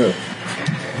 This is true.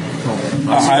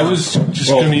 I was just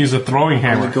going to use a throwing I'm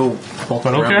hammer. gonna go walk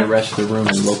But around okay. the rest of the room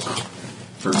and look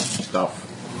for stuff.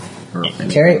 Or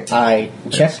Terry, I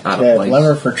checked out of the place.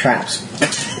 lever for traps.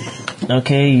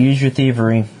 Okay, use your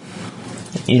thievery.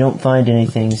 You don't find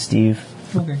anything, Steve.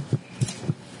 Okay.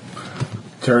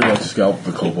 Terry has scalped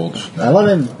the kobolds.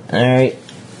 11. Alright.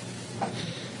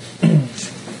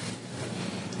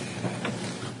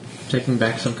 Taking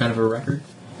back some kind of a record.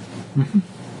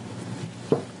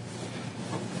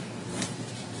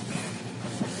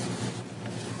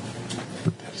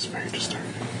 That's very disturbing.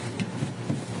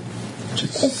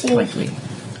 Just slightly.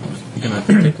 You're gonna have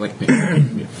to take like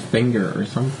maybe a finger or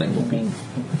something. Will be.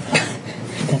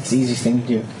 That's the easiest thing to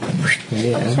do.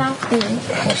 Yeah. Chocolate.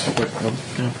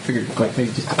 I figured like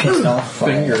maybe just a Pissed off.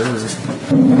 finger.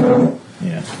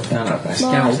 Yeah. Not a Lost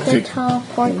scalp. the Take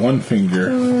teleport. One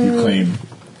finger, you claim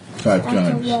 5 At the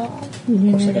guns. wall.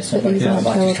 Looks like I said, like, Yeah. I'm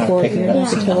about to try to pick it up. Yeah.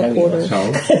 See how heavy it is.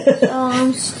 So Oh,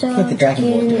 I'm stuck Get the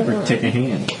dragon board, in or take a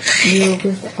hand. You're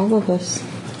with all of us.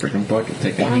 Freaking bucket.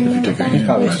 Take a I hand. know. Take a hand,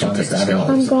 Probably might as well take a strongest scalp.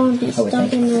 I'm going to be I would stuck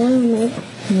think. in the room.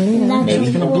 And that's Maybe a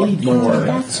it's gonna door. bleed more.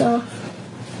 That's a...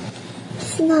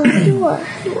 It's not a door.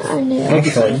 I knew I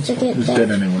was supposed to get Who's that.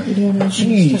 dead anyway? Yeah, no, Jeez.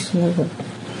 she's stuck over.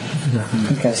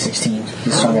 He's got a 16.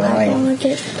 He's stronger than I I am. want to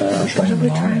get the... What are we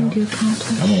trying to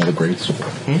accomplish? I'm on the great sword.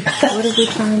 What are we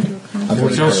trying to accomplish?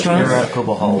 What's your You're strength? at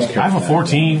Kobold Halls. I have a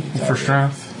 14 for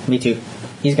strength. Me too.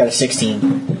 He's got a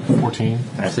 16. 14.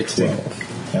 I have 16.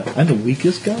 I'm the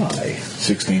weakest guy.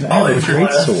 16. I have a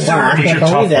great sword. Wow, I You're can't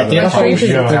tougher believe that, than dude. I I thought you thought. should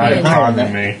You have a have higher been con higher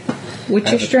than than me. What's I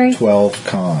your have a strength? 12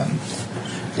 con.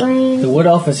 range. The wood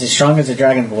elf is as strong as a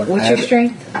dragonborn. What's your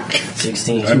strength?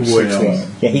 16. I'm 16.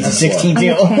 Yeah, he's a 16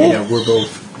 too. Okay. Yeah, we're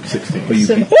both 16. But you,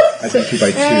 So- I beat you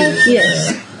by 2.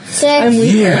 Yes. 6. I'm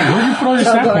weak. Yeah, where do you put all your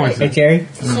stat points Hey in? Terry,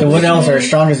 the wood elves are as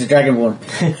strong as a dragonborn.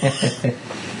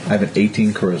 I have an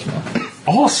 18 charisma.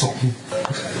 Awesome.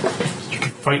 You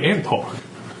can fight and talk.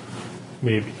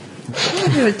 Maybe. I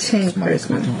have a 10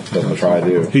 charisma. Doesn't try to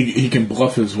do. He can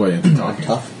bluff his way into talking.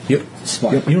 Tough. Yep.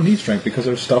 Smart. Yep. You don't need strength because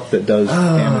there's stuff that does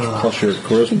damage plus your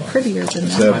charisma. Prettier than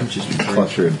Instead that. of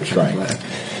plus your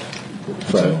strength.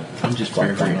 So, I'm just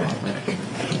very, very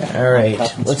athletic. All right.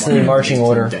 What's the marching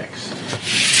order?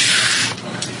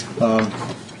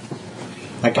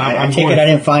 I I'm take going- it I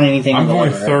didn't find anything. I'm in the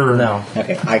going order, right? third. No.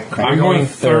 Okay, I'm going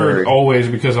third always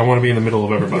because I want to be in the middle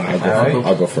of everybody.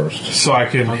 I'll go first. So I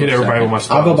can hit everybody with my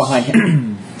spells. I'll go behind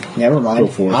him. Never mind. Go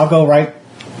for it. I'll go right.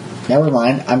 Never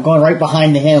mind. I'm going right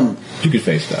behind him. You could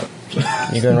face that.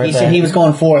 You're going right He back. said he was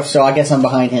going fourth, so I guess I'm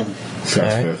behind him.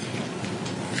 Okay.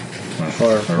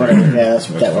 Or whatever. Yeah, that That's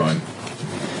works.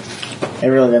 fine. It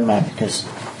really doesn't matter because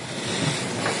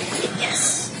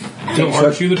So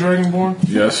aren't you the Dragonborn?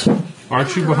 Yes.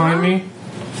 Aren't you behind me?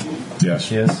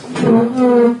 Yes. Yes.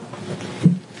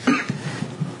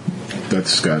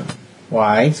 That's Scott.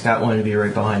 why? Scott wanted to be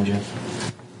right behind you.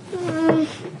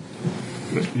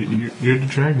 You're the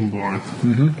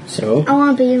Dragonborn. So I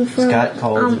want to be in front. Scott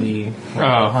called to be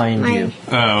behind you.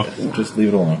 Oh. Just leave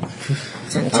it alone.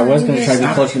 I was going to try to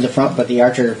be closer to the front, but the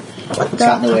archer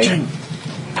got in the way.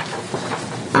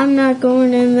 I'm not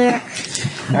going in there.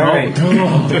 All right.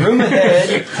 The room ahead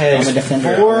I'm a has defender.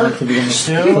 I 4 want to be in the-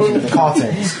 stone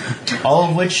coffins, all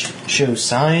of which show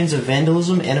signs of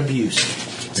vandalism and abuse.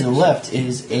 To the left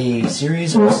is a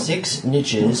series of 6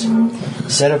 niches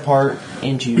set apart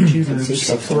into 2 groups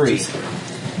of 3.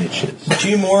 Niches.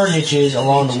 2 more niches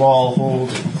along the wall hold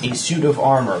a suit of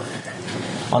armor.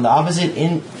 On the opposite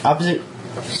end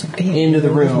of the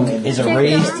room is a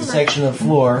raised section of the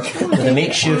floor with a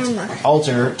makeshift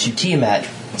altar to Tiamat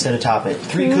set atop it.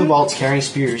 3 kobolds carrying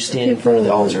spears stand in front of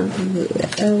the altar.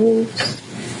 Elves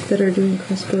that are doing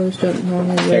crossbows don't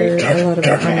normally wear a lot of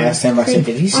I armor. asked him, I said,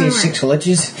 did he say 6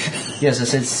 liches? Yes, I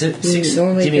said 6 They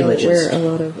normally dimmy don't wear a liches.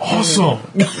 lot of armor. Awesome.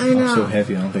 I So know.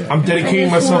 heavy, I don't think I I'm dedicating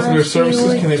myself to their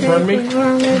services. Can they burn me?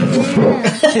 only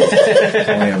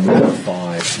have 1 to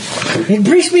 5.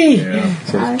 Embrace me! Yeah.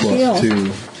 So I it's feel. plus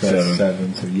 2. So that's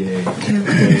 7. So yay.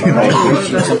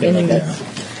 Something like that.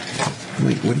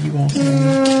 Wait, what do you all say?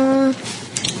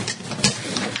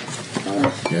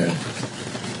 Yeah.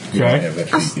 Okay.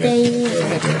 I'll stay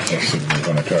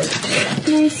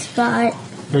nice spot.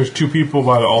 There's 2 people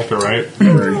by the altar, right?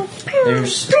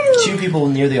 There's 2 people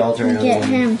near the altar and Get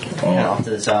another him. one kind of off to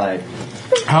the side.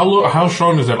 How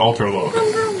strong does that altar look?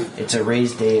 It's a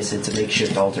raised dais. It's a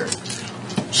makeshift altar.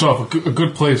 So if a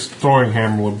good place throwing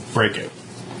hammer would break it.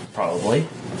 Probably.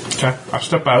 Okay. I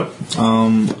step out.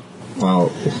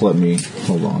 Well, let me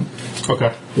hold on.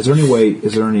 Okay. Is there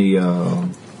any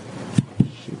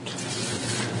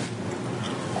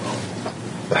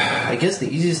I guess the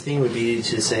easiest thing would be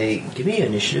to say, give me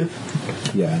initiative.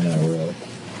 Yeah, I know, really.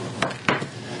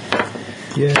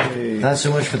 Yay. Not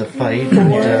so much for the fight,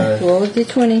 but Roll a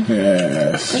d20.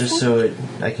 Yes. just so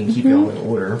I can keep you all in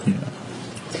order.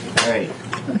 Alright.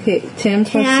 Okay, 10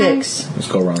 plus 6. Let's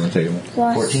go around the table.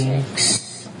 Plus 14.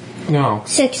 No.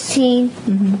 16.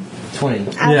 20.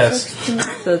 I have Yes. 16.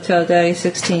 So tell Daddy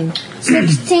 16.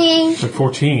 16. Like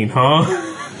 14, huh?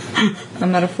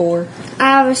 I'm at a 4. I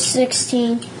have a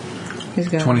 16. He's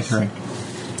got 23.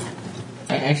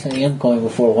 I actually am going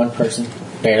before one person.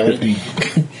 Barely.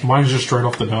 Mine's just straight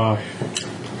off the die.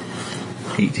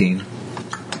 18.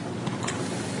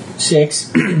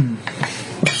 6.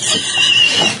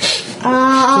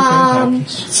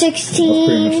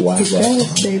 16. Last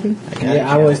left. baby. Yeah,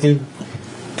 I always do.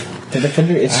 The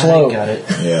defender is I slow. got it.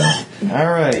 Yeah.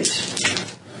 Alright.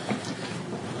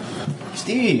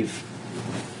 Steve.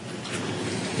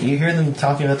 You hear them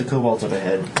talking about the kobolds up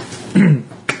ahead. I don't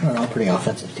know, I'm pretty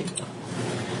offensive too.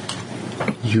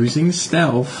 Using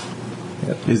stealth.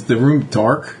 Is the room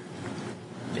dark?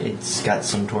 It's got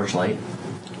some torchlight.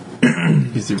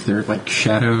 Is there like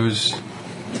shadows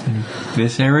in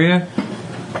this area?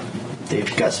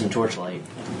 They've got some torchlight.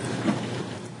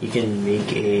 You can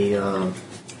make a.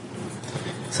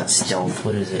 It's not stealth.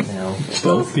 What is it now?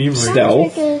 Stealth thievery.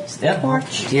 Stealth. Yeah,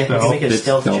 you can make a It's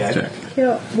stealth check.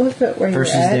 Yeah, look at where you're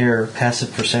Versus at. their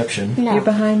passive perception. No. You're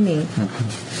behind me.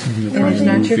 Trying to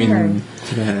not move your turn.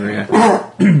 into that area.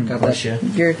 God bless you.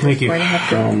 You're just Thank you. going to have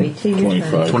to wait till your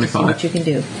 25. turn. 25. See what you can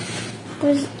do.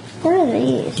 Was What are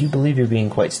these? You believe you're being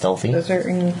quite stealthy. Those are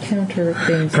encounter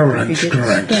things. Correct, If you get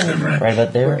correct, stunned correct. Right about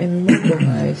or there.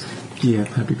 immobilized Yeah,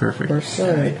 that'd be perfect. or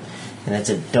slowed. And that's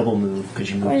a double move because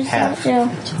you What move does that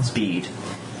half do? speed.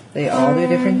 They all do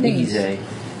different things. Easy.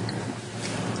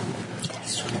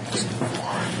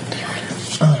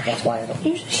 Oh, that's why I don't.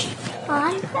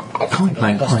 Clank,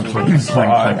 clank, clank, clank, clank,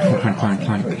 clank, clank, clank,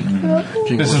 clank.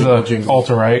 Jingle, This is jingle, a jingle.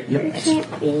 altar, right? You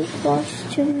can't be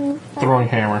forced to move. Throwing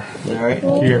hammer. Alright.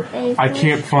 Here. I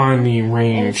can't find the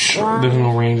range. There's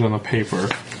no range on the paper.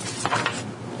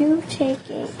 You take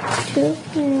it to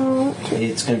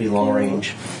It's going to be long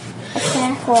range.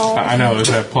 attack roll. I know. Is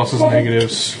that pluses,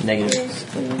 negatives?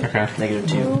 Negative. Okay. Negative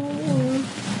 2.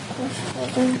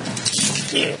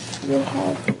 You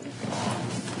have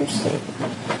your save.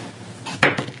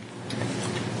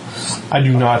 I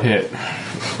do not hit.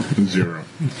 0.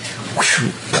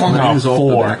 That is off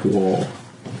the 4. back wall.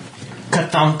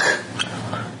 Kathunk.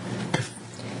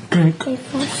 They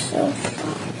feel so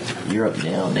strong. You're up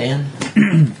now, Dan.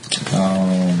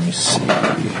 Let me see.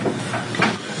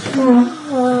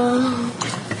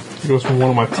 It goes from one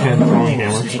of my 10 throwing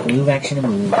hammers. Take a move action and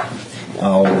move.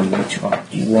 I'll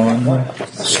run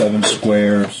 7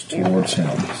 squares towards him.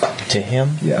 To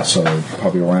him. Yeah, so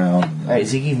probably around. Alright,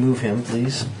 Ziggy, move him,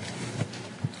 please.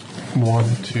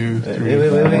 1, 2, 3.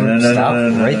 Wait. Stop.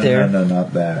 Right there. No,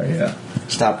 not that. Yeah.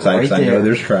 Stop I right know there.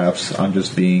 there's traps. I'm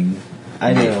just being.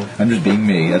 I know. I'm just being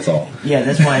me. That's all. Yeah,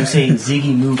 that's why I'm saying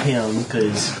Ziggy move him,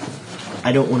 because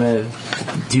I don't want to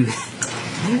do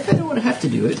I don't want to have to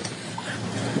do it.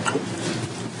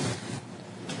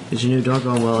 Because you know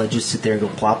doggone well I just sit there and go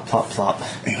plop, plop, plop.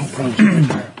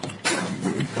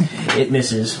 It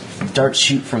misses. Darts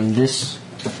shoot from this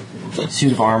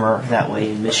suit of armor that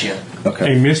way and miss you.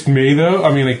 Okay. He missed me, though?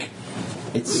 I mean, like...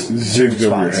 It's Zigged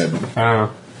over your spots. head.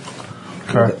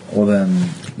 Okay. Well then,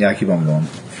 yeah, keep on going.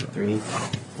 3,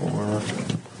 4,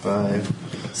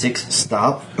 5, 6.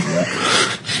 Stop.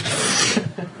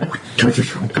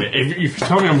 If you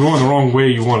tell me I'm going the wrong way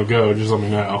you want to go, just let me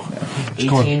know.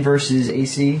 18 versus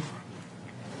AC.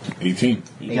 18.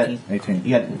 You got 18.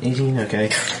 You got 18?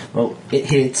 Okay. Well, it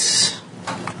hits.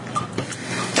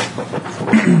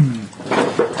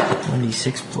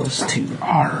 1d6 plus 2.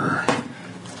 Arr.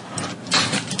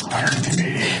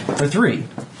 For 3.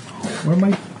 Where'd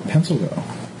my pencil go?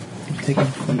 Taking.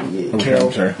 Okay,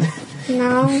 I'm sorry.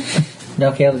 No.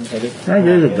 No, Kale didn't take it. I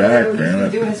gave it back, damn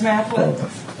it. Doing his math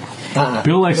with.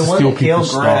 Bill likes The to one steal that Kale people's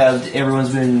stuff. grabbed, everyone's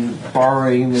been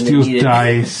borrowing when they Steals need it.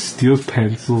 dice, steals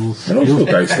pencils, I don't feel steals,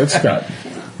 dice. That's Scott.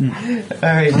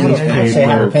 Alright, steals Dan. Say I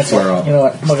have a paper, pencil. Square up. You know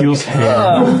what? I'm gonna steals get-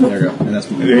 hair. There you go. And that's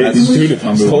Dude, if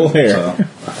I'm full hair.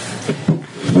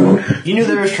 You knew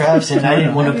there was traps, and I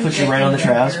didn't want to put you right on the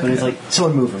traps, but it's like,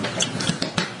 someone move them.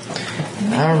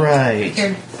 Alright.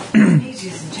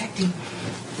 He's injecting.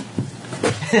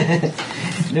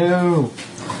 No.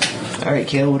 Alright,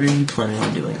 Kale, what are you planning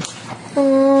on doing?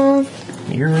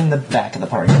 You're in the back of the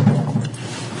party.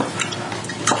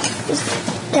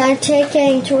 Can I take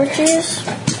any torches?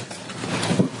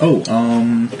 Oh,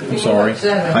 sorry.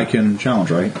 I can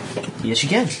challenge, right? Yes, you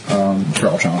can. Sure,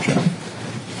 I'll challenge him.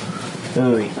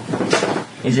 Oh, wait.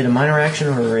 Is it a minor action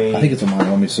or a... I think it's a minor.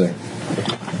 Let me see.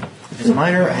 If it's a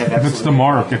minor, I have If it's the absolutely...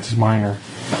 mark, it's minor.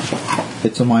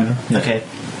 It's a minor. Yeah. Okay,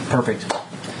 perfect.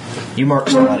 You mark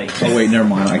somebody. Oh wait, never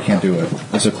mind. I can't do it.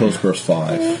 It's a close burst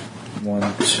 5. 1,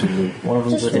 2, One of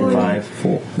them's Just within one. 5.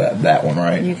 4. That one,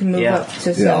 right? You can move Yeah. up to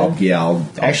Yeah, 7. I'll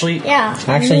Actually, Yeah.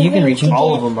 Actually, you can reach him.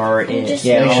 all of them are in... Just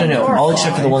Yeah, actually, no. four or All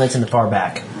except for the five. one that's in the far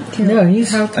back. No, he's.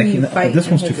 How can you fight? this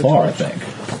one's and too hold far, I the torch?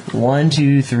 think. 1,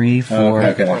 2, 3, 4.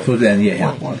 Okay. So then,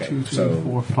 yeah. 1, 2, 3, So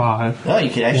 4, 5. No, you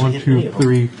could actually 1, hit any 2, of them.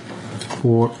 3,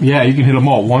 4. Yeah, you can hit them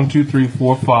all. 1, 2, 3,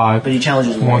 4, 5. But he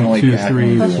challenges one. 1, only 2, cat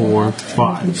 3, can do 4,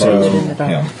 5. So, in the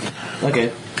back. yeah,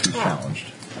 Okay. he's challenged.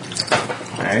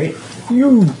 Alright.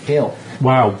 Kale.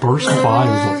 Wow, burst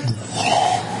 5 is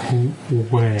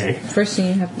like way. First thing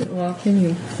you have to. Well, can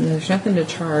you? There's nothing to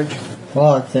charge.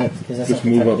 Well, it's because that's Just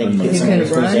not move up the and thing. move. You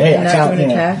can run Yeah, and not count, do an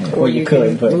yeah. attack, Yeah. or Well, you could,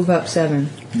 can but move up 7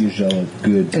 Usually a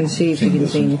good. and see if you can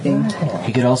see anything.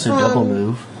 He could also double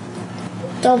move.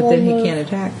 Double But then he move. can't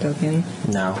attack, though, can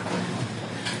he? No.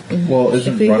 Well,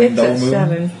 isn't If he running hits double at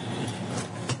movement? 7,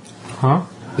 Huh?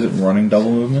 Is it running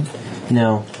double movement?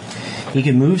 No. He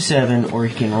can move 7, or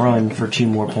he can run for 2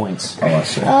 more points. Oh, I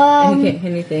see. he can't hit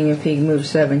anything if he moves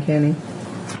 7, can he?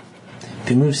 If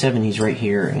he moves 7, he's right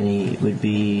here, and he would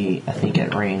be, I think,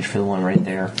 at range for the one right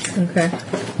there. Okay.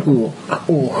 Ooh.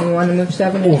 You want to move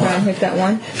 7 and try and hit that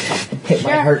one? Hit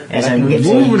my hurt. As I can move get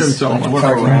Moving these. himself. work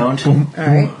around.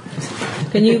 Alright.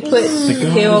 Can you put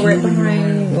Kale right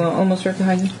behind, well, almost right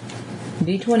behind you?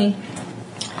 D20.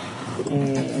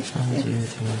 1, 2,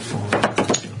 3, 4, 5,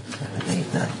 6, 7,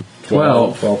 8, 9.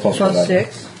 12. 12 plus Plus what?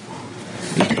 6.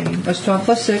 That's 12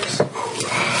 plus 6.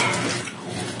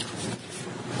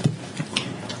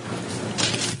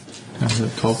 How's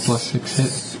it 12 plus 6 hit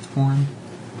for him?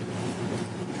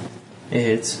 It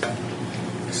hits.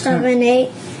 7,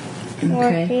 8.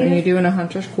 Okay. And you're doing a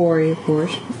hunter's quarry, of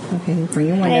course. Okay, bring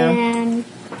your one down. And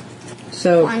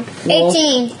So, 1. roll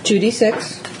 18.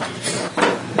 2d6.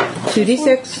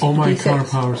 2d6. All my D6. counter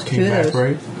powers Two came of back, those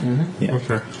right? Yeah.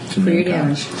 Okay. For your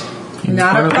damage.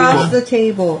 Not across the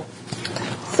table.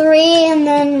 3 and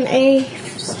then a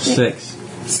 6.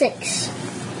 6.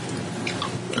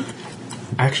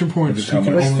 Action points, you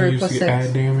can What's only 3 use plus to 6?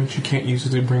 add damage. You can't use it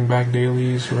to bring back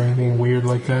dailies or anything weird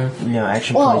like that. No,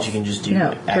 action Well, points you can just do.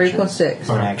 No, 3 action. plus 6.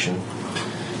 On action.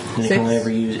 And you 6, can only ever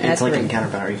use. add It's like 3. encounter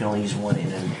power. You can only use one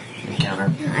in an encounter.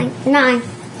 9.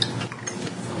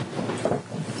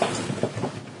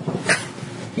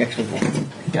 You actually can.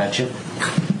 Gotcha.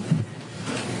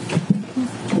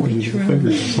 Use your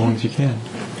fingers as long as you can.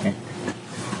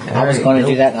 I was going to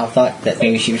do that, and I thought that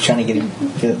maybe she was trying to get him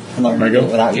to learn to do it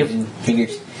without using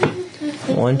fingers.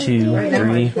 1, 2, Right now,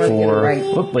 3, I just wanna get it 4. right.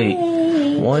 Whoop, wait.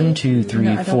 1, 2, 3,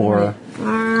 No, I don't 4, want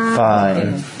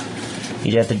 5.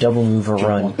 You'd have to double move or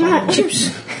run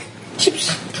Chips.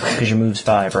 Chips. because your move's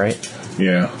 5, right?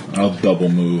 Yeah, I'll double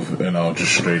move and I'll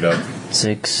just straight up.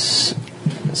 6,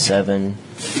 7,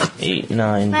 8,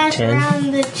 9, Pass 10.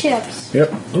 around the chips.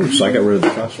 Yep. Ooh, so I got rid of the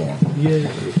fast one.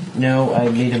 No, I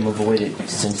made him avoid it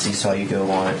since he saw you go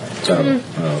on it. Oh,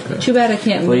 okay. Too bad I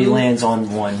can't But he move lands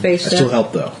on 1. face That still up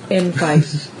helped though. in fight.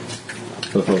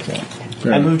 For the first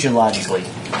one. I moved you logically.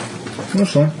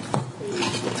 That's fine.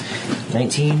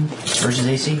 19 versus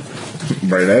AC.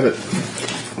 Right at it.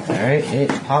 Alright, it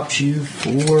pops you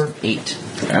for 8.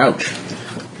 Ouch.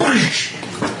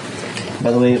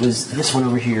 By the way, it was this one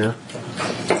over here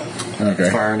Okay.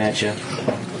 firing at you.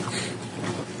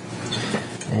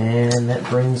 And that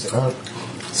brings up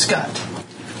Scott.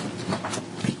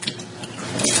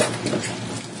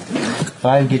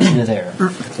 5 gets you to there.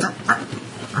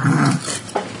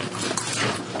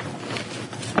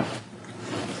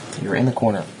 You're in the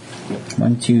corner.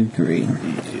 1, 2, 3,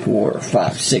 4,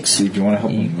 5, 6. Do you want to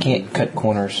help You him? can't cut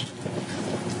corners.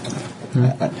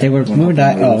 They were moved.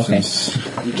 Oh, okay.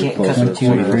 You can't cut 1, the 2,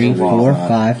 corners. 3, 4,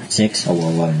 5, 6. Oh,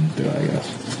 well, let him do it, I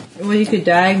guess. Well, you could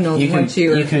diagonal You once could, you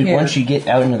were here. once you get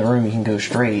out into the room, you can go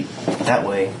straight that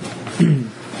way. You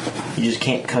just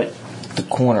can't cut the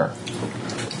corner.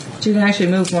 You can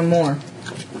actually move one more.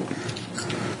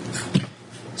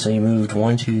 So you moved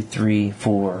 1, 2, 3,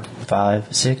 4,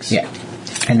 5, 6. Yeah.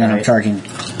 And then I'm Alright. charging.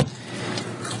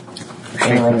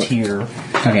 Interrupt here,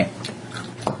 Okay.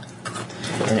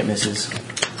 and it misses.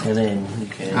 And then you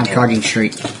can. I'm charging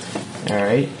straight. All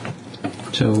right.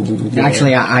 So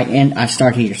Actually, I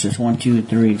start here. So it's 1, 2,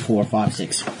 3, 4, 5,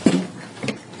 6.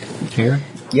 here.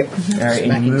 Yep. All right,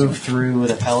 and you move through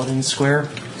the paladin square.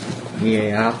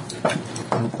 Yeah.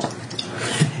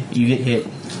 You get hit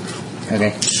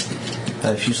Okay.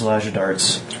 by fuselage of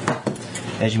darts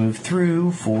as you move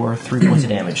through for 3 points of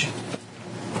damage.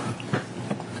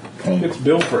 It's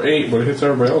billed for 8, but it hits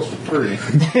everybody else for 3.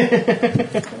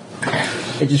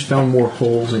 It just found more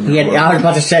holes in Yeah, I was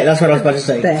about to say. That's what I was about to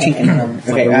say. Cheating.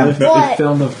 Okay. It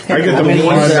found the. I get the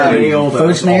primary.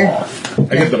 Foe snare.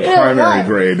 I get the primary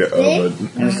grade of it.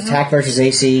 And it's attack versus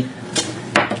AC.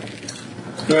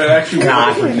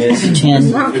 Actually, Miss. 10.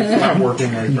 it's not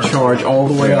working right now. Charge all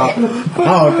the way up.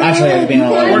 Oh, actually, I'd been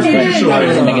on 11. That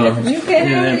doesn't make a difference. And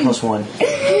then +1.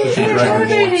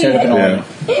 Should have been 11.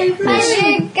 My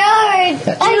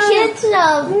guard. I hit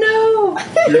some. No.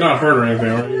 You're not hurt or anything,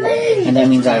 are you? And that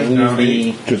means I lose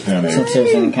the. Just down there. Since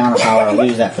there's an encounter power, I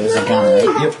lose that for this encounter,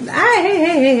 right? Yep.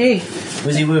 Hey.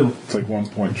 Wizzy woo. It's like 1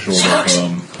 point short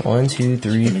of 1, 2,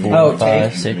 3, 4, Oh, okay.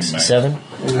 5, 6, 7.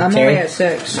 I'm only at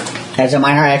 6. As a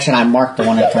minor action, I mark the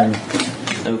one I turned.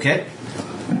 Okay.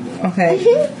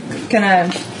 Okay. Can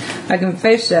I can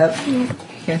face step.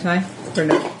 Can't I? Or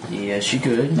no? Yes, you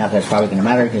could. Now that's probably going to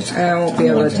matter because I won't be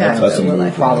able to attack That's them, a will I?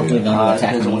 probably going to attack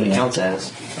Depends on what it me. counts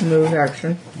as. Move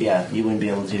action. Yeah, you wouldn't be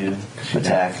able to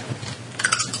attack.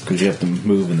 Because you have to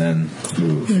move and then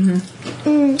move.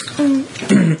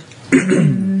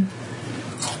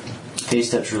 Phase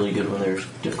step's really good when there's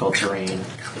difficult terrain.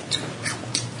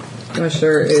 Which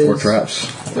there is. Or traps.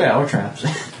 Yeah, or traps.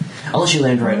 Unless you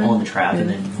land right on the trap and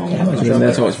then.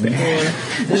 That's always been.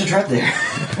 There's a trap there.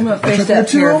 I'm going to face step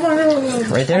here.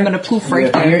 Right there? I'm going to poof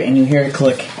Right right here, there. and you hear it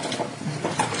click.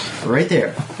 Right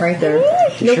there. Right there.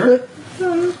 You No sure?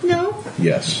 click. No.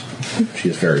 Yes. She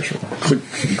is very sure. click,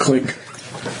 click.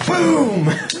 Boom!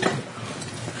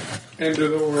 End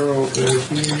of the world,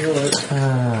 dude. You know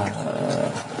it.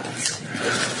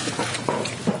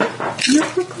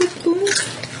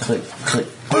 Click, click,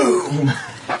 boom.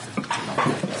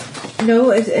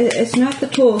 No, it's not the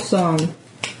Tool song.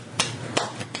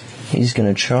 He's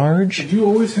gonna charge. Did you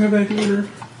always have that heater?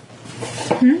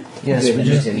 Yes, we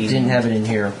just didn't have it in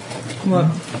here. What?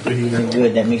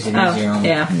 Good, that makes it easier on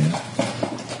Yeah.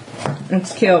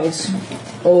 It's Kel's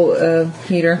old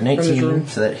heater from his 19, room.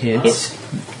 so that hits.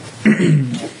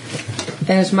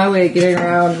 And it's my way of getting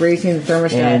around raising the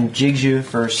thermostat. And jigs you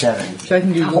for 7. So I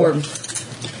can do warm.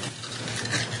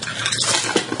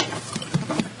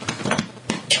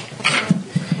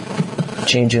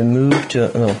 Change a move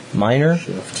to minor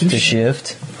to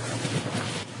shift.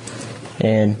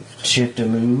 And shift a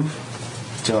move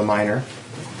to a minor.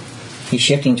 He's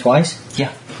shifting twice?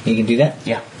 Yeah. You can do that?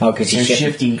 Yeah. Oh, because he's They're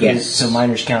shifting. shifty, so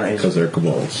minors count as Because they're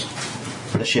kobolds.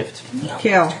 the shift.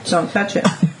 Kel, don't touch it.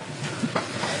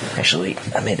 Actually,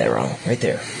 I made that wrong. Right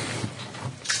there.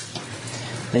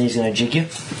 Then he's going to jig you.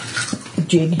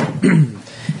 Jig.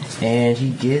 And he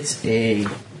gets a,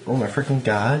 oh my freaking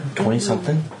god,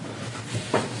 20-something.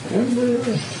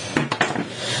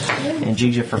 And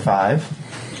jigs you for 5.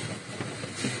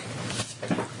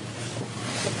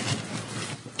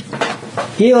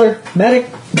 Healer. Medic.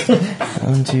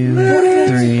 1, 2,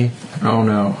 3. Oh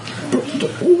no.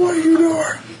 What are you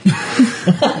doing?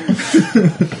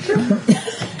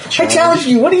 I challenged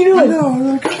you. What are you doing?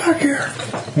 No, come back here.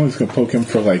 I'm just gonna poke him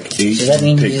for like 8. Does that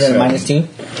mean take he's at a 7.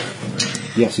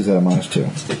 -2? Yes, he's at a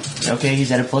 -2. Okay,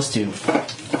 he's at a +2.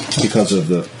 Because of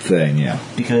the thing, yeah.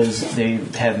 Because they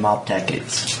have mob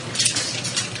tactics.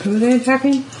 Who are they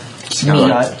attacking?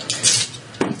 Scott.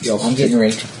 I'm getting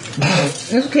raped.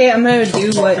 It's okay, I'm going to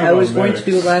do what I was going to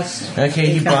do last. Okay,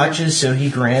 he encounter. botches, so he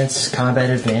grants combat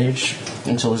advantage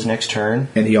until his next turn.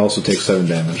 And he also takes 7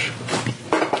 damage.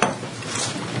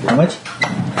 How much?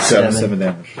 7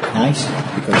 damage. Nice.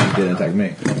 Because he didn't attack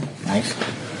me. Nice.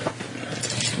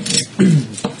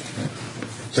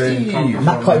 I'm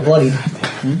not quite bloody.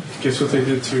 Guess what they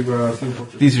did to Team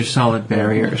Fortress? These are solid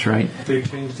barriers, right? They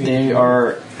changed the They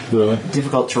are Really?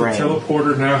 difficult terrain.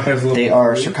 teleporter now has level They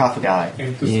are 3, sarcophagi.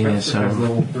 and the Yeah, dispenser has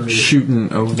level 3.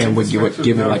 Shooting over them would you would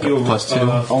give it like a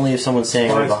 +2. Only if someone's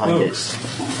standing right behind it.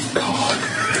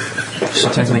 So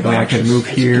technically, I could move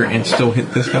here and still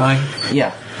hit this guy.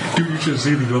 Yeah. You should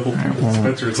see the level 3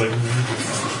 dispenser. It's like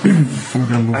I'm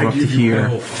gonna move I up to give you here.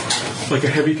 health. Like a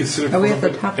heavy considered Are we at the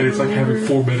weapon, top and it's like of the having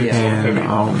 4 medics on And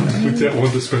heavy with that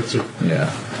one dispenser. Yeah.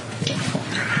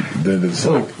 Then it's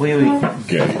Oh, wait.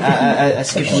 okay. I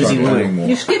skipped Wizzy Woo.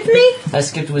 You skipped me? I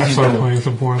skipped I Wizzy started Woo. playing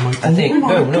some more. I'm like, I think.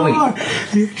 oh my No, wait. God,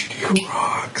 the HD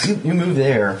rocks. You move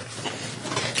there.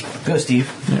 Go, Steve.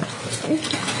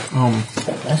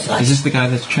 That's nice. Is this the guy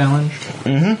that's challenged?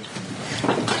 Mm-hmm.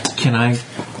 Can I?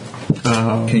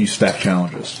 Can you stack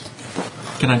challenges?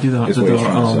 Can I do the Is what he's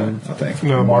trying to say, I think.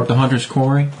 No, Mark. the Hunter's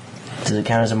Quarry? Does it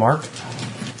count as a mark?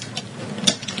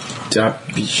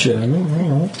 Shit, I don't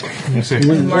know. Let me see.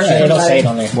 Yeah, it'll say it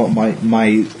on there. Well,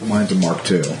 mine's a Mark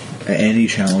 2. Any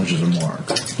challenge is a Mark.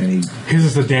 Any His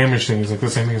is the damage thing. It's like the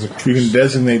same thing as a You can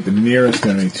designate the nearest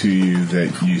enemy to you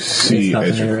that you see It's not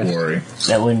as the your nearest. quarry.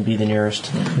 That wouldn't be the nearest.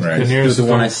 Right. The This nearest is the is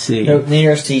one the- I see. The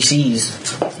nearest he sees.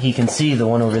 He can see the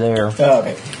one over there. Oh,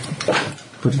 okay.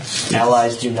 But it's,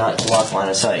 Allies do not block line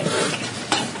of sight.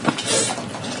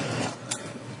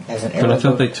 As an but I arrow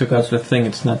thought they bow. took out the thing.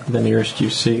 It's not the nearest you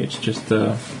see. It's just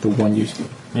the one you.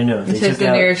 No. They It says took the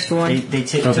out, nearest one. They Oh,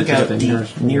 took they out took the out the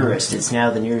nearest. It's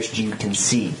now the nearest you can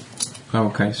see. Oh,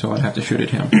 okay, so I'd have to shoot at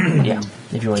him. Yeah,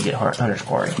 if you want to get Hunter's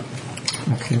Quarry.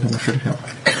 Okay, then I'll shoot at him.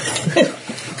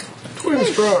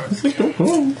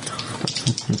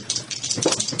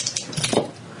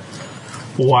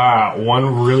 Wow,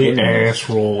 one really ass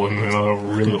roll and another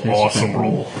really awesome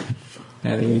roll.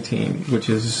 Adding 18, which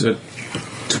is a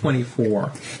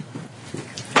 24.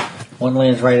 One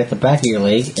lands right at the back of your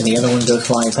leg, and the other one goes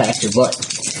flying past your butt.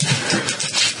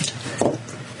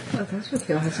 Oh, that's what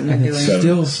Phil hasn't been And it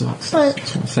doing. still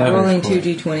sucks. Rolling 2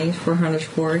 d20s for Hunter's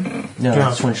Quarry. No,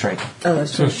 that's Twin Strike. Oh,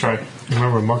 that's Let's try.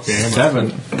 Remember, mark the ammo. 7.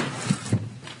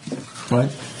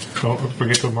 What? Don't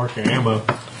forget to mark the ammo.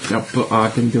 No, but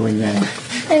I've been doing that.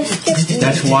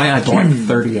 That's why I bought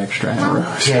 30 extra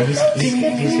arrows. Yeah,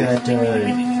 he's got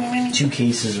 2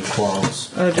 cases of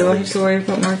claws. Oh, do I have to worry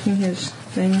about marking his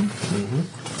thing?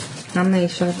 Mm-hmm. How many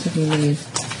shots have he made?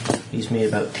 He's made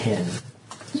about 10.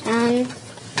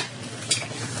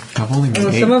 I've only made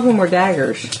Well, 8. some of them were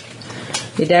daggers.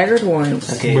 He daggered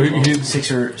once. Okay, But well, he- 6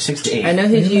 to 8. I know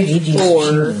he's used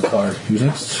 4, Who's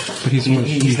next? But he's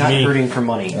He's not Me. hurting for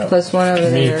money. plus one over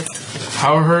there.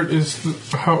 How hurt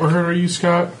are you,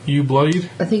 Scott? You bloodied?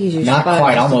 I think he's used Not 5.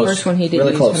 quite, The almost. first one he didn't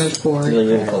Really use close. 104. Really,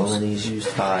 really And close. then he's used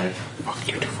 5. Fuck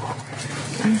you,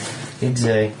 4.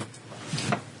 Exactly.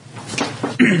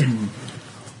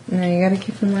 Now you gotta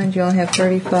keep in mind you only have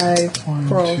 35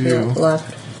 pearls 2.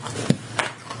 left.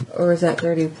 Or is that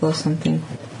 30 plus something?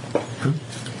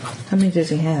 How many does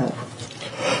he have?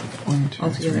 1, 2,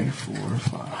 Altogether. 3, 4,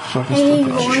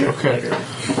 5. Okay.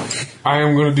 I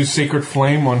am going to do Sacred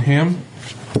Flame on him.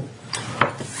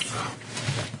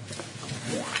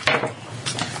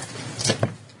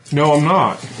 No, I'm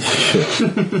not. Are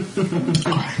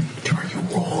you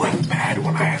rolling bad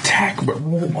when I attack, but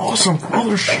roll awesome for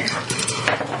other shit?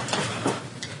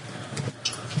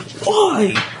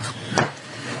 Why?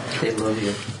 They love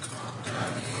you.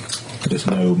 There's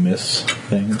no miss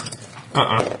thing.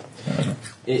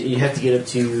 You have to get up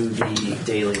to the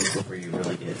daily before you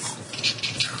really get.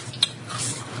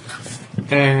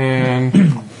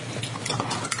 And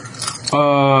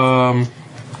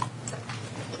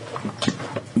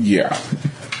Yeah.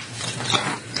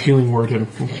 healing word him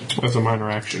as a minor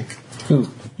action. Who?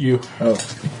 You. Oh.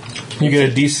 You get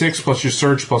a D6 plus your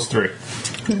surge plus 3.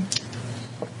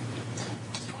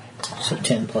 So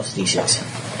 10 plus d6.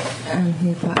 And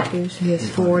he got 2, so he has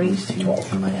 40.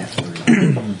 12. You might have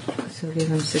to. So give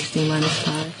him 60 minus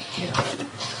 5.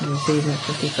 And so he's at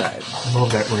 55.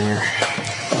 Love that ringer.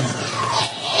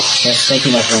 Yes, thank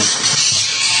you, my friend.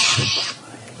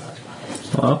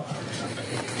 Hello?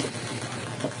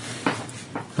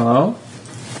 Hello?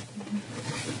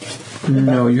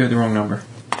 No, you had the wrong number.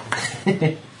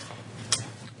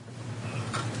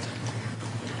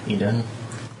 You done?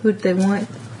 Who'd they want?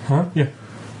 Huh? Yeah.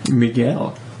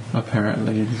 Miguel,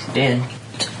 apparently. Dan.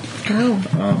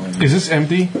 Oh. Is this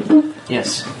empty?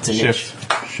 Yes. It's a Shift.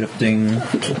 Shifting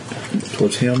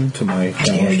towards him to my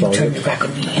challenge You turned target. your back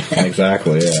on me.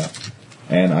 Exactly, yeah.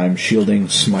 And I'm shielding,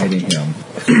 smiting him.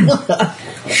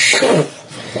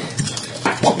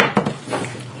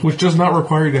 Which does not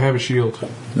require you to have a shield.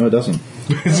 No, it doesn't.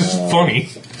 It's just funny.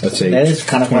 Let's say That is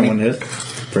kind of funny. 21 hit.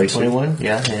 Brace it. 21?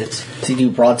 Yeah, hits. So you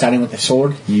do broadsiding with the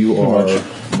sword? You are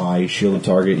my shielded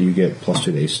target. You get plus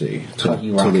 2 to AC Oh, till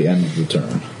you rock. the end of the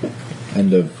turn.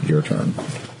 End of your turn.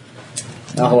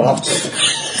 Oh, well.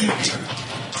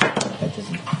 That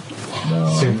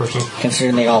doesn't, Same person.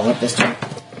 considering they all went this time.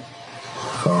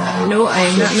 No, I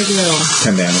am not Miguel.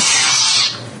 10 damage.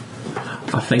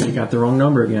 I think you got the wrong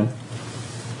number again.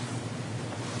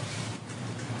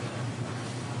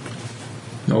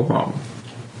 No problem.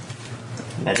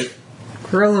 Magic.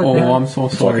 Gorilla. Oh, I'm so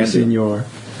sorry, Fucking do. senor.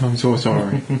 I'm so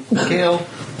sorry. Kill.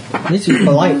 This is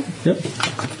polite. Yep.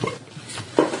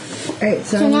 Alright,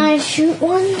 so Can I shoot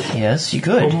one? Yes, you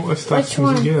could. Let's start Which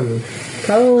one? together.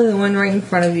 probably the one right in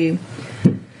front of you.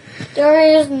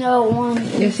 There is no one.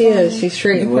 Yes, he is. He's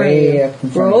straight in front of Way you. up in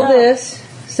front Roll of this.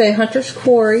 Say Hunter's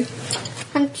Quarry.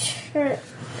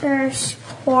 Hunter's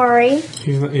Quarry.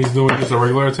 He's doing just a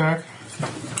regular attack?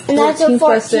 And that's a 14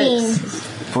 plus 14.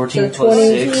 14 So plus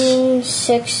 20.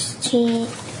 6. 16,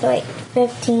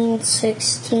 15,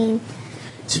 16,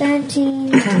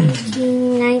 17,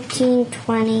 18, 19,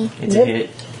 20. It's Yep. a hit.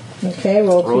 Okay,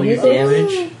 roll Roll 2 your d6.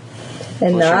 damage And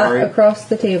plus your not rate. across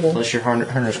the table. plus your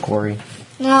Hunter's Quarry.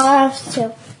 No, I have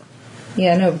to.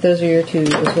 Yeah, no, but those are your 2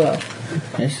 as well.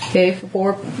 Yes. Okay,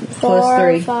 4 plus 4,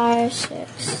 3. 5,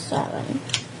 6, 7.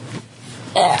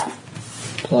 Yeah.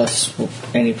 Plus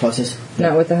any pluses.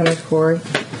 Not with the Hunter's Quarry.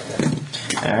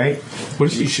 Alright.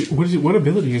 What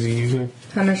ability is he using?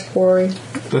 Hunter's Quarry.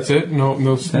 That's it? No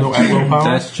aggro power?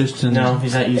 That's just an... No,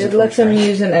 he's not using It lets him strength.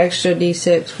 use an extra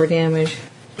d6 for damage.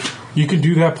 You can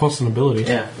do that plus an ability.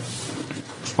 Yeah.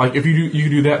 Like if you can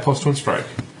do that plus Twin Strike.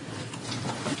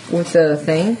 With the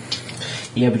thing.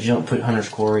 Yeah, but you don't put Hunter's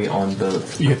Quarry on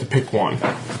both. You have to pick one.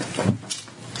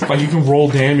 Like you can roll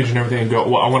damage and everything and go,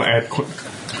 well, I want to add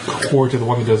core to the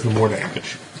one that does the more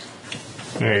damage.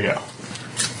 There you go.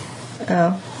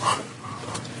 Oh.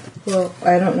 Well,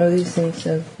 I don't know these things,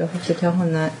 so you'll have to tell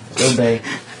him that. Obey.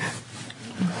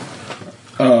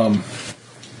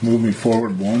 Move me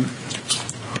forward 1.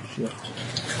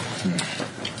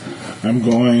 I'm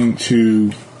going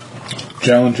to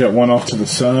challenge that one off to the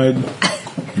side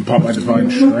and pop my divine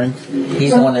strength.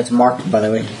 He's the one that's marked, by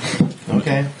the way.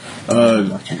 Okay.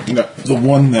 No, the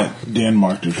one that Dan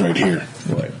marked is right here.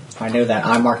 Right. I know that.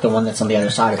 I marked the one that's on the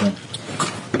other side of him.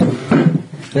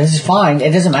 This is fine.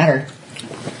 It doesn't matter.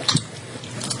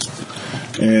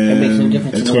 And makes no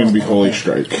difference it's in the going to be world. Holy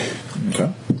Strike. Okay.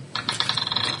 Okay.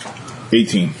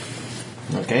 18.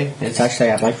 It's actually,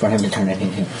 I'd like for him to turn it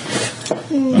into.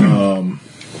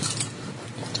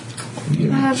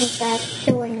 I have a bad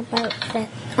feeling about that.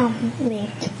 Me.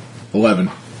 11.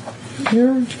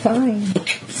 You're fine.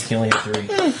 You only have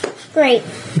 3. Great.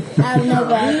 I have no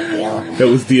bad feeling. That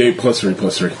was D8 plus 3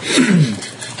 plus 3.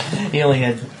 He only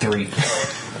had 3.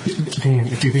 Dan,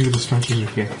 if you think of the dispensers you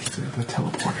get, the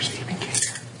teleporters even care.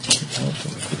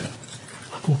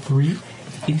 Level 3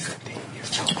 instantaneous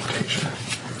teleportation.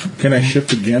 Can I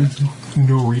shift again?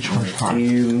 No recharge time.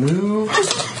 You moved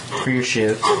for your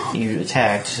shift. You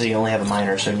attacked, so you only have a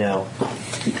minor, so no.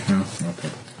 No. Okay.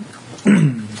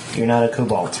 You're not a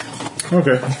kobold.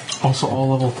 Okay. Also, all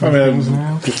level 3 things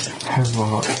now have a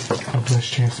less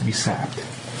chance to be sapped.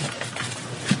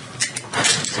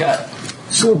 Scott.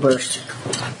 Sword burst.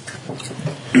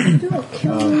 I'm just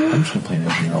gonna play an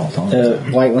engineer all the time. The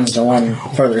white one's the one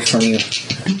furthest from you.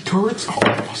 Big turrets? Oh,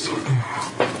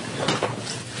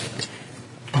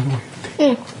 by the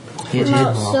way, Hit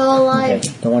I'm him. still alive. Okay,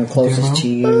 the one closest to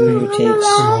you takes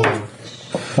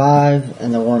 5,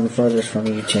 and the one furthest from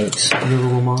you takes your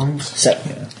little mines,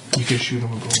 7. you can shoot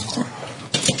them with gold.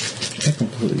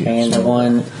 And the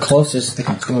one closest,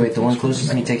 Wait, the one closest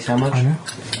to me takes how much? I know.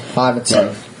 5 and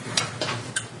 7.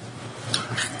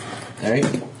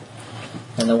 Alright.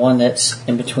 And the one that's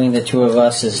in between the two of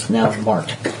us is now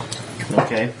marked.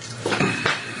 Okay.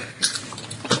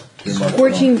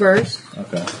 Scorching burst.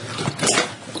 Okay.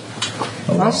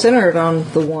 I'll center it on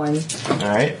the one,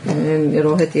 Alright. and then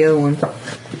it'll hit the other one.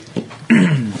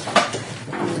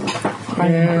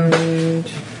 And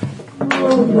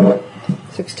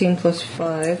 16 plus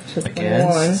 5, so 21.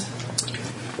 Against.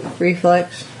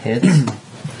 Reflex. Hits.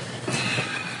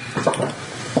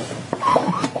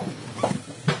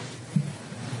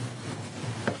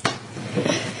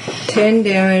 $10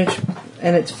 damage,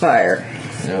 and it's fire.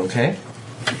 Okay.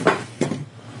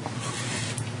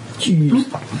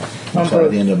 Jeez. I'm sorry,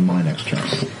 at the end of my next turn.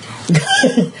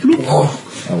 Oh,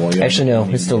 well, yeah. Actually, no,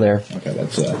 it's still there. Okay,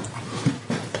 that's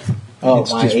Oh,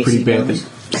 It's my just AC pretty badly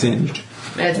bonus. singed.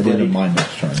 That's at the end of bloody. my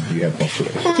next turn. You have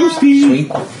plus 3.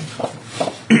 Sweet.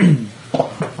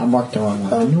 I marked the wrong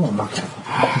one. I knew I marked that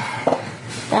one.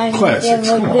 That Classics, give a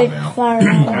come on good now. fire.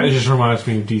 That just reminds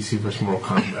me of DC vs. Mortal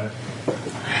Kombat.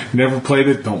 Never played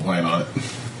it, don't plan on it.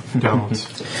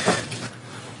 Don't.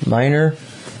 Minor,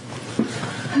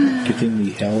 Get in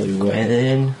the hell away. and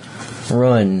then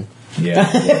run. Yeah,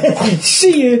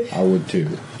 See you. I would too.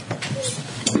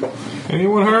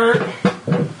 Anyone hurt?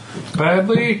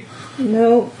 Badly?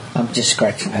 Nope. I'm just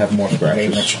scratching. I have more Very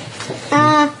scratches. much.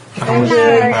 I'm I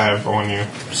hurt. have on you.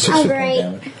 6 I'm hit point great.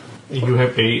 damage. You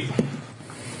have 8.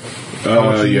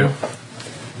 Yeah.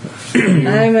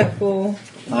 I'm at full.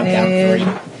 I'm down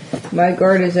and my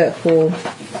guard is at full.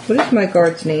 What is my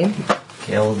guard's name?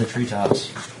 Gale of the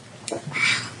treetops.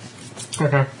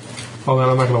 Okay. Well, then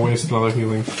I'm not going to waste another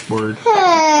healing word.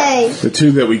 Hey! The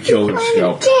 2 that we killed are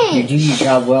scalped. You do your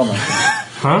job well, man.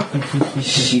 Huh?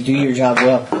 You do your job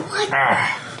well.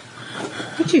 Ah,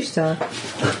 Would you stop?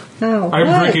 Oh, I'm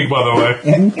what? drinking, by the way.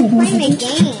 You're playing a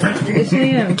game. Yes, I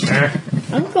am.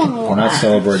 I'm going We're not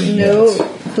celebrating No,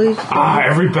 yet. please.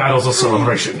 Every battle's a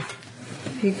celebration.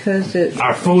 Because it.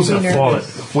 Our foes have fallen.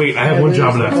 Wait, I have one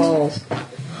job left. Balls.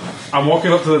 I'm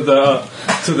walking up to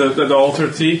the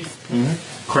altar T.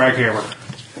 Craghammer.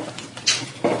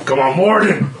 Come on,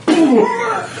 Morden!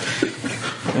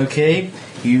 Okay,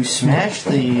 you smash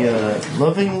the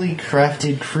lovingly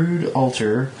crafted crude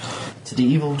altar to the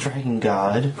evil dragon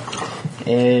god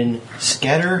and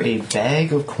scatter a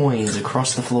bag of coins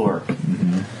across the floor.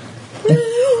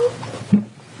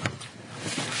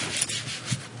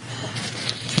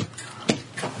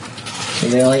 So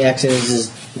the only exit is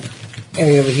this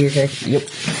area over here, okay? Yep.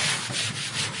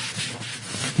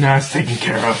 Nah, it's taken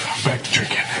care of. Back to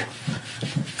drinking.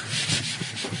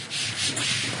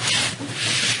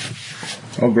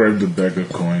 I'll grab the bag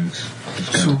of coins.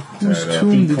 Just So gonna whose tie it up. tomb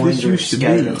The did coins this are used to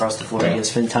scattered be? across the floor. You can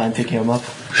spend time picking them up.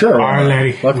 Sure. Alright,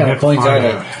 lady. What kind we of have to coins find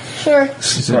are out. Sure.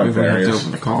 Is that everyone has to various.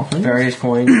 open the coffin? Various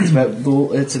coins. It's about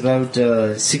gold. It's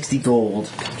about 60 gold.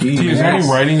 T, is there any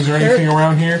writings or anything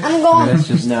around here? I'm going. That's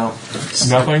just no,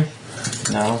 Nothing?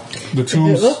 no. The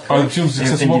tombs? Are the tombs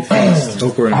They've been accessible? defaced.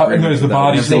 Hope we're in How, agreement no, is the that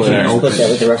body was still the there? Split that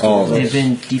with the rest of They've the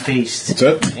been defaced. That's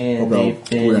it? And Well, they've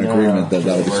been. we're in agreement that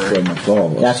that was spread amongst all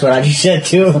of us. That's what I just said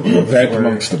too. That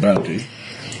amongst the bounty.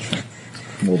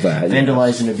 Well, that.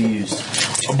 vandalized and abused.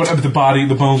 But the body,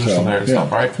 the bones are still there and yeah.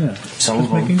 stuff, right? Yeah. Some of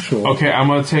Just them. making sure. Okay, I'm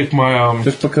gonna take my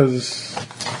Just because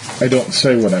I don't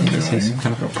say what I'm doing.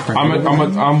 Kind of a prank.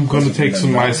 I'm gonna take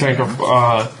some of my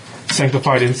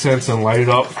sanctified incense and light it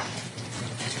up.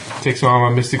 Take some of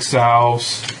my mystic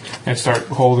salves and start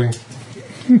holding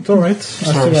It's alright. I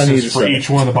still got services for each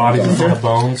one of the bodies and for the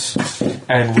bones,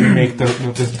 and remake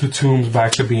the tombs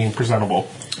back to being presentable.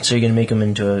 So you're going to make them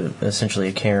into essentially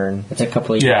a cairn. It's a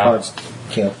couple of Yeah. cards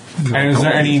kill. And is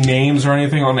there any names or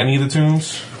anything on any of the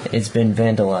tombs? It's been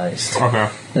vandalized. Okay.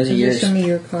 Those are Those are yours. some of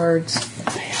your cards.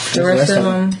 The Where's rest of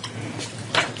them.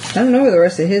 I don't know where the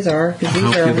rest of his are because these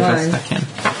I'll are do the best I mine. can.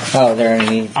 Oh, they're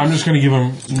underneath. I'm just going to give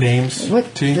them names.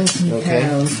 What T. does he Okay.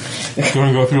 have? Do you want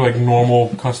to go through like normal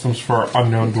customs for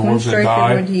unknown One dwarves that strike I'm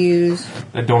going to die, use.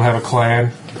 that don't have a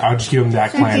clan? I'll just give them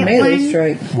that clan, Melee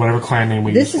strike. whatever clan name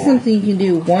we This use is for. something you can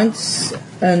do once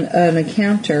an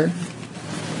encounter.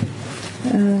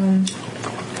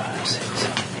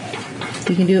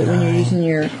 You can do it when you're using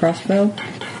your crossbow.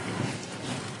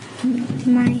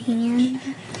 My hand.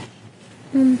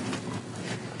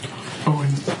 Oh,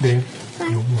 and then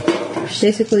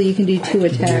Basically, you can do 2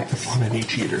 attacks. one of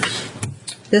each eaters.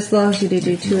 This allows you to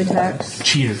do 2 attacks.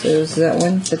 Cheaters. So is that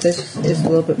one, but this is a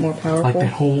little bit more Like powerful. that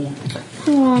whole I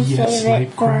want to yes, save like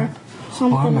it for crap. Oh,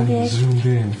 I'm something not even big. zoomed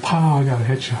in. Pow, I got a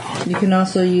headshot. You can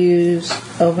also use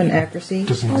Elven Accuracy.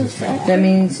 Doesn't exist now. That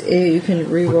means you can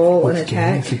re-roll an What's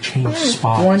gay is attack they changed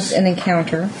spots once an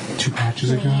encounter. 2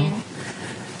 patches ago.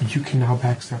 You can now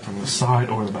backstab from the side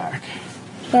or the back.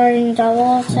 Starting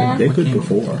double attack. They could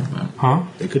before. Huh?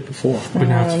 They could before. But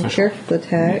now it's official. Careful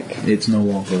attack. It's no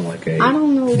longer like a. I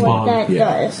don't know what Bug, that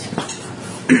yeah. does.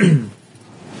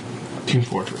 Team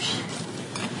Fortress.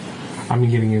 I'm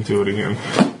getting into it again.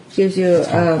 Gives you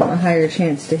a higher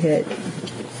chance to hit.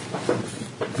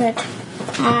 But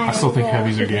I still think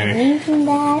heavies are gay. Mention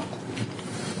that.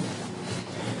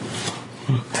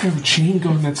 I have a chain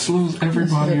gun that slows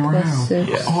everybody This is a around.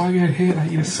 +6. Oh, I get hit. I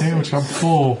eat a sandwich. I'm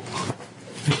full.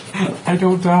 I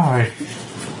don't die.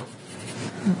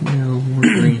 No more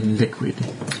green liquid.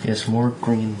 Yes, more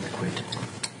green liquid.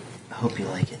 I hope you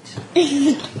like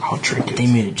it. I'll drink They it.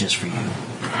 made it just for you.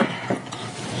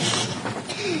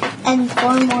 And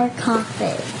 4 more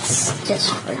coffins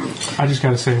just for you. I just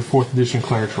gotta say, 4th edition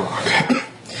Cleric Rock.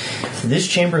 This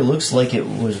chamber looks like it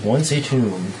was once a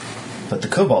tomb, but the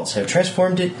kobolds have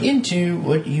transformed it into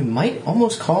what you might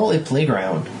almost call a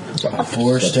playground.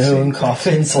 4 stone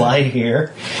coffins lie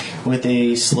here, with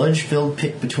a sludge-filled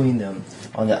pit between them.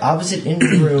 On the opposite end of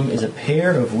the room is a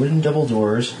pair of wooden double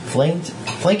doors.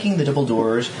 Flanking the double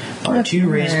doors are 2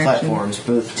 raised platforms,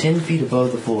 both 10 feet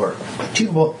above the floor. 2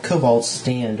 kobolds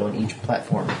stand on each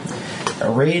platform.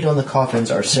 Arrayed on the coffins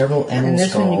are several animal And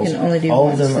this one you skulls, can only do all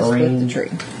once of them to split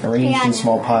the arranged tree. in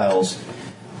small piles.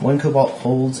 One kobold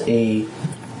holds a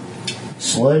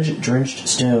sludge-drenched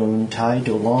stone tied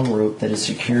to a long rope that is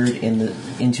secured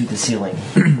into the ceiling.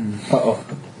 Uh-oh.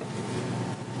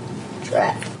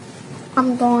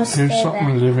 I'm going to stay There's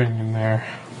something back. living in there.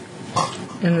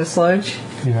 In the sludge.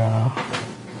 Yeah.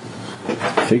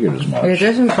 Figured as It much.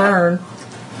 doesn't burn.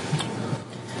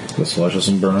 The sludge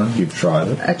doesn't burn. You've tried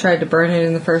it. I tried to burn it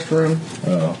in the first room.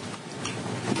 Oh.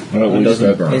 Well, it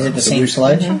doesn't burn. Is it the same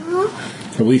sludge?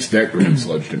 At least that green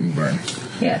sludge didn't burn.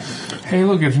 Yes. Hey,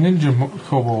 look, it's ninja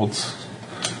kobolds.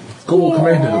 Kobold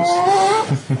Commandos.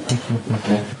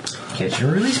 Catch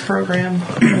and release program.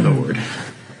 Lord.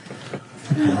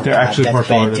 They're actually That's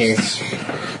martial bad, Terry. artists.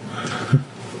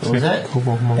 What was that?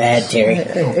 Kobold monks. Bad, Terry.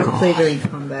 It played during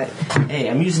combat. Hey,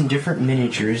 I'm using different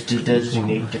miniatures to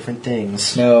designate different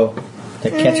things. No. The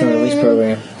catch and release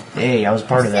program. Hey, I was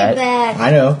part of Stay that. back.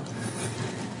 I know.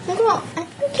 I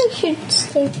think you should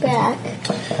stay back.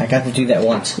 I got to do that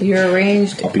once. Your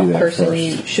ranged I'll be there person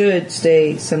first. should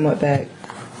stay somewhat back.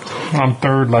 I'm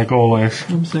 3rd like Olish.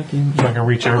 I'm second. So I can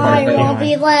reach I everybody will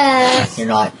be behind. last. You're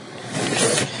not.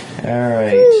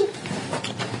 Alright.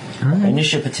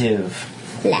 Initiative.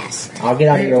 Last. I'll get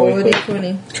out of your Roll a way quick.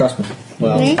 d20. Trust me.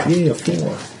 Well, Me? Yeah,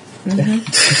 4.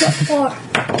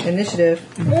 4. Initiative.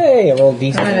 hey, I rolled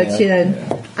decent. I'm at a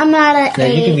 10. I'm not at No,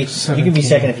 you can 8. be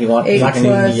second if you want. You're not going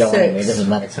to Eight be yelling plus at me. It six. doesn't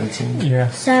matter. 17. Yeah.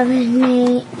 7,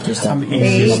 8, Just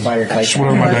Eight. fire type. Just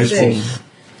whatever my dice roll.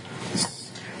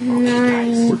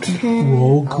 9, 10,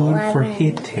 Roll good for 11,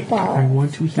 hitting. 12, I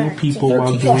want to heal people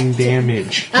while 13. doing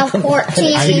damage. I'm I'm a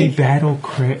 14. battle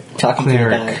Talking to your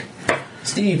cleric. guy.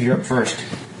 Steve, you're up first.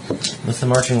 What's the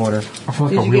marching order? I feel like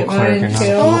Did a you real get mine, cleric and not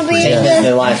Kale? a I want to be Same as the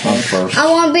the, last one. First. I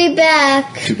want to be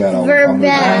back. Too bad I'll We're move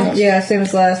back. last. Yeah, same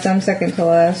as last. I'm second to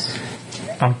last.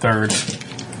 I'm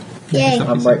 3rd. Yay.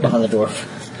 I'm right behind the dwarf.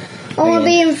 I want to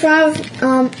be in front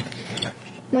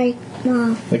of my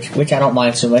mom. Which I don't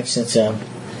mind so much since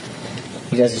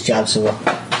he does his job so well.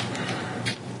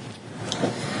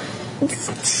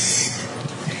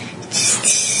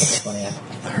 It's funny. I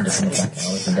heard it from the back. I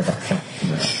always wonder about that.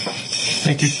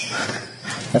 Thank you.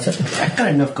 That's okay. I've got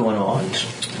enough going on.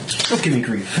 Don't give me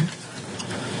grief.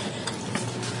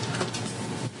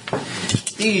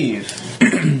 Steve.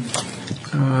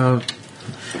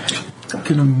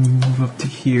 gonna move up to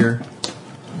here.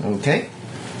 Okay.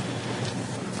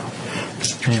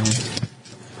 And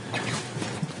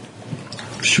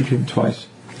shoot him twice.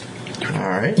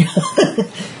 Alright.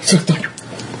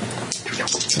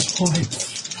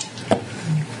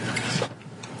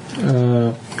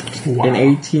 An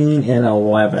 18 and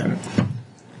 11. An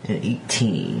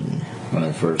 18.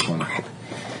 My first one.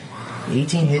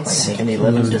 18 hits and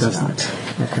 11 does not.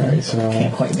 Okay, so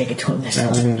Can't quite make it to him this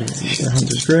that time. one is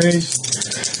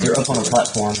disgrace. You're up on a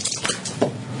platform.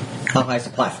 How high is the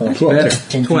platform? Better.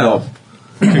 10 12.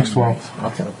 6-12.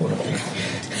 I'll teleport up there.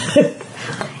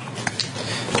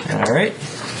 Alright.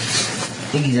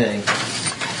 Easy.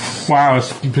 Wow,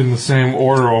 it's been the same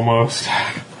order almost.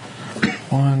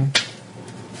 1,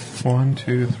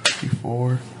 2, 3, 4,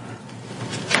 You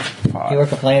 5. were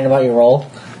complaining about your roll?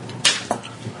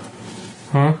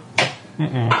 Huh?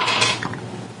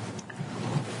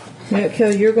 No,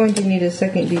 Kill, you're going to need a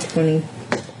second D20.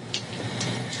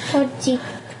 Or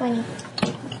D20.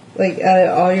 Like, out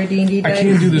of all your D&D dice, I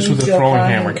can't do this with a you'll throwing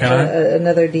find, hammer, can I?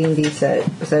 Another D&D set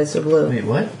besides the blue. Wait,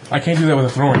 what? I can't do that with a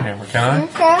throwing hammer, can I?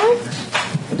 Okay.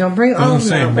 Don't bring all of Doesn't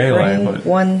say them out, but melee, bring but-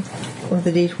 one with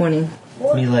the D20.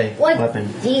 Melee What weapon.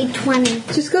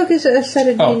 D20? Just go get a set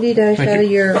of Oh, D&D dice thank out you.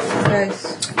 of your dice.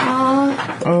 This?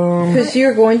 Because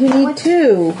you're going to need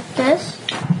two. Just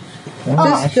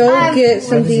go get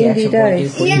some What does the D&D actual board do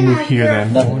dice. for you? You here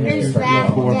then. Nothing. Is that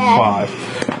 4, dead? 5.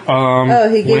 Oh,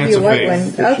 he gave Lance you a of white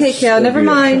Faith. one. Okay, Cal, never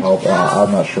mind.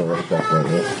 I'm not sure exactly what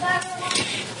it is.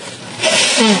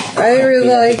 I didn't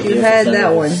realize you had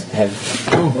that one.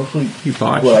 You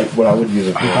botched. What I would use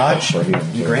it for. Dodge. for healing,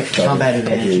 You too. grant So I combat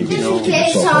could- I could advantage use it until for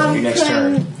Okay, so yourself. I'm Your next putting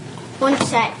turn. one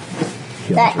set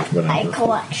Healing that for whatever. my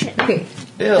collection. Okay,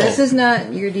 Bill. this is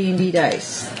not your D&D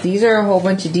dice. These are a whole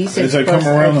bunch of D6 As I plus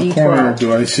come a around the corner, D12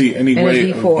 do I see any and a way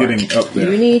of D4. getting up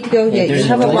there? You need to go get. You there's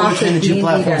have a a hole box between of the two D&D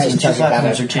platforms dice. and two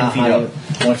platforms are 10 feet up.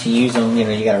 Once you use them,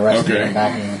 you gotta rest Okay. them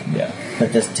back and Yeah. but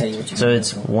it doesn't tell you what you So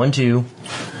it's 1, 2.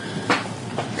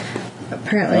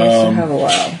 Apparently, I still have a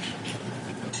while.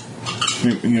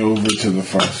 Take me over to the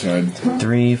far side.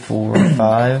 3, 4,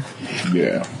 5.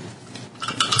 Yeah.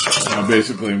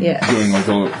 Basically, Yeah. doing like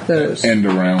a Those. end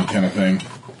around kind of thing.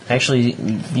 Actually,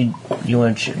 you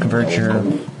want to convert your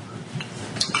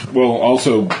Well,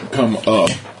 also come up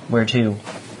where to?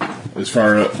 as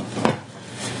far up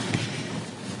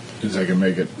as I can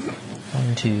make it.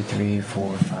 1, 2, 3,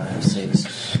 4, 5,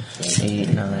 6, 8,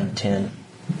 9, 10.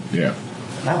 Yeah.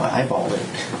 Now I eyeballed it.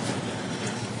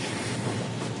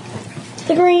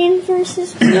 The green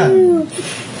versus blue.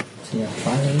 So yeah,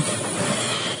 5.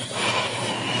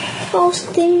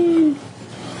 Austin.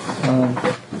 I'm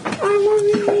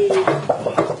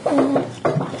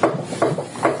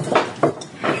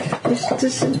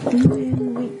This is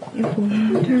one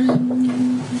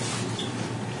turn.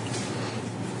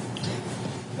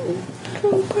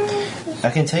 I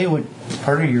can tell you what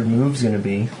part of your move's going to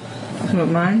be. What,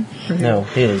 mine? No,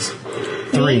 his.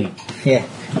 3. Yeah.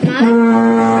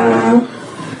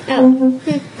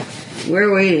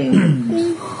 We're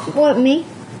waiting. What, me?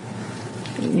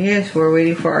 Yes, we're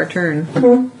waiting for our turn.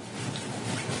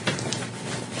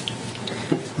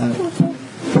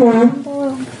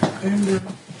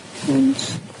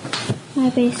 My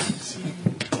base.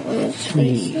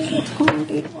 3,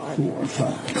 4,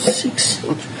 5, 6.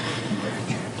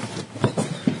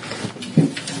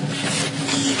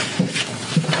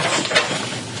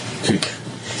 See,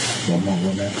 one more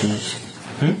one after this.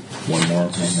 One more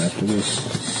one after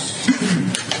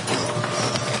this.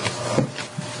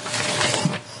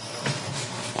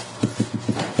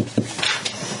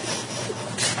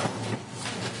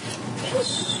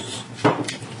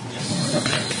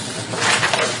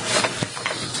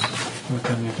 What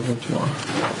time do you have to work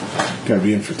tomorrow? Gotta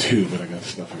be in for 2, but I got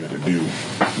stuff I gotta do.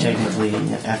 Technically,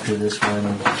 after this one,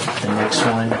 the next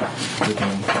one, we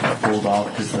can hold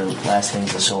off because the last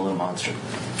thing's a solo monster.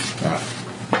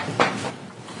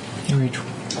 Rachel,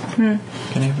 can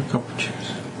I have a couple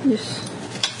chairs? Yes.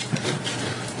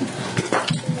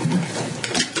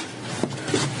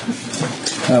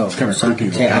 Oh, Kinda so I can,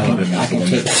 creepy take, I looking. can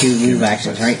take 2 move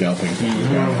actions, right? Scalping.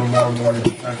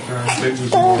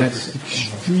 That's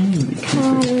extremely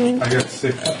creepy. I got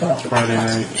sick Friday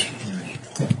night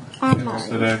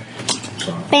today.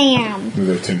 Bam. Move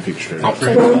that 10 feet straight.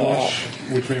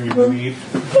 Which one would you need?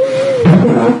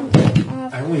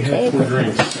 I only had 4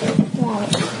 drinks.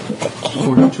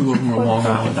 42 of them are Long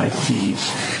Island iced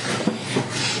teas.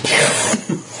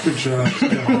 Good job. I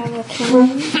don't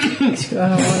want to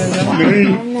know.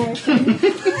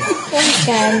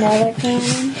 Got another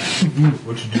cannon.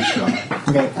 What you do, Scott?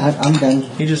 Okay, I'm done.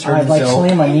 He just hurt I'd like himself.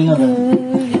 slam my knee on the.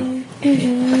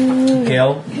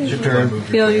 Kale, it's your turn.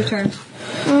 Feel your turn.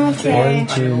 Okay. 1,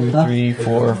 2, 3,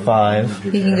 4, 5,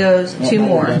 He can go 2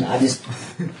 more.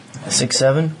 6,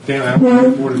 7. Damn,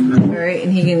 Alright,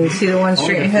 and he can see the one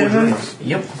straight ahead of him.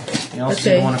 Yep. You also see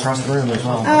Okay. the one across the room as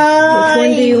well. Which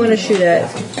one do you want to shoot at?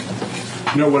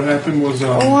 You know what happened was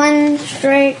One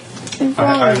straight in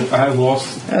front I of me. had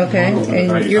lost. Okay, one of the and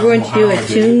night. you're I going don't to know do how a I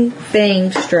did it. Toon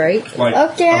Fang strike. Like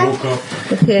Okay. I woke up.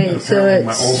 Okay, so Apparently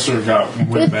my it's ulcer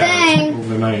went Good bad thing. over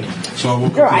the night. So I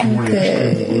woke up this morning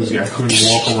extremely woozy. I couldn't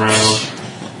walk around.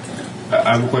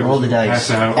 I looked like I Roll was the going to dice.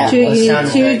 pass out. two. You Let's need sound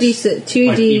two effects. D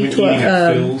Even eating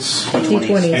at Phil's and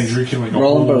D20s. drinking like a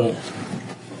Roll 'em whole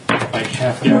like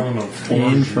half gallon of In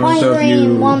orange front One of green,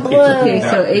 you. one blue. Okay,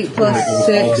 so 8 plus all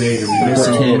 6, day to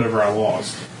recoup whatever I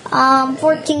lost.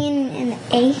 14 and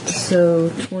 8. so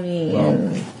 20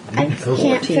 and I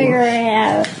can't figure it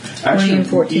out. Actually, and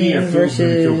 14 eating at Phil's made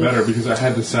me feel versus- better because I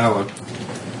had the salad.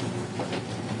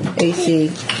 AC.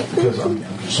 Because I'm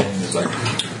just saying is like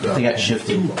They got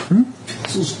shifted.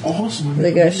 This was awesome.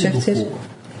 They got shifted?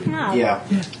 How? Yeah.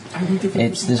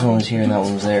 It's this one was here and that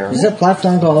one was there. Does that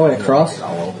platform go all the way across?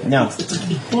 No.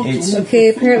 It's Okay,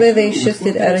 apparently they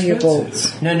shifted out of your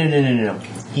bolts. no.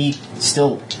 He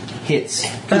still hits.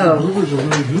 Oh, Burgers are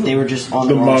really good. They were just on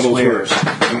The the wrong models were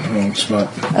squares. wrong spot.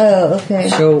 oh, okay.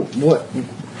 So what?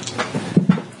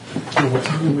 What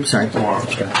time we Sorry. tomorrow?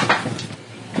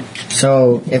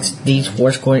 So it's these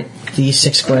 4 square, these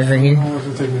 6 squares right here. How long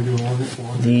does it take me to do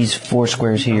one? These 4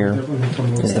 squares here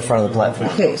is the front of the platform.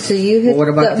 Okay, so you hit What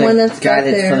about that one the that's guy back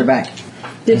that's there. further back?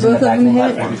 Did Is in both the of back them of the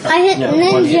hit? platform. I hit No,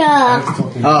 one hit.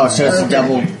 ninja. Oh, so it's a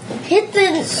double. Hit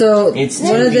the. So It's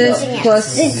one of this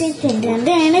plus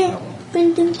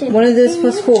one of this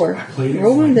plus 4.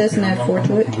 Roll one of this and add 4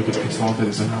 to it. We get pissed off at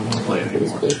this and I don't want to play it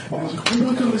anymore. I was like, oh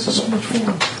my god, this is so much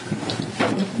fun.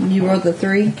 You rolled the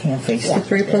 3. Can't face The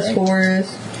 3 plus 4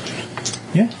 is.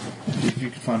 Yeah. If you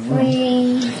can find room.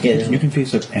 You can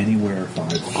face up anywhere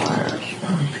 5 squares.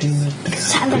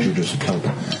 Because you're just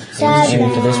covered.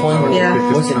 Aiming for this one?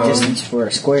 Yeah. What's the distance for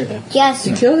a square though? Yes.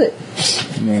 You killed it.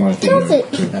 Kills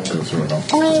it. That goes through it all.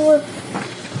 Only with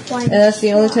one. And that's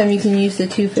the only time you can use the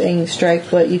 2-fang strike,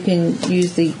 but you can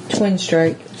use the twin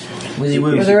strike Wizzy for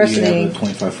woo. the rest of You have a the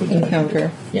 25-foot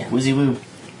encounter. Wizzy woo.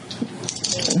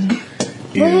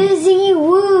 Wizzy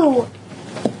woo.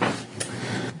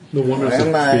 The one that's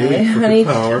Am I, a honey?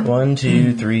 power. 1,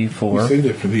 2, 3, 4. Saved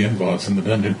it for the end boss in the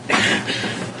dungeon.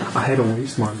 I had to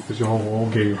waste mine because y'all all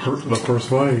gave hurt the first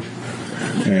fight.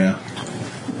 Yeah.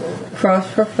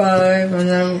 Cross for 5, and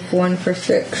then 1 for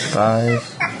 6.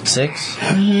 5, 6.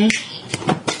 Dang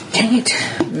it!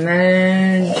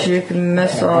 Magic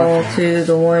missile to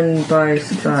the one by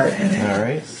side.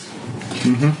 Alright.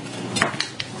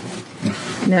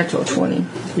 Natural 20.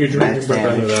 You're drinking Max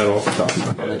back into damage. that off the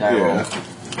top. On the die roll.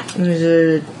 There's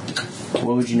a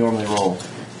What would you normally roll?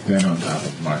 Then on top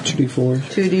of mine. 2d4.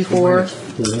 2d4 4.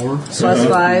 plus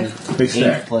 5. They 8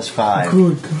 stack. plus 5.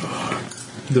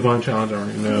 Divine challenge, I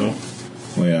already know.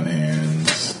 Lay on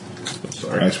hands.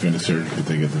 Sorry. I spend a surge if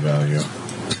they get the value.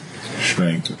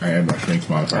 Strength. I have my strength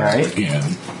modifier Alright.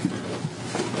 again.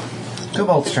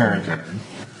 Kobold's turn.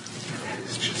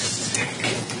 It's just sick.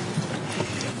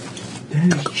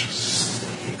 That is just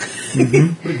sick.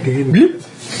 What a game.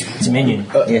 It's a minion.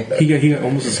 He got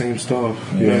almost the same stuff.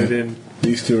 Yeah. I did.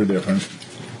 These two are different.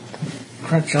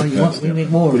 Crap, Charlie, you want? We need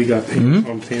more. But he got painted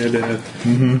on painted death.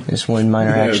 This one,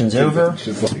 minor action's over. It's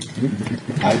just like,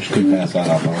 I just couldn't pass that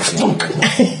off.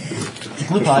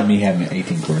 Glue For pot me having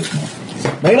 18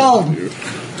 charisma. Bring it on!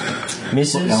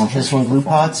 misses. This one, glue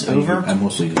pot's over. I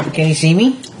mostly use Can you see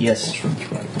me? Yes. strength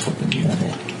strike. Flipping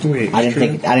you. Wait. I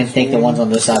didn't think the ones on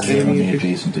this side I'm were.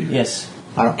 adjacent to you. Yes.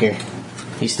 I don't care.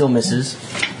 He still misses.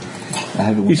 I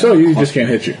have it He saw you, he just can't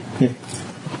hit you.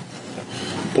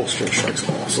 Bolster strikes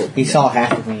also. He saw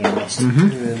half of me and missed.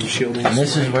 And then shielding. And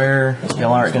this is where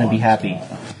y'all aren't going to be happy.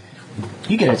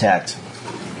 You get attacked.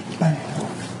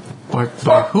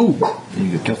 By who?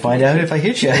 You'll find out if I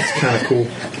hit you. Kind of cool.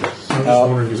 I was just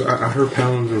wondering because I heard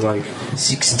paladins are like better than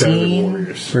 16.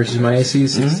 warriors. Versus my AC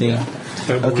is 16.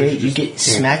 Okay, you get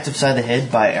smacked upside the head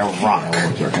by a rock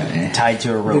tied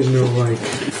to a rope. There's no like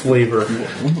flavor. I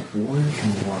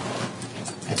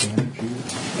damage you,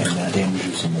 and I damage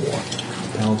you some more.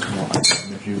 Pounds more, I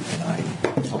damage you, and I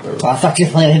help everybody. I thought you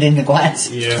landed in the glass.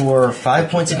 Yeah. For 5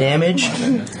 points of damage,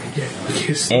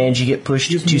 Kiss. and you get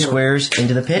pushed 2 squares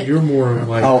into the pit. You're more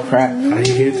like Oh crap. I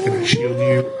hit and I shield you.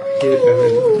 I hit and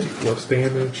then take less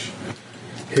damage.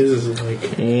 His is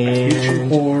like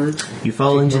And hard. you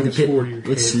fall into the minus 40 your pit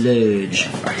with hit. sludge.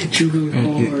 I hit you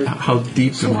really hard. How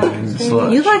deep am I in the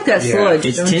sludge? You like that sludge,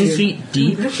 It's don't 10 you? feet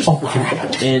deep,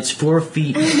 and it's 4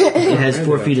 feet. It has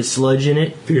 4 feet of sludge in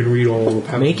it. If you can read all the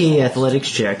patterns. Make a athletics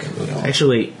check.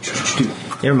 Actually,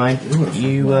 wait. Never mind.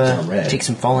 You take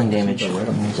some falling damage. What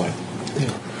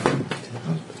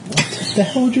the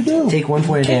hell would you do? Take 1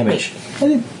 point of damage. I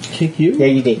didn't kick you. Yeah,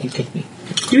 you did. You kicked me.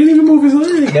 You didn't even move his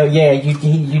leg. No, yeah, you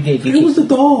did. You It was kicked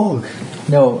the dog.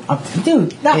 No,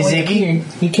 dude, not Hey, when Ziggy?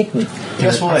 he kicked me. Guess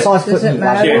I saw what? his foot Does it in the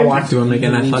last matter? I watched. Do I make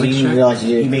an athletics You check? realize you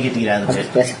You did. make it to get out of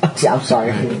the pit. I'm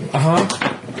sorry.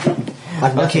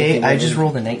 Okay, I just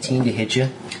rolled a 19 to hit you.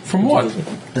 From what?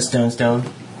 The stone.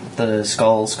 The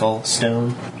skull,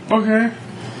 stone. Okay.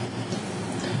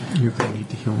 You're gonna need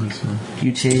to heal me soon.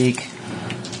 You take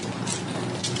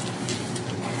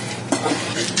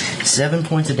 7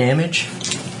 points of damage.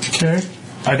 Okay.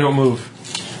 I don't move.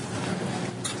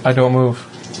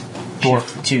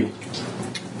 Dwarf. 2.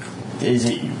 Is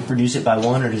it reduce it by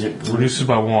 1 or does it Reduces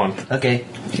by 1. Okay,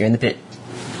 you're in the pit.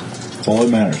 That's all that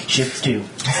matters. Shift 2.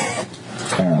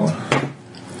 Apparently.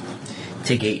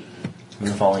 Take 8 from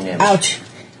the falling damage. Ouch.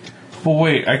 But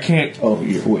wait, I can't. Oh,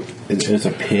 wait. It's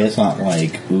a pit. It's not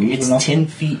like ooze It's or nothing? 10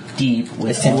 feet deep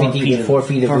with It's 10 feet deep with 4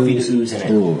 feet of ooze. ooze in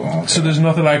it. Ooh, okay. So there's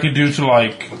nothing I could do to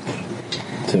like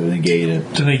To negate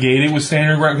it. to negate it with stand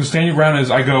your ground. Because stand your ground is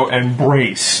I go and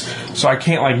brace, so I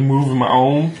can't like move on my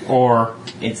own or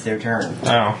It's their turn.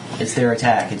 oh. It's their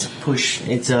attack. It's push.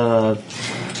 It's a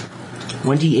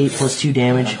 1d8 plus 2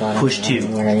 damage. Push 2.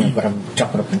 But I'm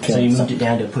jumping up and So killing you moved something. it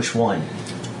down to push 1.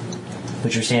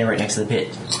 But you're standing right next to the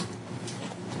pit.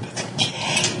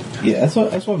 Yeah, that's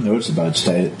what I've noticed about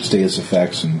status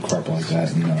effects and crap like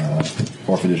that in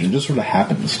 4th edition. It just sort of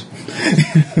happens.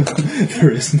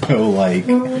 There is no like.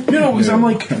 Because I'm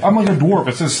like a dwarf.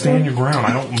 It says stand your ground.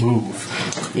 I don't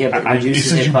move. Yeah, but It reduces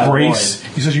says it you by brace.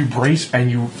 He says you brace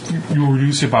and you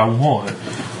reduce it by 1.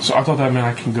 So I thought that meant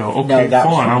I can go. Okay, that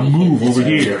was fine. I'll from move this over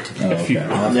area. here. If you-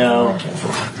 1. No.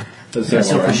 That's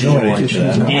That's not for sure.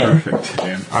 Yeah.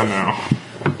 I know.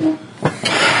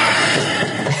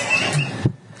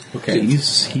 Okay, he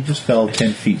just fell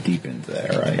 10 feet deep into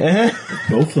there, right?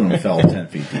 Both of them fell 10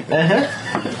 feet deep.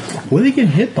 What are they getting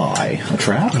hit by? A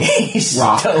trap?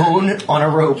 Stone on a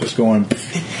rope. Just going.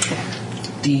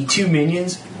 The 2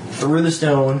 minions threw the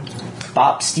stone,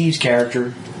 bopped Steve's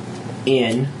character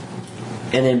in,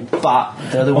 and then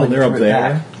bopped the other one. they're threw up it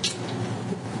there? back.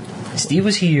 Steve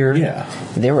was here. Yeah,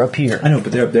 They were up here. I know,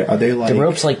 but they're up there. Are they like? The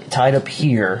rope's like tied up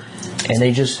here, and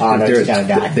they just Oh, no, they're, he's gotta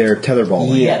die. they're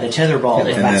tetherball. yeah, the tether ball. And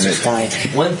then Bastard's dying.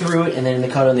 One threw it, and then they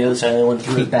cut on the other side, and then one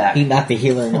threw it back. He knocked the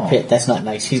healer in the pit. That's not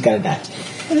nice. He's got to die.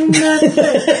 In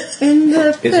the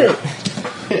Is pit.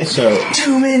 it? So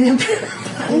 2 minion. 2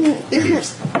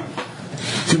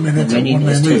 minutes. Minion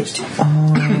is toast. 10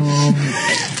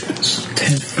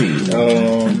 feet.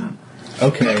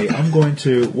 Okay, I'm going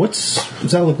to.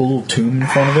 Is that like a little tomb in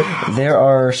front of it? There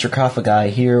are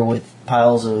sarcophagi here with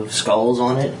piles of skulls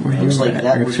on it. It looks like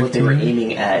that was what they were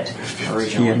aiming at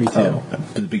originally. Yeah, me too.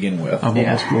 To begin with. I'm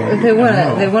almost Yeah. ready. They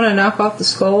want to knock off the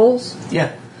skulls.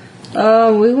 Yeah.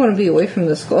 We want to be away from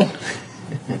the skull.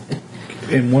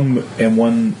 In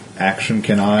one action,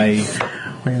 can I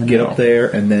get up there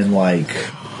and then like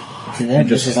and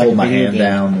just This is like hold a my video hand game.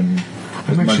 down and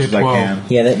as much actually as I 12. can?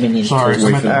 Yeah, that minion's Sorry, toast.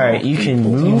 I'm at the- All right, you can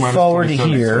move Minus forward to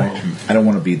 27. here. I don't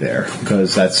want to be there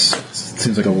because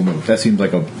seems like a little move. That seems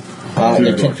like a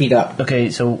They're 10 feet up. Okay,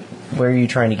 so where are you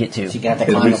trying to get to? So you got to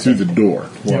It'll climb be up through there. the door.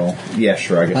 well. Yeah,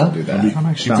 sure. I guess I'll do that. I'm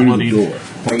actually Through bloody. the door.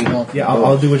 Where you going? Yeah,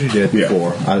 I'll do what you did Yeah.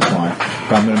 before. That's fine.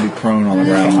 But I'm going to be prone on the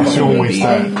ground. I'm Don't going to waste be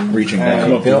time. reaching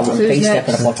Bill, down I'm Who's face next?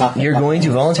 stepping up on top of You're it. going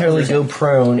to voluntarily go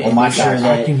prone and my make sure God.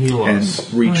 I can that, heal and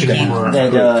us. reach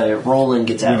down. Roland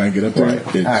gets When I out. get up there,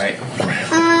 it's All right,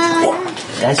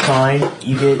 that's fine.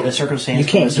 You get a circumstance You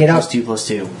can't bonus get of up.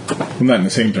 +2 +2 I'm not in the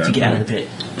same turn. to get out of the pit.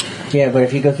 Yeah, but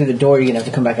if you go through the door, you're going to have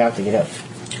to come back out to get up.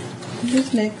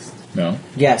 Who's next? No.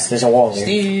 Yes, there's a wall there.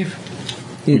 Steve,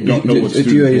 We don't know what's Do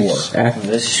through you the use door.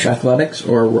 athletics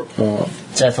or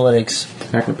it's athletics.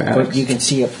 But acrobatics? you can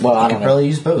see it. Well, I You don't can know. probably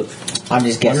use both, I'm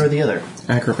just one or guessing. the other.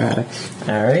 Acrobatics.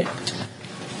 All right.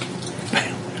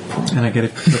 And I get a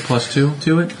 +2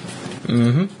 to it?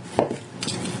 Mm-hmm.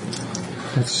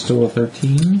 That's still a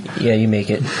 13. Yeah, you make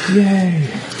it. Yay!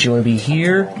 Do you want to be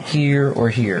here, here, or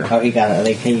here? Oh, he got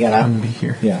it. He got I'm out. gonna be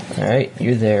here. Yeah, All right,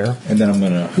 you're there. and then I'm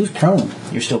going to. Who's prone?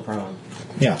 You're still prone.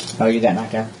 Yeah, Oh, you got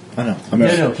knocked down. I know. I'm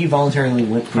No, he voluntarily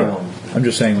went prone. I'm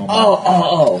just saying.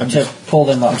 Oh. I'm Just pull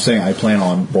them up. I'm saying I plan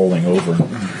on rolling over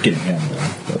and getting him.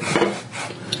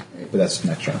 But that's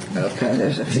next turn. Okay,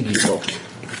 there's a figure.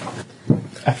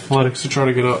 athletics to try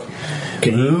to get up.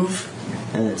 Can he, Move,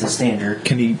 and it's a standard.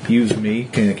 can he use me?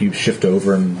 Can he shift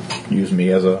over and use me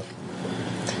as a...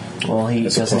 Well, he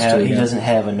It's a doesn't plus have. two He again. doesn't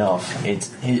have enough.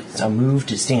 It's a move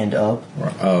to stand up,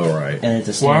 Oh, right. and it's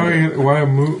a standard. Why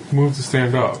move to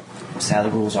stand up? That's how the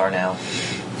rules are now.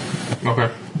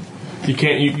 Okay. You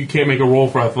can't make a roll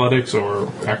for athletics or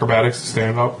acrobatics to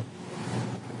stand up.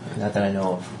 Not that I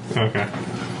know of. Okay.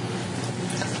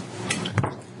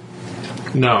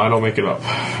 No, I don't make it up.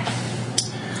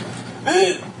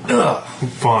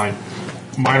 Fine.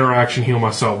 Minor action, heal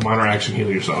myself. Minor action,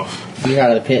 heal yourself. You're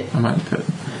out of the pit. I'm out of the pit.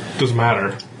 Doesn't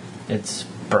matter. It's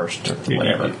burst or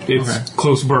whatever. It's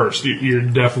close burst. You're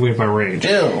definitely in my range.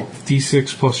 Ew.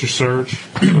 D6 plus your surge.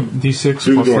 D6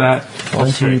 Through the plus door. that.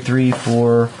 1, 2, 3,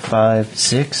 4, 5,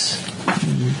 6.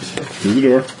 Through the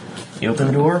door. You open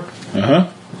the door. Uh-huh.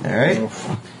 All right.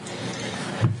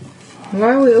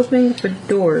 Why are we opening up a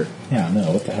door? Yeah,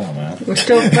 no, what the hell, man? We're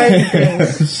still fighting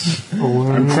things.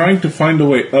 I'm trying to find a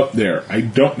way up there. I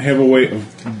don't have a way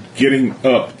of getting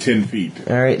up 10 feet.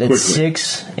 All right. That's quickly.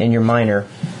 6, and your minor.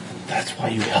 That's why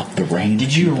you helped the range.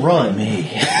 Did you run? Me.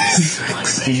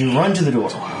 Did you run to the door?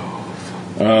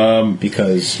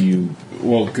 Because you...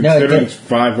 Well, considering didn't. it's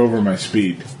 5 over my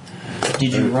speed.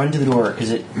 Did you run to the door?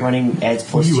 Because it running adds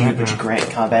plus you 2, at but now? you grant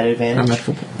combat I'm advantage. at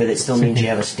full. But it still means you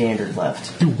have a standard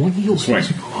left. Dude, one heal Swing.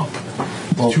 supposed to go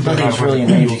up. Well, Too bad nothing's I really in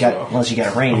don't have range heals, unless you got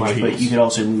a I'm range, out of but heals. you could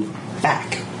also move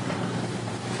back.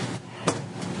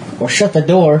 Or shut the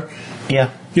door.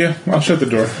 Yeah. Yeah, I'll shut the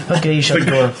door. Okay, you shut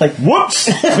the door. Like, Whoops!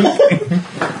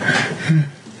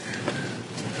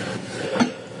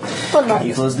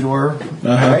 You close the door. All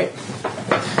right.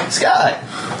 Scott.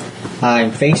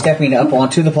 I'm face stepping up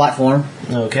onto the platform.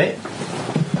 Okay.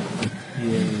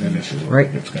 And this is Right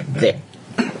it's gonna do. there.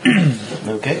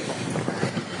 Okay.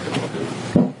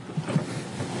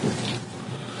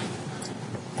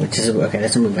 Which is okay.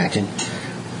 That's a move action.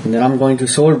 And then I'm going to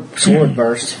sword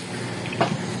burst.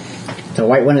 The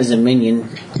white one is a minion,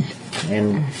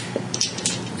 and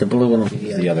the blue one will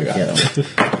be The other guy.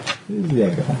 The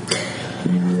other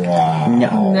guy. Wow.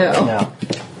 No. No. No.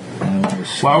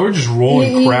 Wow, we're just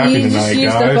rolling crappy you tonight, just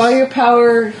used up all guys. your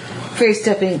power face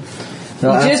stepping.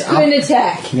 No, You just couldn't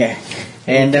attack. Yeah.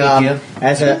 And you.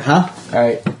 as a All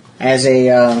right. as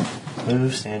a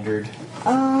Move standard.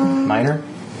 Minor.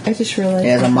 I just realized.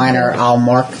 as a minor, I'll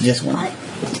mark this one.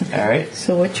 All right.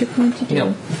 So what you're going to do?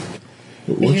 Yep.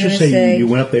 Let's You're just gonna say say- you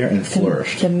went up there and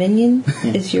flourished. The minion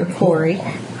is your quarry.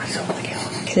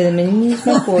 Say the minion is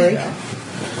my quarry.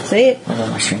 Say it.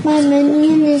 My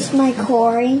minion is my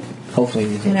quarry. Hopefully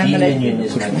we And did. I'm The gonna minion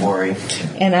is my quarry.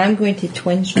 and I'm going to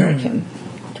twin strike him.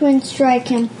 Twin strike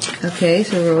him. Okay,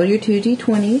 so roll your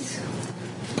 2d20s.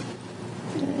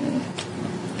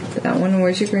 That one,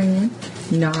 where's your green one?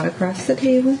 Not across the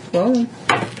table. Roll.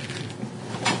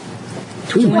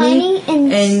 20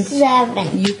 and, and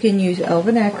 7. You can use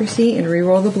Elven Accuracy and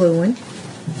re-roll the blue one.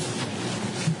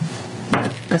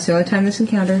 That's the only time this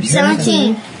encounter.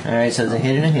 17. All right. So it's a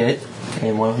hit and a hit,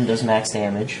 and one of them does max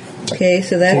damage. Okay,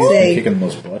 so that's Who's a. kicking the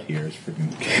most butt here is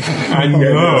freaking... I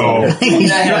know.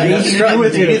 That had nothing to do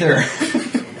with it either.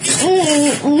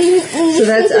 So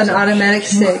that's an automatic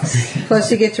 6.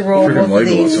 Plus you get to roll Freaking both of Legolas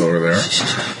these. over there.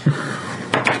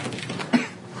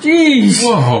 Jeez.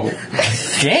 Whoa.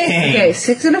 Dang. Okay,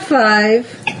 6 and a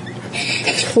 5.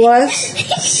 Plus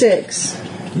 6.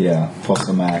 Yeah, plus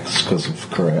the max because of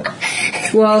crit.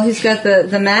 Well, he's got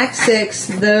the max 6,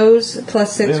 those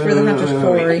plus 6 for the Hunter's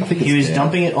Quarry. He was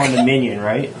dumping it on the minion,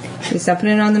 right? He's dumping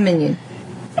it on the minion.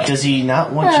 Does he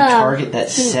not want to target that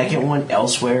second one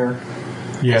elsewhere?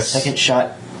 Yes. Second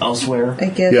shot elsewhere? I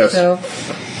guess Yes. so.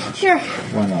 Sure.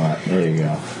 Why not? There you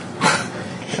go.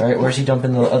 All right, where's he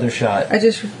dumping the other shot? I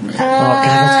just. Oh god,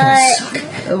 that's gonna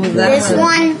suck. Oh, that This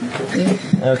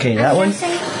one. Okay, that one?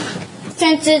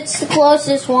 Since it's the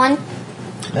closest one.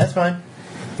 That's fine.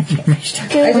 I just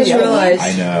realized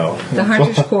I know. the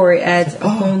Hunter's Quarry adds a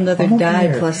whole nother I'm over die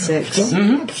here. plus 6.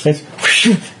 It's-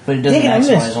 But it doesn't Damn, I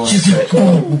maximize on the crit.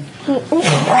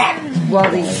 While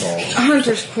the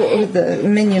Hunter's Quarry, the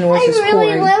minion was I his really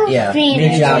quarry. love Yeah, being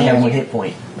minions a only have ranger. 1 hit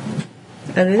point.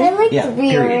 Oh, did I it? like Yeah, to be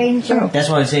a period. ranger. That's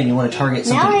why I'm saying you want to target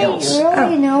Now something I else.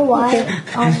 really know why.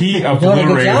 He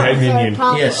obliterated that minion.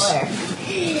 Yes.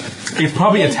 It's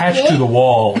probably attached to the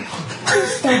wall.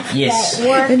 Yes.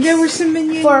 And there were some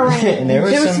minions. For ranger. And there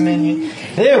was There was some some minion.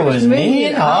 There was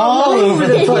minion all over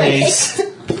the place.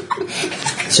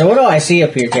 So what do I see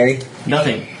up here, Terry?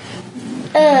 Nothing.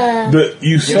 But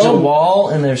you There's a saw... wall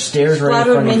and there's stairs right in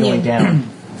Flattered front of you going minion. down.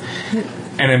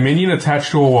 And a minion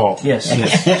attached to a wall. Yes.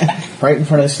 Right in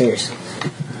front of the stairs.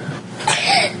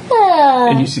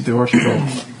 And you see the horse roll.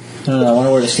 I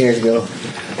wonder where the stairs go.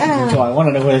 So I want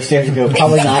to know where the stairs go.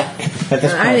 Probably not at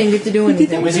this point. I didn't get to do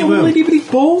anything. Wizzy Woo.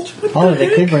 Oh, they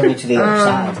could bring me to the other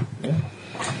side.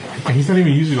 And he's not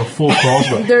even using a full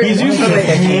crossbow. He's using a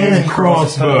hand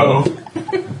crossbow.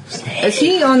 Is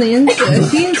he on the inside?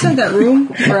 Is he inside that room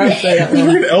or outside that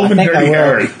room? Elven I think I Dirty will.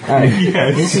 Harry. Alright,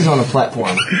 Yes. this is on a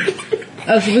platform.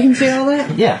 Oh, so we can see all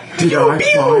that? Yeah. Did I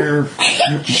fire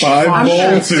 5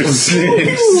 bolts or 6?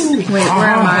 Wait, where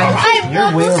am I?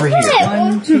 You're way over here.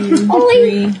 1, 2,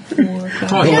 3, 4,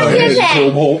 5.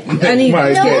 I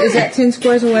Is that 10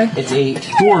 squares away? It's 8.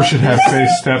 Door should have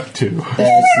face step 2.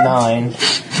 That's 9.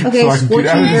 Okay, So I can get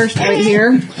out scorching of burst right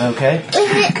here. Okay.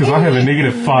 Because I have a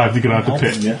 -5 to get out the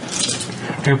pit.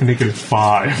 I have a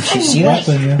 -5. You see that?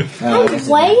 I'm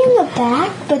way in the back,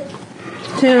 but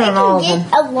 10 on all of get them.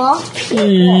 a lot of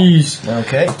people.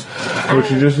 Okay.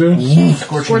 What you just do?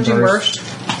 Scorching burst.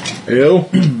 Ew.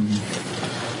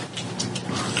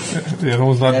 The other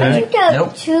one's not You dead. got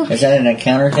Nope. 2 Is that an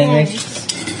encounter thing, Rick?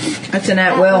 That's an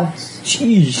at will.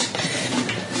 Jeez.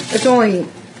 It's only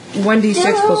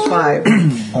 1d6 plus 5.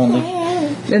 Only.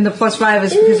 And the plus 5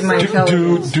 is because of my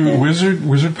intelligence. Dude,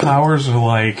 wizard powers are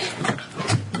like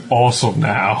awesome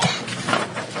now.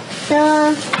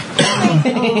 Uh,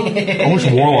 I wish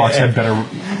warlocks had better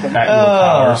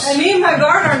powers. And me and my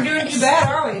guard aren't doing too bad,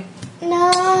 are we?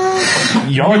 no.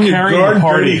 Y'all are carrying the Guard Dirty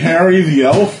party. Harry the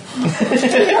elf?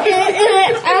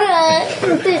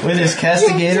 With his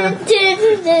castigator?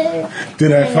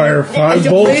 Did I fire 5 I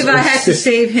bolts? believe I or had to 6?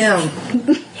 save him.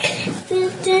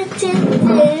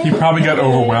 He probably got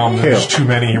overwhelmed. There's too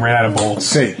many. He ran out of bolts.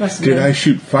 Say, did I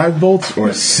shoot 5 bolts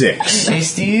or 6? Hey,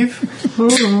 Steve.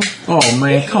 Oh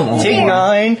man, come on. Take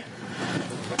 9.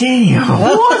 Damn.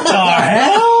 What the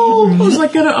hell?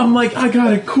 I'm like, I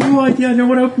got a cool idea. I know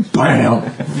what I'm. Bam.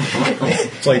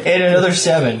 It's like, And another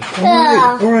 7.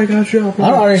 or I got you. I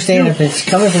don't understand if it's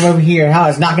coming from over here, how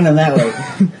it's knocking them that way.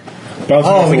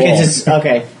 Oh, we can just...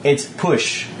 Okay. It's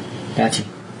push. Gotcha.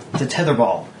 It's a tether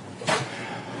ball.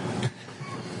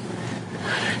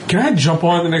 Can I jump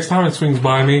on it the next time it swings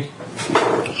by me?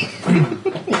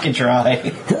 You can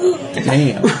try.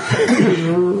 Damn.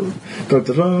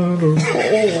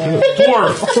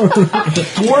 Dwarf!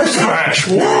 Dwarf smash!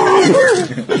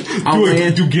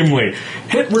 do Gimli.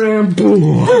 Hit ram,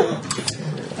 boom!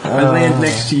 I land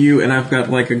next to you and I've got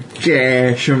like a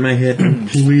gash on my head. I'm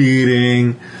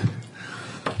bleeding.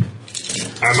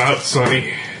 I'm out,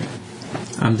 Sonny.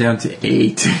 I'm down to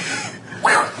 8.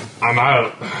 I'm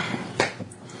out.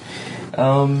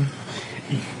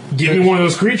 Give me one of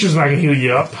those creatures and I can heal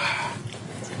you up.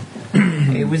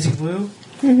 Hey, Wizzy Blue.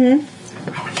 Mm-hmm.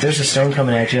 There's a stone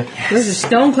coming at you. There's a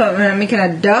stone coming at me. Can I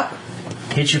duck?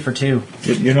 Hit you for 2.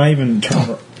 You're not even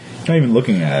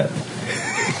looking at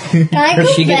it.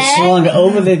 She gets slung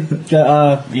over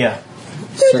the Yeah.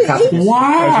 sarcophagus.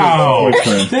 Wow!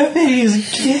 Turn. That thing is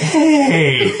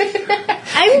gay!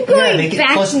 I'm Yeah, going they get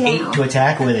back plus now. 8 to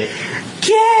attack with it.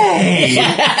 Gay!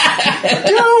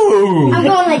 Dude! I'm going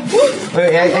like whoop,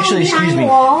 Wait, actually, excuse me.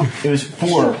 wall. It was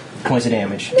 4 points of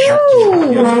damage. You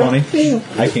know what's funny?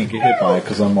 I can't get hit by it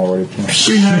because I'm already playing.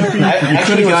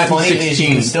 Actually, what's gotten funny is you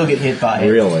 16. can still get hit by it.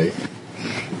 Really?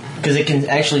 Because it can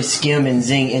actually skim and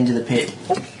zing into the pit.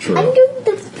 True. I'm doing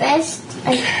the best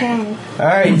I can.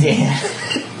 Alright, Dan.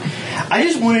 I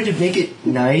just wanted to make it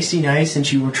nicey nice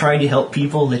since you were trying to help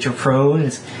people that you're prone.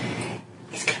 It's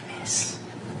gonna miss.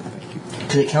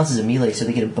 Because it counts as a melee, so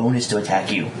they get a bonus to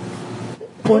attack you.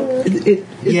 What?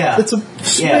 Yeah. It's a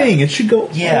swing. Yeah. It should go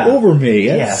Yeah. over me.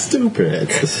 That's Yeah. stupid.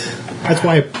 That's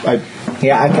why I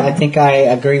Yeah, I think I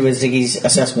agree with Ziggy's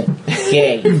assessment.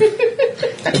 Gay.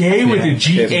 Gay with a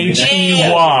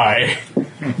G-H-E-Y.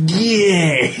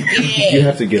 Gay! you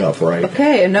have to get up, right?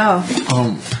 Okay, enough.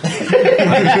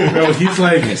 No, he's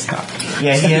like,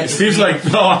 Yeah, he has, he's like,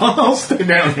 no, I'll stay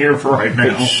down here for right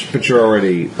now. But you're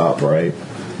already up, right?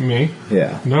 Me?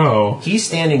 Yeah. No. he's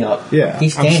standing up. Yeah.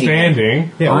 He's I'm standing.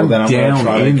 standing. Yeah, well, I'm then I'm going to down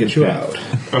try to in get you bed. out.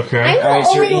 Okay. I'm the Alright,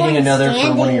 so you're only eating one another for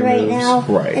standing one of your right moves. now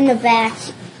Right. in the back.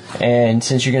 And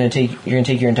since you're gonna take your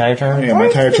entire turn. Yeah, my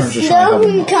entire Where's turn's the just trying to help him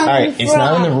stone out. coming Alright, it's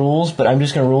not in the from? rules, but I'm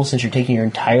just gonna rule since you're taking your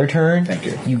entire turn. Thank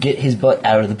you. You get his butt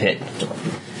out of the pit.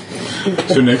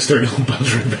 So next turn, he'll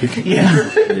bounce right back.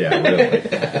 Yeah. Yeah, really.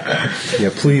 Yeah,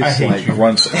 please,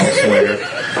 run elsewhere.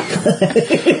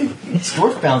 It's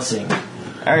dwarf bouncing.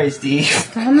 Alright, Steve.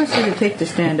 How much does it take to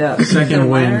stand up? Second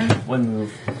wind. One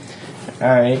move.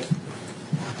 Alright.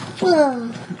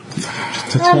 Ugh.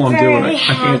 That's all I'm doing. I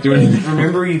can't do anything.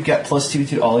 Remember, you've got +2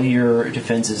 to all your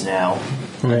defenses now.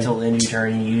 Right. Until the end of your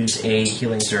turn, you use a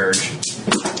healing surge.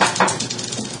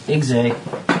 Igze,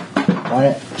 Why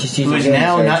not just use who the is healing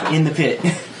now surge? not in the pit.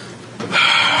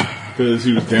 because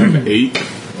he was down to 8,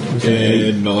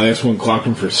 and the last one clocked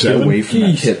him for 7. away from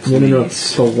that tip, No.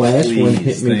 please. The last one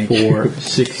Please, hit me thank you. for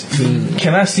 16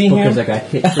 Can I see because him? I got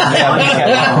hit for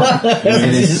that.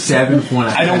 And his 7th one.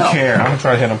 I don't care. I'm gonna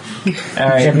try to hit him. All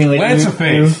right, Dripping with Lance goo. of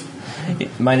Faith.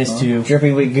 -2.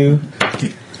 Dripping with goo.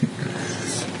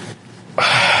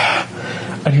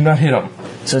 I do not hit him.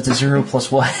 So it's a 0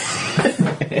 plus what?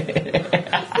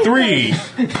 3.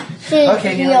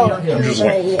 Okay, you don't hit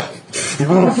him.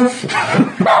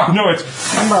 No, it's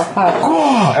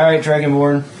All right,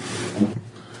 Dragonborn.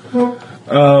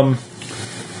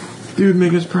 Dude,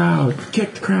 make us proud.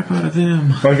 Kick the crap out of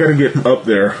them. I gotta get up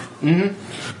there.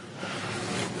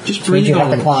 Just Means breathe you have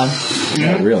on to him. climb.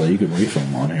 Yeah, really, you could refill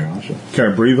them on here, also.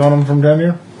 Can I breathe on them from down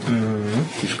here? All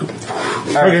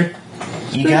right. Okay.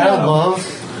 You gotta love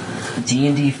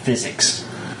D&D physics.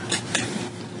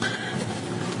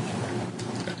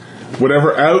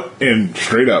 Whatever out and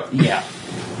straight up. Yeah.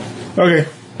 Okay.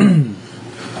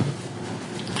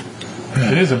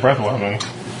 it is a breath weapon.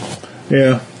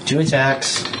 Yeah. 2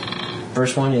 attacks.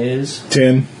 First one is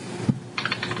 10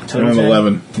 total and 10,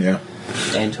 11. Yeah.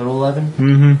 and total 11.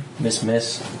 Mm-hmm.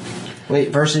 Miss. Wait,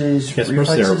 versus Yes, versus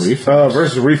their reflexes? reflex.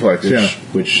 Versus reflex, yeah.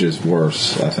 Which is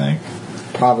worse, I think.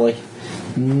 Probably.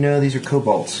 No, these are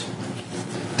kobolds.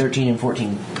 13 and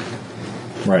 14.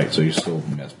 Right, so you still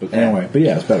miss. But anyway, but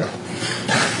yeah, it's better.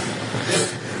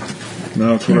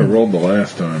 No, it's what I rolled the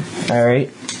last time. All right.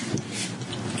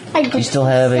 You still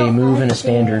have a move and a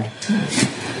standard.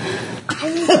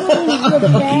 I'm going to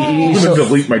bed. I'm gonna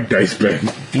delete my dice bag.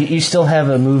 You still have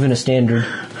a move and a standard.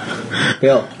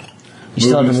 Bill. You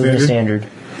still have a Move move and and a standard.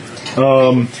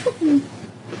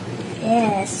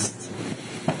 Yes.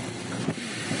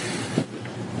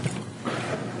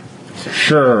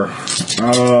 Sure.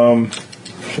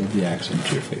 Shove the axe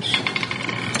into your face.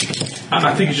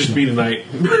 I think it's just me tonight.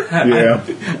 Yeah.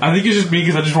 I think it's just me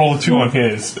because I just rolled a 2 on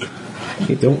his.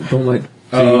 Okay, don't let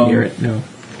Jay hear it. No. I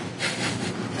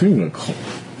think I'm gonna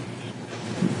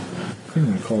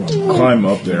climb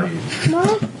up there.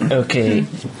 Okay.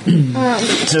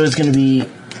 So it's going to be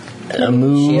a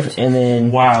move and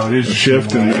then Wow, it is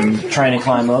Shift and then. trying to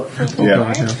climb up. Yeah. All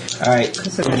right.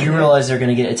 You realize they're going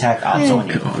to get attack ops on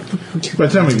you. By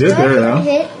the time we get there, now.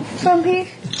 Hit from here.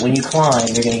 When you climb,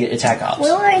 you're going to get attack ops.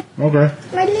 Will All I? Okay.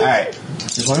 right.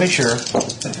 Just want to make sure.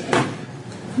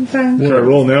 I'm fine. Should I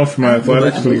roll now for my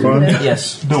athletics to climb?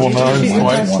 Yes. double 9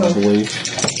 twice. One, I believe.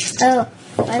 Oh.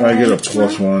 I get a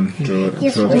 +1 to it,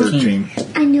 Yes, so please. 13.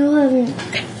 I know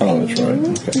Oh, that's right.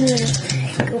 Okay.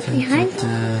 Go behind.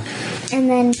 And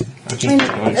then when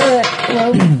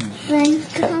rope thing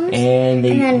comes, And and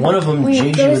then one of them when it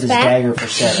jigs you goes with his back, dagger for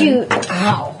 7. shoot.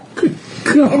 Ow.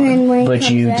 And then when it But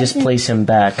comes you back, displace him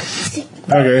back,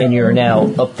 Okay. and you're now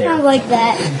up kind there. of like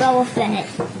that. Double Fennec.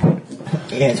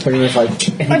 Yeah, it's pretty much like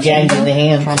gagged in the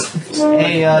hand.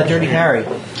 Hey, Dirty Harry.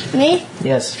 Me?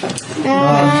 Yes.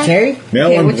 Terry? Now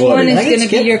Okay, I'm which one bloody. is I can going to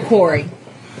be skip. your quarry?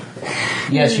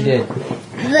 Yes, you did.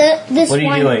 This What are you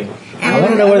one. doing? I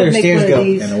want to know where their Make stairs one of go.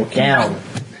 these. Down.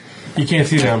 You can't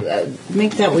see them.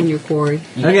 Make that one your quarry.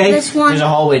 Okay. This one. There's a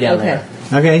hallway down Okay. there.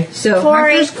 Okay. So,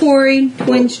 Quarry. Hunter's Quarry,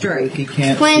 Twin Strike. He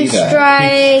can't Twin see that.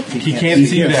 strike. He can't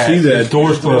see that. See that. The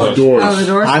door's closed. Doors. Oh, the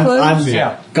door's I'm closed?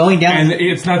 Yeah. going down. And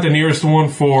it's not the nearest one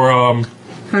for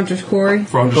Hunter's Quarry.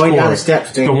 Going down the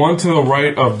steps, dude. The one to the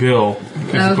right of Bill.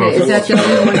 Okay, is that the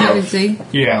only one you can see?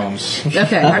 Yeah.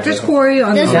 Okay, Hunter's Quarry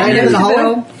on the This right one? of the Hallway?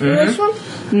 bill. This one.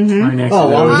 Right next Oh, to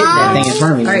well, I'm those. hitting that thing in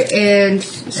front of me. Alright, and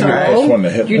so Alright, one to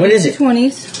hit. your What is it?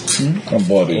 D20s. I'm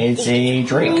bloody. It's a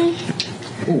Drake.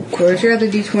 Where's your other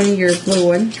D20, your blue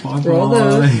one? Roll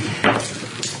those.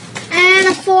 And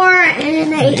a 4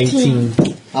 and an 18.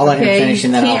 I'll let him Okay, finish you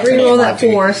and then I'll can't finish reroll my that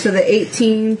turn. 4, so the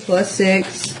 18 plus 6.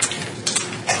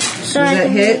 So Does I that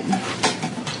can- hit?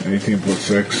 18 plus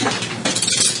 6.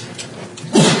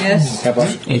 Yes.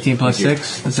 18 plus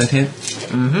 6. Does that hit?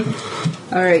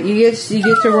 Alright, you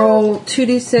get to roll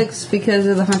 2d6 because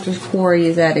of the Hunter's Quarry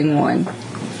is adding 1.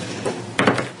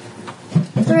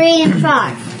 3 and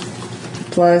 5.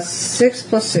 Plus 6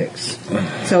 plus 6.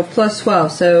 So plus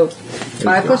 12. So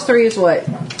 5 plus 3 is what?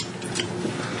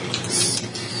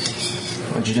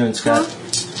 What you doing, Scott?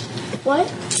 What?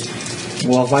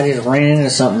 Well, if I just ran into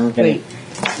something, I'm gonna Wait.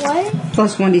 What?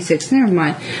 Plus 1d6. Never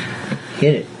mind.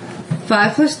 hit it.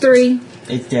 5 plus 3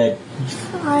 It's dead.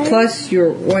 5. plus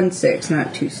your 1 6,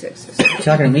 not 2 6s. You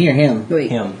talking to me or him? Wait.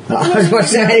 Him. I was about to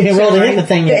say I didn't even roll to hit the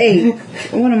thing The yet. 8.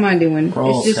 What am I doing?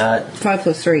 Roll, it's just Scott. 5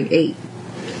 plus 3, 8.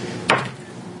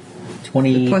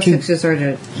 22. Plus 6s are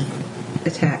to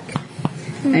attack.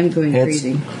 I'm going Hits.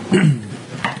 crazy.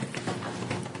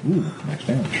 Ooh, max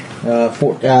damage.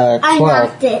 12. I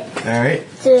knocked it Alright.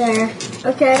 to there.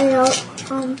 Okay,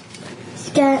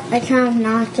 I kind of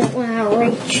knocked it when I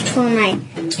reached for my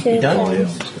 2 done?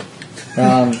 guns.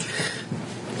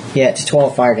 Yeah, it's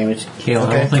 12 fire damage. Kale,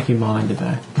 I don't think you minded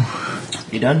that.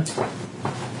 You done?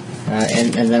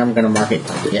 And then I'm going to mark it.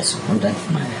 Yes, I'm done.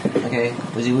 Okay.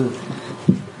 Wizzy Woo.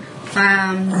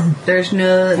 There's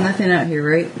nothing out here,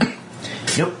 right?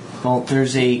 Yep. Well,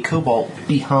 there's a Kobold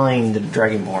behind the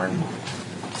Dragonborn.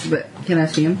 But can I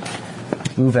see him?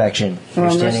 Move action. Well,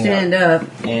 You're I'm gonna stand up.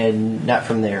 And not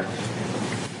from there.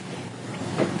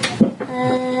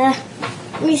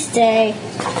 Let me stay.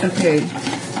 Okay.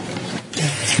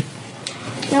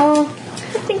 No.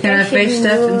 Can I face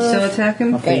step and still attack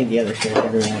him? I'll feed the other shit.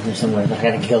 Everyone somewhere. I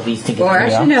gotta kill these to get Well, through.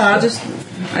 actually, no.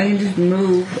 I can just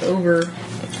move over.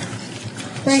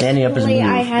 Standing up is Thankfully,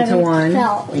 move. I haven't one.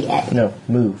 fell yet. No,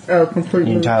 move. Oh,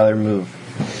 completely. And Tyler, move.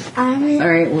 I'm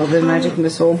Alright, well, then magic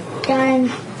missile. gonna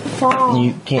fall.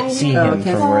 You can't see Oh, him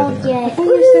can't from where fall they are. yet.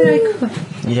 Who said I could?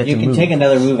 You have You to can move. take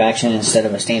another move action instead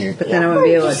of a standard. But then I wouldn't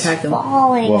be able to attack him.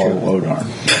 Falling. Well, oh darn.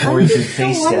 Or you I'm can just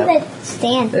face the one step. that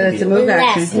stands. It's a move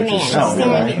action. Last man Oh,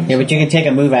 standing. Yeah, but you can take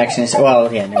a move action.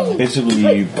 Well, yeah, no. Basically,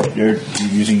 you're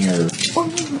using your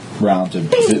round to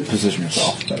position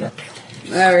yourself better.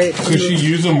 Alright. Could she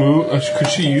use a move? Could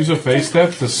she use a face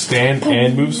step to stand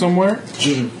and move somewhere? If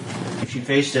she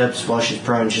face steps while she's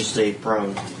prone, she'll stay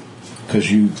prone. Because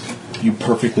you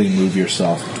perfectly move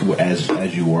yourself as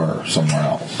you were somewhere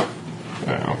else.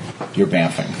 Oh. You're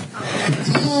bamfing.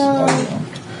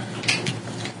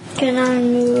 Can I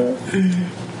move?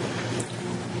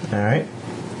 Alright.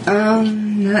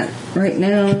 Not right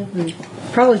now. We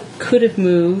probably could have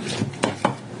moved.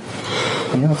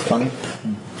 You know what's funny?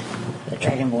 The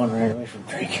Dragonborn ran away from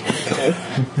Drake.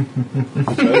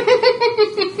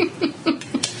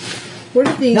 What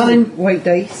are these Nothing. white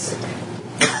dice?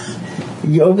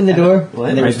 You open the door, What?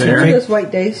 and there was Right two there? What are Drake, those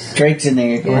white dice? Drakes in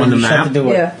there. Yeah. On the You shut map? the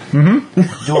door. Yeah.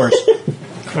 Doors.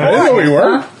 I didn't know where you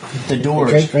were. The doors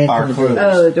Drake ran are through the door. closed.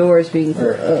 Oh, the door is being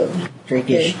closed. Oh.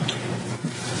 Drake-ish.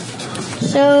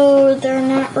 So they're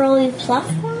not really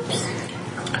platforms?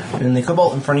 And the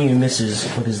Kobold in front of you misses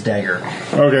with his dagger.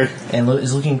 Okay. And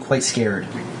is looking quite scared.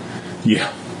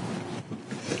 Yeah.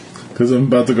 Because I'm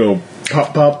about to go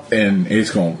pop, pop, and it's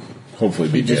going to hopefully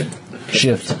be dead.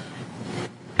 Shift.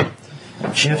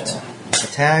 Shift.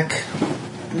 Attack.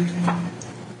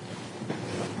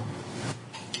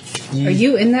 Are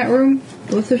you in that room?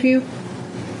 Both of you?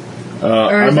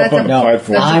 Or is I'm that up on the the- No,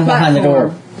 platform. I'm behind the door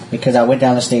platform. because I went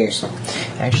down the stairs.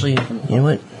 Actually, you know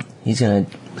what? He's going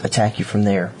to attack you from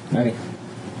there. Okay.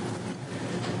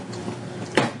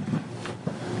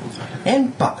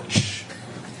 And botch.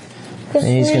 And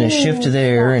he's going to shift to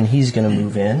there, and he's going to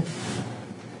move in.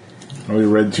 Oh, you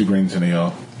red, 2 greens, and a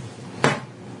yellow.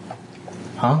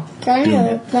 Huh? Can I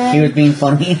open? He was being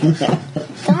funny. Can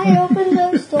I open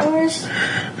those doors?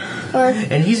 Or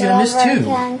And he's gonna miss whatever I too.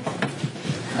 can?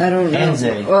 I don't know. And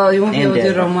Zay. Well, you won't be And able to do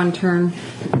it Dad. on one turn.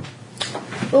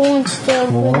 But won't still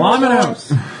open Well, the I'm it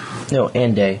doors. out. No,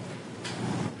 and day.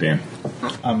 Damn.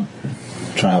 I'm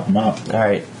trying to help him out.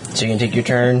 Alright, so you can take your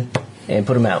turn and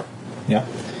put him out. Yeah.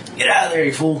 Get out of there,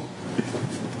 you fool.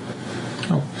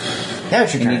 Oh. Now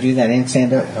it's your Can turn. you do that and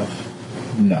stand up?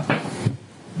 No.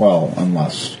 Well,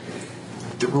 unless.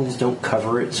 The rules don't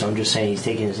cover it, so I'm just saying he's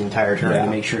taking his entire turn Yeah. to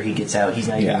make sure he gets out. He's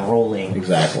not Yeah. even rolling.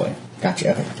 Exactly.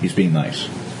 Gotcha. Okay. He's being nice.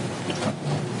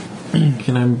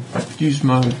 Can I use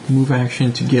my move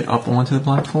action to get up onto the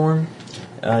platform?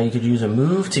 You could use a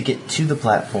move to get to the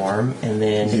platform, and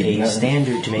then a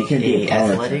standard to make can do a a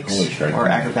power athletics attack. Holy shit. or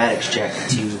acrobatics check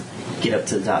to get up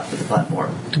to the top of the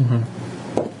platform.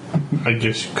 I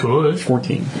guess you could.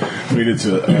 14. We did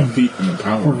to feet and the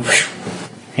power.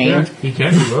 Yeah, Hand. you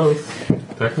can do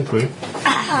both, technically.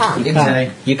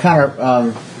 You kind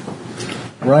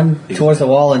of run towards the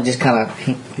wall and just kind of.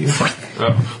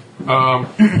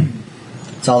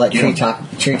 It's all that treetop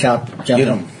jumping. Get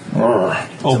him.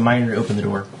 It's a minor to open the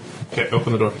door. Okay,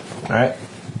 open the door. Alright.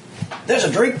 There's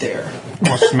a Drake there.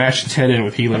 I'll smash its head in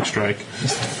with Healing Strike.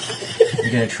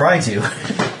 You're going to try to.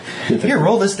 Here,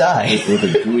 roll this die. With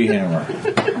a gooey hammer.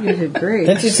 You did great.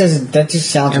 That just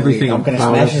sounds Everything weird. I'm going to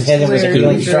about smash his head in with a Where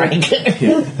healing is strike.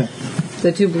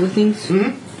 The two blue things?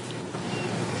 Mm-hmm.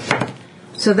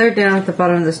 So they're down at the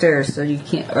bottom of the stairs, so you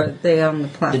can't. Are they on the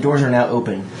The platform? doors are now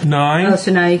open. 9. Oh,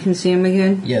 so now you can see them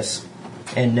again? Yes.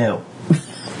 And no.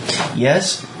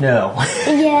 Yes. No.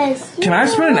 Yes. Can I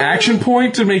spend an action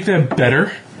point to make that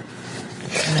better?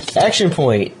 Action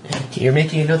point. You're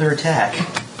making another attack.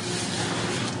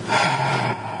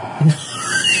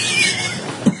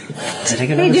 I take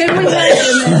Hey,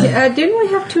 another didn't we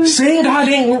have two? Sing,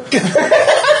 goddamn.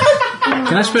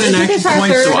 Can I spend an action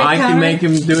point so I can make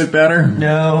him do it better?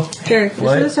 No. Sure. Is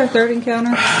What? this our third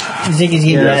encounter? Ziggy's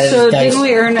getting mad at So his dice. didn't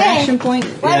we earn an action point?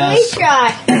 Let me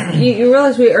try. You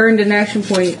realize we earned an action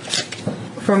point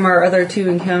from our other two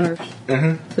encounters.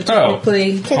 Mm-hmm. So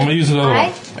technically, I'm gonna use another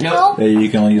one. Nope. Yeah, you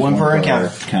can only use One per encounter.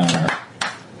 counter.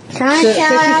 Can I so try?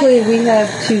 technically we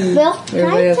have two. Bill, can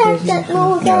Everybody I else try has that one.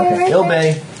 little guy right Bill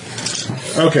there? Bay.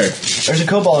 Okay, There's a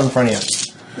kobold in front of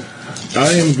you.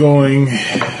 I am going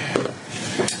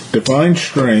divine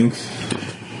strength.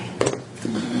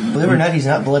 Believe it or not, he's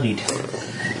not bloodied.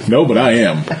 No, but I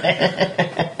am.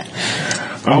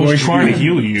 I was trying to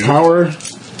heal you. Power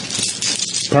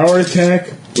attack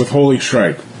with holy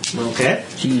strike. Okay.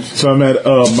 Jeez. So I'm at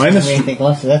minus. Anything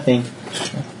close to that thing?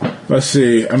 Let's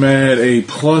see. I'm at a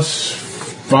plus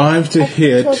 5 to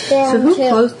hit. So who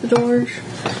closed the doors?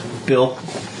 Bill.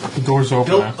 The door's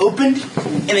open. Bill opened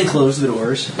and then closed the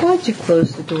doors. Why'd you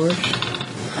close the doors?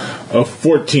 A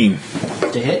 14.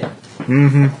 To hit.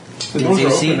 Mm-hmm. The doors are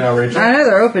open now, Rachel. I know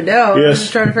they're open now. I'm Yes.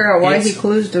 just trying to figure out why Yes. he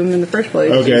closed them in the first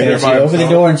place. Okay. Yeah, she opened the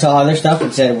door and saw other stuff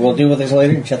and said, "We'll deal with this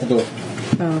later," and shut the door.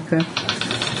 Oh, okay.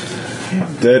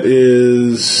 That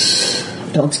is.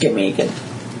 Don't skip me again.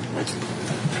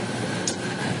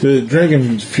 The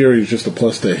Dragon's Fury is just a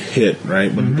plus to hit,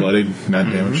 right? When bloodied, not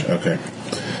damage. Okay.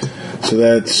 So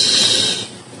that's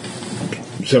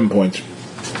 7 points.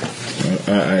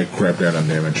 I crapped out on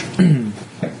damage.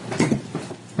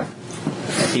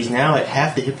 He's now at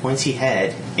half the hit points he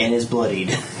had and is bloodied.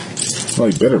 Well,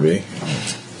 he better be.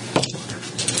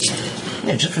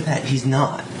 Yeah, just for that, he's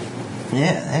not.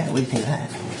 Yeah, what do you think of that?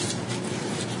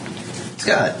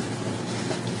 Scott.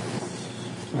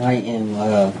 I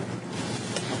am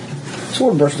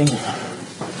sword bursting.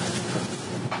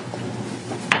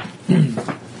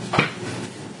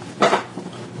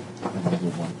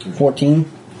 $14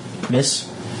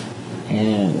 Miss.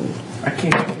 and I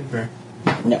can't get it there.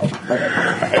 no.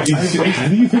 How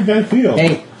do you think I feel?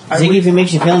 Hey, Ziggy, if it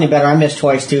makes you feel any better, I missed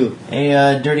twice too. Hey,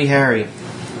 Dirty Harry.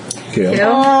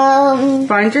 Kill.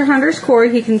 Find your hunter's core.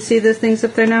 He can see those things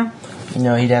up there now.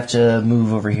 No, he'd have to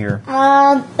move over here.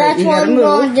 That's You what gotta I'm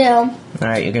going to do.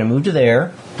 Alright, you're gonna move to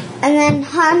there. And then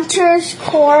Hunter's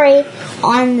Quarry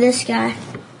on this guy.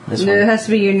 This No, it one. has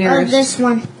to be your Or nearest. this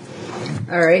one.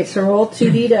 All right, so roll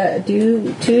 2d to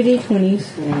do 2d20s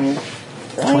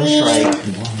Twin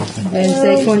strike. and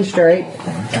say twin strike.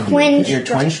 Twin You're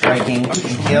twin striking.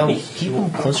 He'll keep him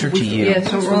closer to you. Yes,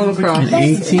 don't roll them across.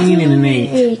 18 and an 8.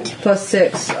 8. Plus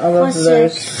 6 on both Plus of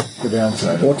those. 6. The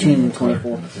downside. 14 and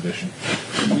 24. Edition.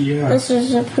 Yeah. This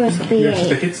is supposed to be You have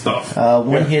to 8. hit stuff.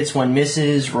 One hits, one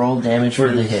misses. Roll damage for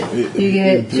the hit. You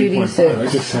get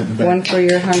 2d6. One for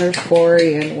your hunter's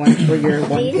quarry and one for your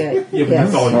one hit. Yeah, but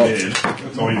that's all you did.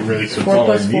 That's all you really could 4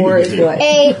 plus 4 is what?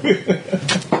 8.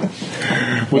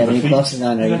 You have any pluses?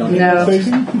 No, you don't. No. Yeah,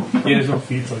 there's no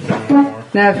feats like that anymore.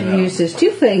 Now, if you use his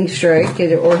two-fang strike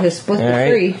or his split All to right.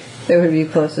 3, there would be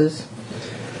pluses.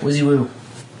 Wizzy woo.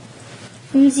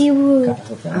 Easy woo.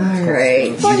 Alright.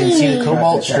 You can see the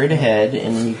Kobold straight ahead,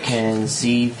 and you can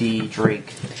see the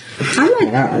Drake.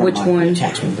 Which one?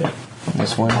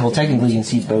 This one. Well, technically, you can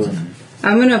see both.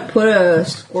 I'm gonna put a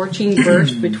scorching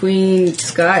burst between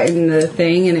Scott and the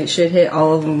thing, and it should hit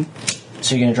all of them.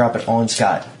 So you're gonna drop it on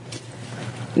Scott.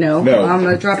 No. I'm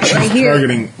gonna drop it right here.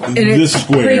 Targeting And this it's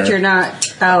square. creature, not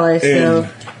ally. So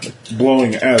And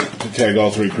blowing out to tag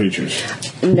all 3 creatures.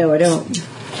 no, I don't.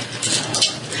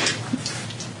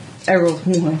 I rolled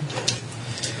 1.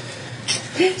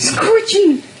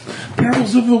 Scorching.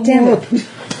 Perils of the Damn warp. it.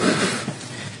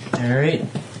 Alright.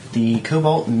 The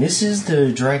Kobold misses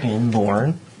the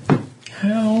Dragonborn.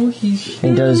 How he's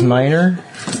And does minor.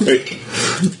 Hey.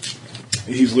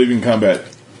 He's leaving combat.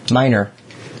 Minor.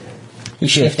 He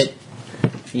shifted.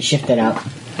 He shifted out.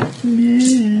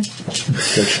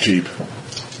 That's cheap.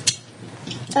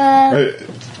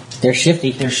 They're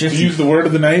shifty. They're To shifty. use the word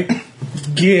of the night?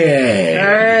 Gay.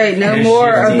 Alright, no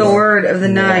more of the word of the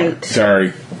night.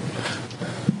 Sorry.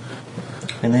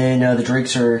 And then the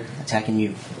Drakes are attacking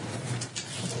you.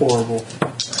 Horrible.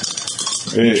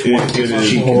 It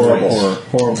is horrible.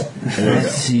 horrible.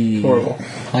 Let's see. Horrible.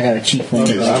 I got a cheap one.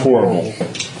 It is horrible.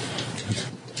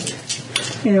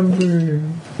 Amber.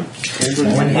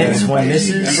 One hits, one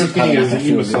misses. Amber's getting a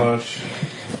Ziggy massage.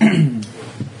 And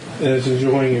is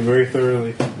enjoying it very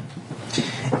thoroughly.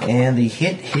 And the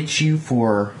hit hits you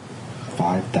for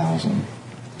 5,000.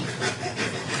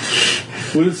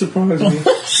 Would it surprise me?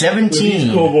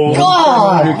 17. Kobold.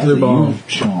 Nuclear bomb.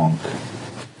 Chonk.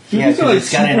 Yeah, These are because like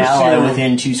it's got an super ally serum.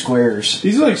 within 2 squares.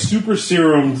 These are like super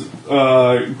serumed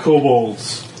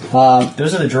kobolds.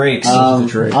 Those are the drakes. I'm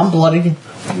bloodied.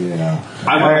 Yeah.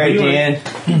 Alright, Dan.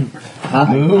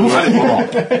 Move.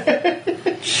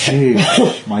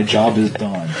 Jeez, my job is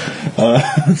done.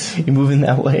 You moving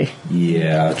that way?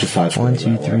 Yeah, just 5 1, squares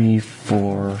 2, that way. 3,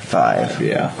 4, 5.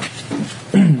 Yeah.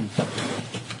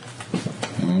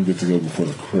 I'll get to go before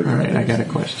the critter. Alright, I got a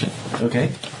question. Okay.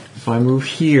 If I move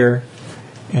here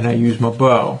and I use my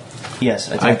bow,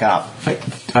 Yes, attack up.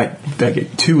 I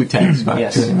get 2 attacks of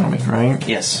Yes. opportunity on me, right?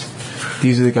 Yes.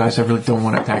 These are the guys that really don't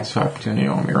want attacks of opportunity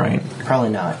on me, right? Probably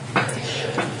not.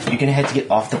 You're gonna have to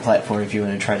get off the platform if you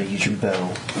want to try to use your bow.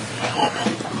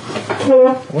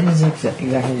 What is it exactly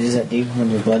does that do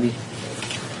when you're bloody?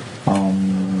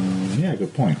 Yeah,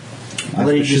 good point.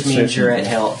 Bloody just means you're at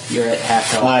health. You're at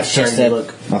half health. It's just Starting to that-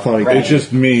 look. I thought he, Right. It's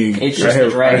just me. It's just I the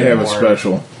have, dragon I have a lord.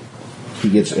 special. he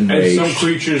gets And enraged.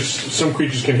 some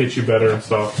creatures can hit you better and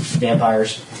stuff.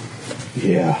 Vampires.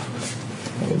 Yeah.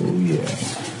 Oh, yeah.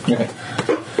 Okay.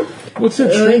 What's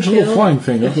that strange little flying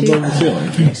thing up above the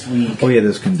ceiling? Next week. Oh, yeah,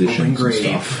 there's conditions and Grave.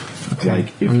 stuff. Like,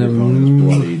 if your opponent is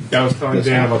bloodied. I was telling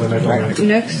Dan about the necromancer.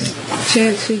 Next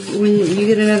chance when you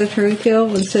get another turn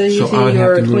kill, instead of So I using would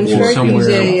your have to twin move strike, somewhere use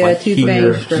a like tooth here,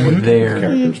 bang strike. there.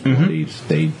 Characters bloodied,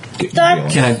 they get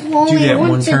That's Can I do only that one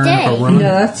once a turn day. per No, run?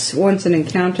 that's once an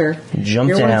encounter. Jump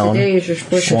your down. once a day is your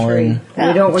split the tree. 1,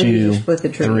 We don't want you 2, to split the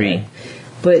tree. 3.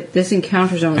 But this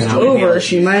encounter's almost And I'll over, heal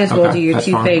so you might as well Okay, do your that's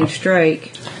tooth fine. bang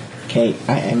strike. Okay,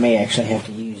 I may actually have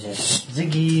to use this.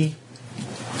 Ziggy.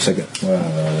 second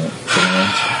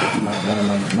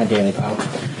My daily power.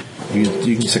 wind.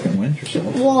 You can second wind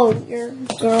yourself. Whoa, you're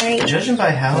great. Judging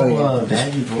by how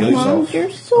bad you've rolled Mom, you're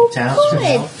so talents good.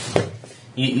 yourself,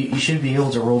 you should be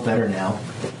able to roll better now.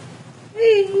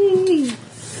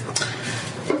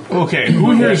 Okay,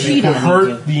 who here is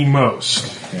hurt the most?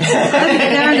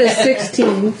 Down to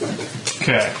 16.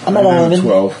 Okay. I'm at 11.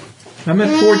 12. I'm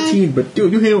at 14, but do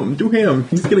him.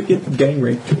 He's gonna get gang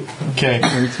raped. Okay. Or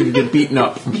he's gonna get beaten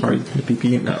up. I'm sorry, he's gonna be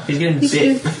beaten up. He's getting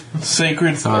bit.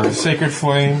 Sacred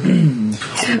flame.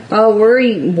 I'll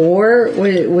worry more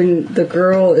when the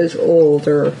girl is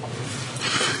older.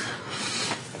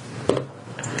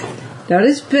 Not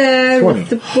as bad 20. with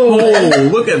the boy, Oh,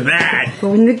 look at that! but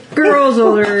when the girl's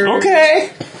older. Okay.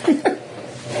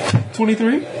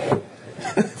 23.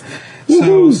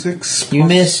 So 6. You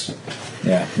miss.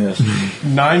 Yeah, yes.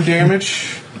 9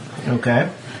 damage. Okay.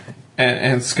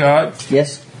 And Scott,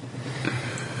 Yes.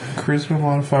 charisma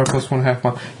modifier plus 1/2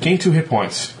 mod. Gain 2 hit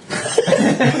points.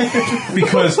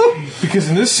 because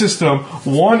in this system,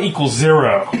 1 equals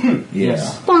 0.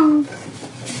 Yeah. Bong.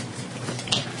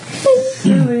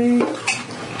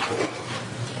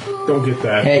 Don't get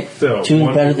that. Hey, Still, 2 is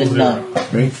 1 better equals than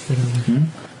 0.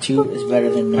 none. 2 is better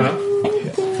than none.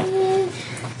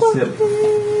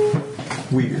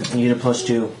 Weird. You get a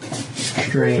 +2.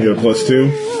 You got a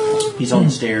 +2? He's on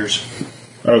the stairs.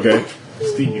 Okay.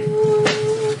 Steve.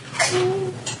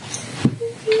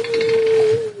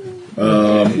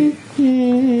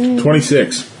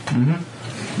 26.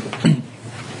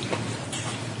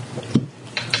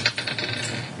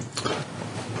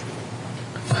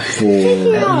 For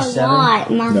Not a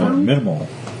lot, no, Mom. minimal.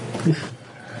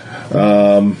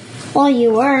 Well,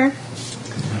 you were.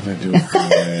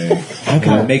 How can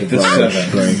I make this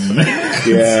 7?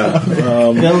 yeah.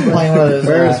 Bill playing one of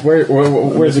those.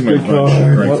 Where's the good call?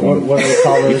 What do they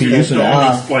call those? You can use an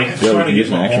action. Like, Yeah, trying you to can use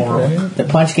get an action more. point. The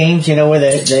punch games, you know, where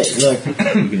they look. You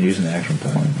can use an action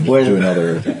point. Where's Do the-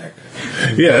 another attack.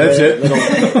 Yeah, that's it. Little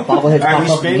bobbleheads Alright, pop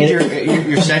you up and spend hit it.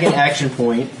 your second action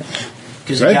point.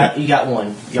 Because Right. you got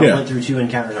one. Y'all Yeah. went through 2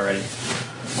 encounters already.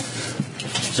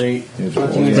 So you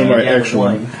So my extra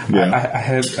one. Yeah. I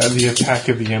had the attack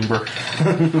of the ember.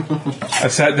 I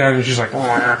sat down and she's like, So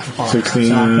I can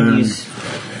 16. use,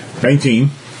 19.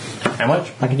 how much?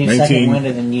 I can do 19. second wind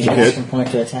and then use an Hit. action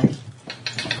point to attack.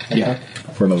 Yeah.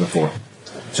 For another 4.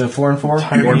 So 4 and 4.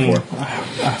 4 and 4.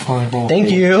 I finally rolled. Thank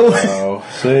you.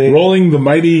 Rolling the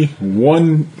mighty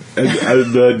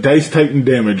the Dice Titan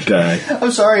damage die.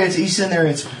 I'm sorry, he's sitting there.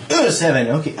 It's 7.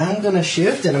 Okay, I'm gonna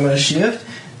shift and I'm gonna shift.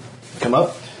 Come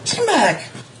up. Come back.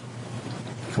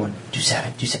 Come on. Do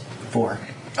 7. Do 7. 4.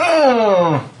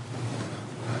 Oh.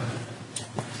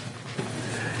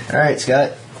 All right,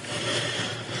 Scott.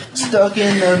 Stuck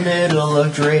in the middle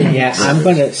of Drake. Yeah, I'm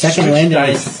going to second wind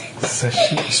and dice.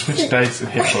 Switch dice and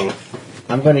hit both.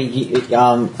 I'm going to You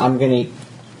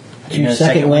know, do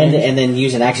second wind and then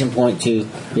use an action point to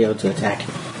be able to attack.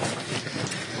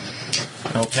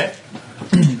 Okay.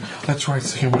 That's right,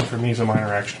 second one for me is a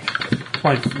minor action.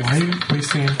 Like, why are you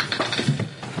wasting...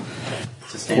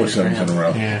 It's a 4 standard for 7s in a him.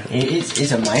 row. Yeah.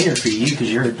 It's a minor for you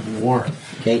because you're a dwarf.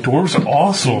 Okay. Dwarves are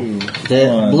awesome.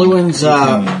 The blue one's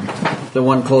the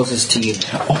one closest to you.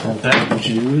 What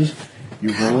you do is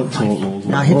you roll it till it rolls.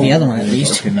 Now hit the other one at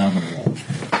least. Okay, now I'm gonna roll.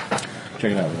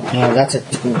 Check it out. No, that's a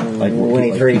Like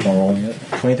 23. keep on rolling it.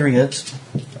 23 hits.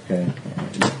 Okay.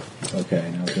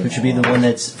 Okay. Now Which would be the one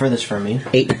that's furthest from me.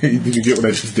 8. Did you get what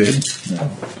I just did? No.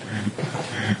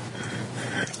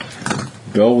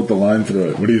 Bill with the line through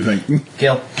it. What do you think?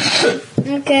 Kill.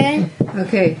 Okay.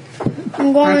 Okay.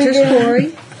 I'm going Hunter's to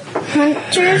Quarry.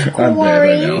 Hunter's I'm dead right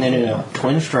Quarry. now. No.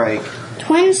 Twin strike.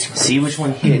 Twins. See which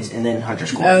one hits, and then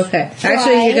Hunter's Quarry. Okay.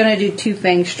 Actually, you're going to do 2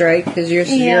 Fang Strike because your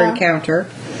Yeah. encounter.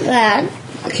 Bad.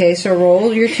 Okay, so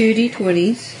roll your 2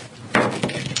 d20s.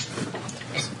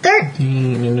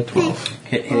 13. And a 12.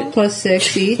 Hit. Plus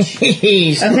 6 each.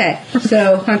 Jeez. Okay,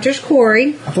 so Hunter's Quarry.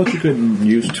 I thought you couldn't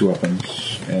use 2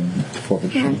 weapons and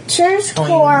forfeit. Hunter's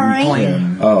Quarry.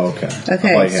 Oh, okay.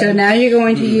 Okay, so now you're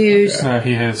going to use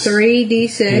He has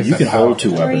 3d6. You can hold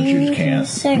 2 weapons. You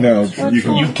just can't. No, you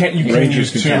can. You can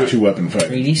Rangers use can have two. 2 weapon fighting.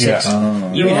 3d6.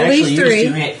 Yeah. You can Roll actually these use 3.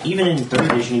 2 hand. Even in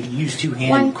 3rd edition, you can use 2-hand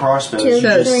 1, crossbows. 2,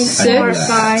 So 3, 4, 6.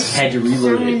 5, Had to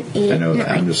reload it. 7, 8, I know that.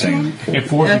 I'm just saying. In 4th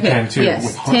you Okay, can too, yes.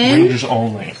 with 10. Rangers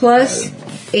only. Plus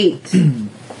 8.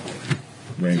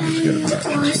 Rangers get it back.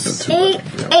 plus Two 8,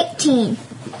 weapons, yeah. 18.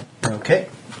 Okay.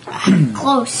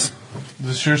 Close. Is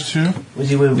this yours too? What's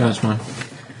he with? That's mine.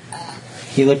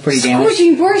 He looked pretty damaged.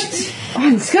 Scorching burst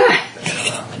on Scott.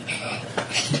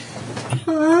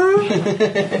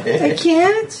 I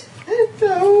can't.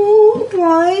 No.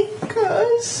 Why?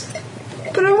 Because.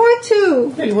 But I want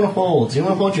to. Yeah, you want to hold. You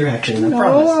want to hold your action. I No,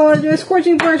 promise. I want to do a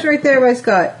scorching burst right there by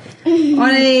Scott. On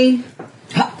a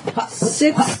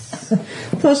 6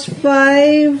 plus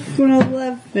 5 on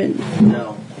 11.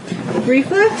 No.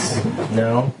 Reflex?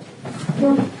 No.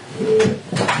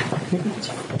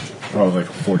 Oh, like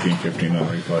 14, 15 on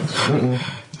reflex.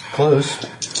 Close.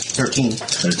 13.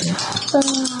 13.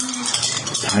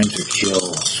 Time to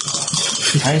kill.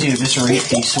 Time to eviscerate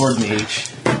the sword mage.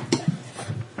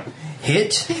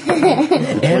 Hit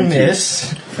and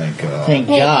miss. Thank God. Thank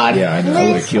God. Yeah, I know. I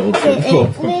would have killed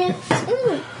you.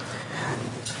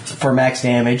 For max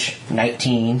damage,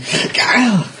 19.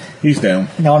 He's down.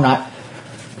 No, I'm not.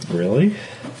 Really?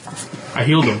 I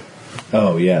healed him.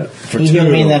 Oh, yeah. For He 2.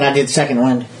 healed me and then I did second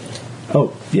wind.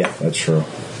 Oh, yeah, that's true.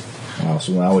 Wow,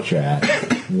 so now what you're at?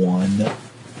 1.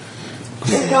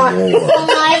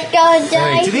 I gotta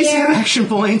die Do these have here. action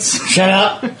points? Shut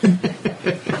up.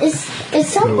 Is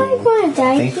somebody gonna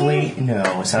die Thankfully, no.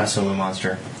 It's not a solo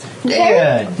monster. here?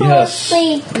 Dad. Yes.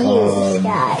 Please,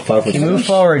 guy. 5 You move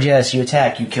forward, yes. You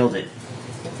attack. You killed it.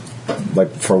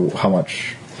 Like, for how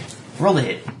much? Roll the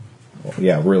hit.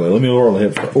 Yeah, really. Let me roll a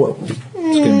hit. It's going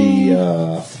to be,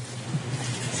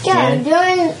 Scott, I'm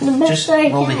doing the best Just I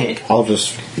roll the can. hit. I'll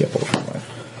just, yeah, both of mine.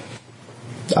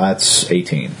 That's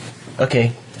 18.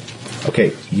 Okay.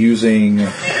 Okay, using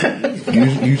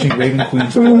Raven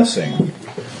Queen's Blessing.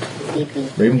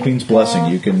 Raven Queen's Blessing,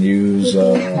 you can use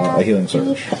a healing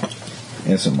surge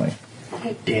instantly.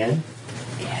 Dan.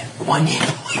 1 hit.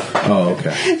 Oh,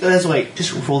 okay. So that's why.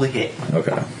 Just roll the hit.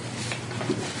 Okay.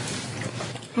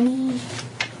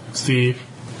 Steve.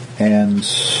 And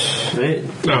Good.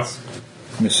 No.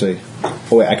 let me see.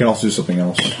 Oh wait, I can also do something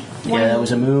else. Yeah, that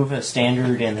was a move, a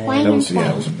standard, and then. That was it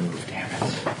was a move. Damn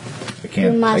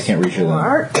it. I can't reach it. Then.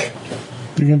 Work.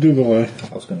 You can do the lay.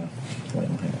 I was gonna lay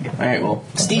my hand. Alright, well,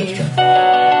 Steve.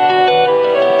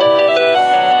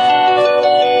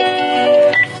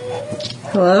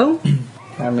 Hello?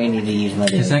 I may need to use my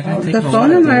Is that going to take The a lot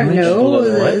phone of in my damage? no,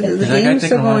 the Is that gonna game's take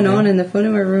still a lot of going on, damage? and the phone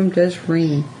in my room does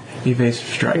ring. Evasive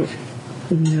strike.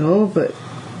 No, but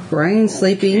Brian's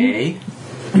sleeping. Okay.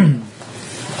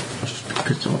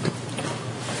 Because all the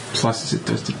pluses it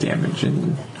does the damage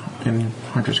in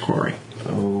Hunter's Quarry.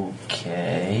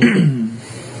 Okay.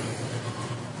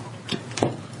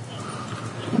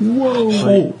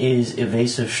 Whoa! Is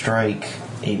evasive strike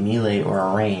a melee or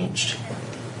a ranged?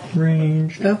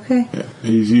 Range. Okay.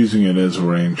 He's using it as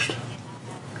ranged.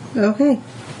 Okay.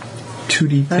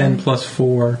 2d10 plus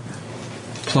 4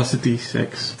 plus a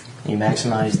d6. You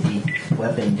maximize the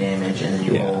weapon damage and then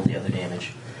you Yeah. roll the other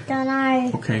damage. Don't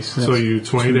I? Okay, so So that's you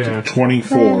 20 damage.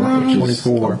 24, which is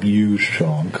 24. A huge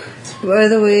chunk. By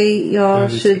the way, y'all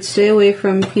should stay away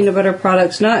from peanut butter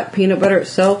products. Not peanut butter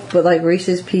itself, but like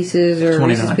Reese's Pieces or 29.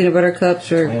 Reese's peanut butter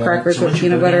cups or 29. crackers So with what's your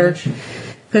peanut butter. damage?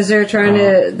 Because they're trying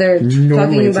to, they're Normally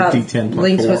talking it's a about D10 plus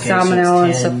links 4. with salmonella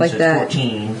and stuff like so that.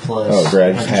 14 plus. Oh,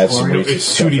 Greg Hunter's has some Quarry. Reese's It's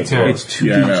stuff 2d10. as well. It's 2d10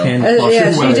 Yeah, I know. plus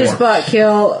Yeah, she 4. just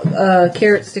bought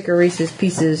carrot sticker Reese's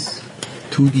Pieces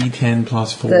 2d10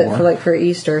 plus 4. that for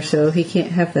Easter, so he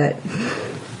can't have that.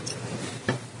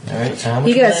 Alright, so how much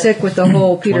He got was that? sick with the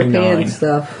whole Peter 29. Pan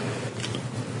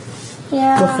stuff.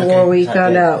 Yeah. Before we not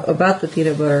found bad. out about the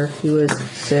peanut butter, he was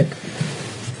sick.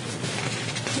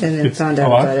 And then It's found out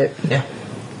alive? about it. Yeah.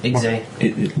 Exactly.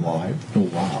 It live? Oh,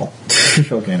 wow.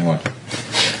 Okay, anyway.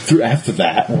 Through after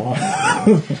that.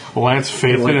 Lance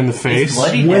faced it in the face. It's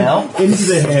bloody now. Into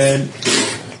the head.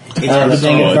 The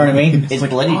thing in front of me. It's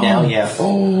bloody now, yeah.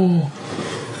 Oh.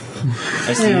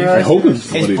 I see you. I hope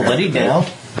it's It's bloody now.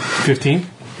 15?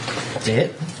 To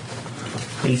hit.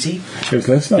 AC. Because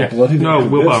that's not Yeah. bloody. No,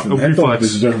 Will Buff. That Reflex.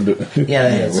 don't deserve it. Yeah,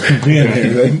 that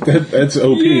is. That's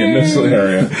OP in this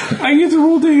area. I get to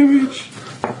roll damage.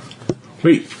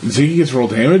 Wait, Ziggy gets roll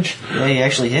damage? Yeah, you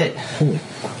actually hit.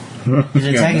 He's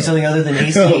attacking something other than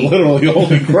AC. Literally,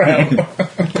 holy crap.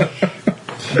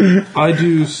 I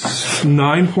do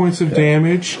 9 points of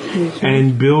damage,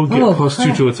 and Bill get Oh, plus 2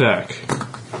 crap. to attack.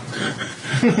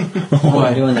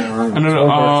 I'm doing that wrong.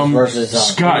 No. Versus,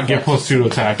 Scott get plus 2 to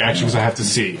attack, actually, because I have to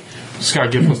see.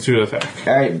 Scott get plus 2 to attack.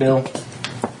 Alright, Bill.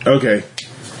 Okay.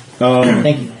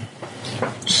 Thank you.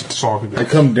 That's all I can I do.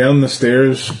 come down the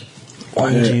stairs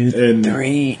 1, and 2,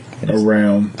 3,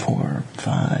 around 4,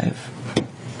 5,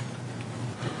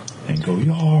 And go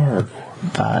yard.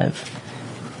 5.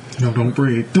 No, don't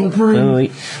breathe. Don't breathe.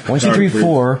 Wait. 1, 2, 3,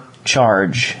 4.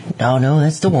 Charge. No,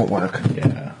 that still won't work.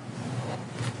 Yeah.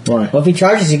 Why? Well, if he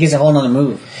charges, he gets a whole nother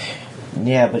move.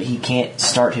 Yeah, but he can't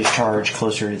start his charge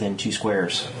closer than 2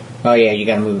 squares. Oh, yeah, you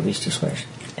gotta move at least 2 squares.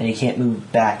 And he can't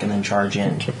move back and then charge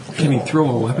in. Can he throw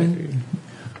a weapon?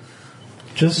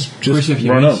 Just course, if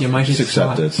you run miss, up. you might get Just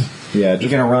accept shot. it. Yeah, You're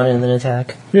just gonna run and then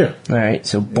attack? Yeah. Alright,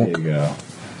 so there bonk. you go.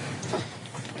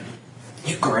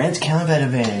 You grant combat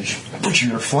advantage, but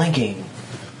you're flanking.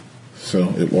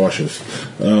 So it washes.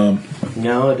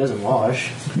 No, it doesn't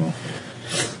wash.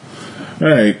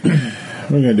 Alright. We're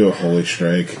going to do a holy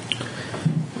strike.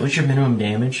 What's your minimum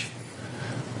damage?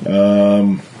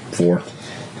 4.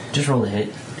 Just roll the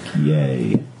hit.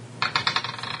 Yay.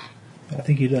 I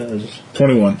think he does.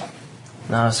 21.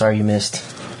 No, sorry, you missed.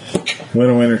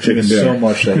 Winner, chicken It's dinner. so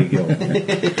much that he killed.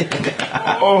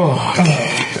 Oh,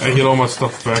 okay. I get all my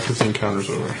stuff back as the encounter's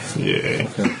over. Yay.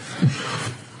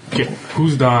 Okay,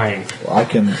 who's dying? Well, I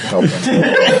can help him.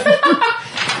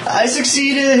 I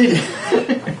succeeded!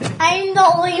 I'm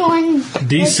the only one.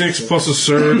 D6 plus a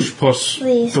surge plus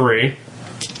Please. 3.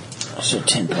 So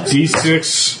 10 plus.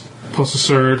 D6 plus a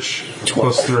surge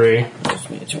plus 3. Gives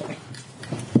me a 20.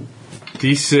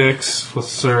 D6 plus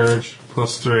surge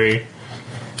plus 3.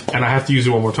 And I have to use it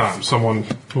one more time. Someone,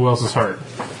 who else is hurt?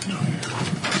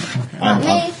 Not me.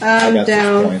 I got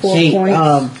down 6 points. 4 See,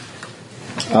 points.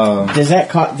 does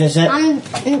that does that?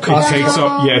 It takes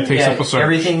up, yeah, it takes up a surge.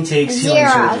 Everything takes healing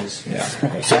 0. surges. Yeah.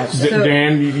 Okay, so that's,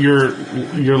 Dan, you're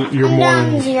I'm more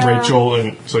down than 0. Rachel,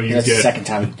 and so you that's the get. second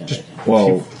time you've done it.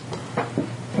 Well,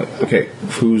 okay.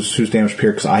 Who's damage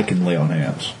here? Because I can lay on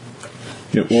hands.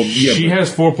 Yeah, well, yeah, She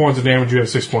has 4 points of damage. You have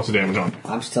 6 points of damage on.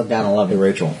 I'm still down Hey, 11.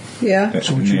 Rachel. Yeah. That's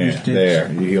what you Yeah, just did.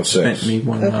 there. You heal 6. Spent me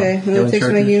one. Okay, and healing that takes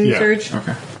my surges. healing Yeah. surge.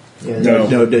 Okay.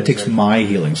 No, it takes my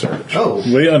healing surge. Oh,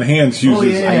 Lay on hands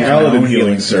uses yeah. paladin Own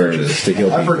healing surge. to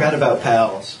heal I people. forgot about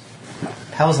pals.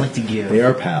 Pals like to give. They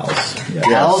are pals. Yeah.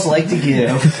 Pals like to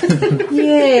give.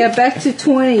 Yeah, back to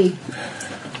 20.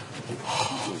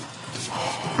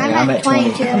 I'm at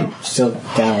 22. I'm still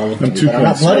down 11. I'm 2 but I'm not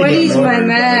points. bloody 20's anymore. my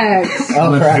max.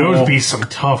 Oh, crap. Those be some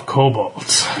tough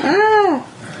kobolds. Ah!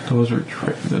 Those are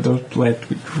those led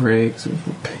with dregs of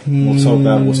pain. Let's hope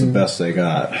that was the best they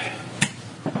got.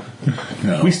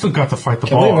 No. We still got to fight the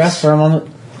Can we rest boss, for a moment?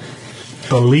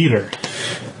 the leader.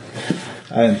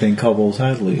 I didn't think kobolds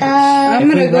had leaders. I'm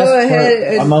If we gonna rest go for ahead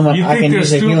a and moment. You I think can they're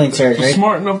use a healing surge, right?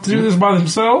 smart enough to do this by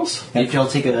themselves? If y'all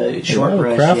take a short well,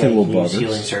 rest, crafty yeah, little you can use buggers.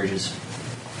 healing surges.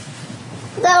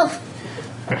 No.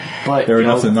 But They were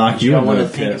y'all- enough to knock you y'all in want to the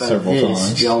think head about several this.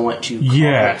 times. Do y'all want to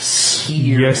Yes.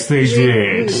 Here. Yes, they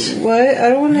did. what? I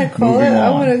don't want to call Moving it. I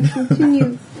on. want to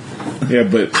continue. Yeah,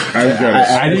 but I've got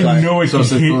I didn't know it So could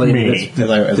it's hit like me. As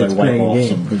I wipe playing off game.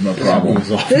 some Here's my problem.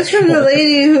 This from the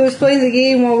lady who was playing the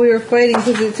game while we were fighting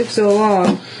because it took so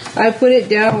long. I put it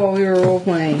down while we were role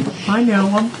playing. I know.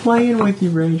 I'm playing with you,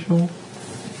 Rachel.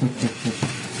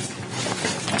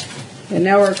 And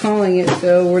now we're calling it,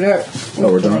 so we're not.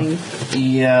 Oh, we're done?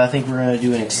 playing. Yeah, I think we're going to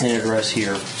do an extended rest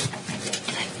here.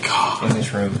 In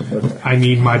this room. I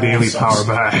need my daily power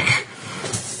back.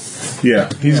 Yeah,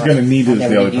 he's going to need his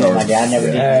Never daily did use my power. dad. Never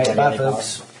did use Alright, my bye daily power.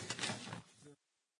 folks.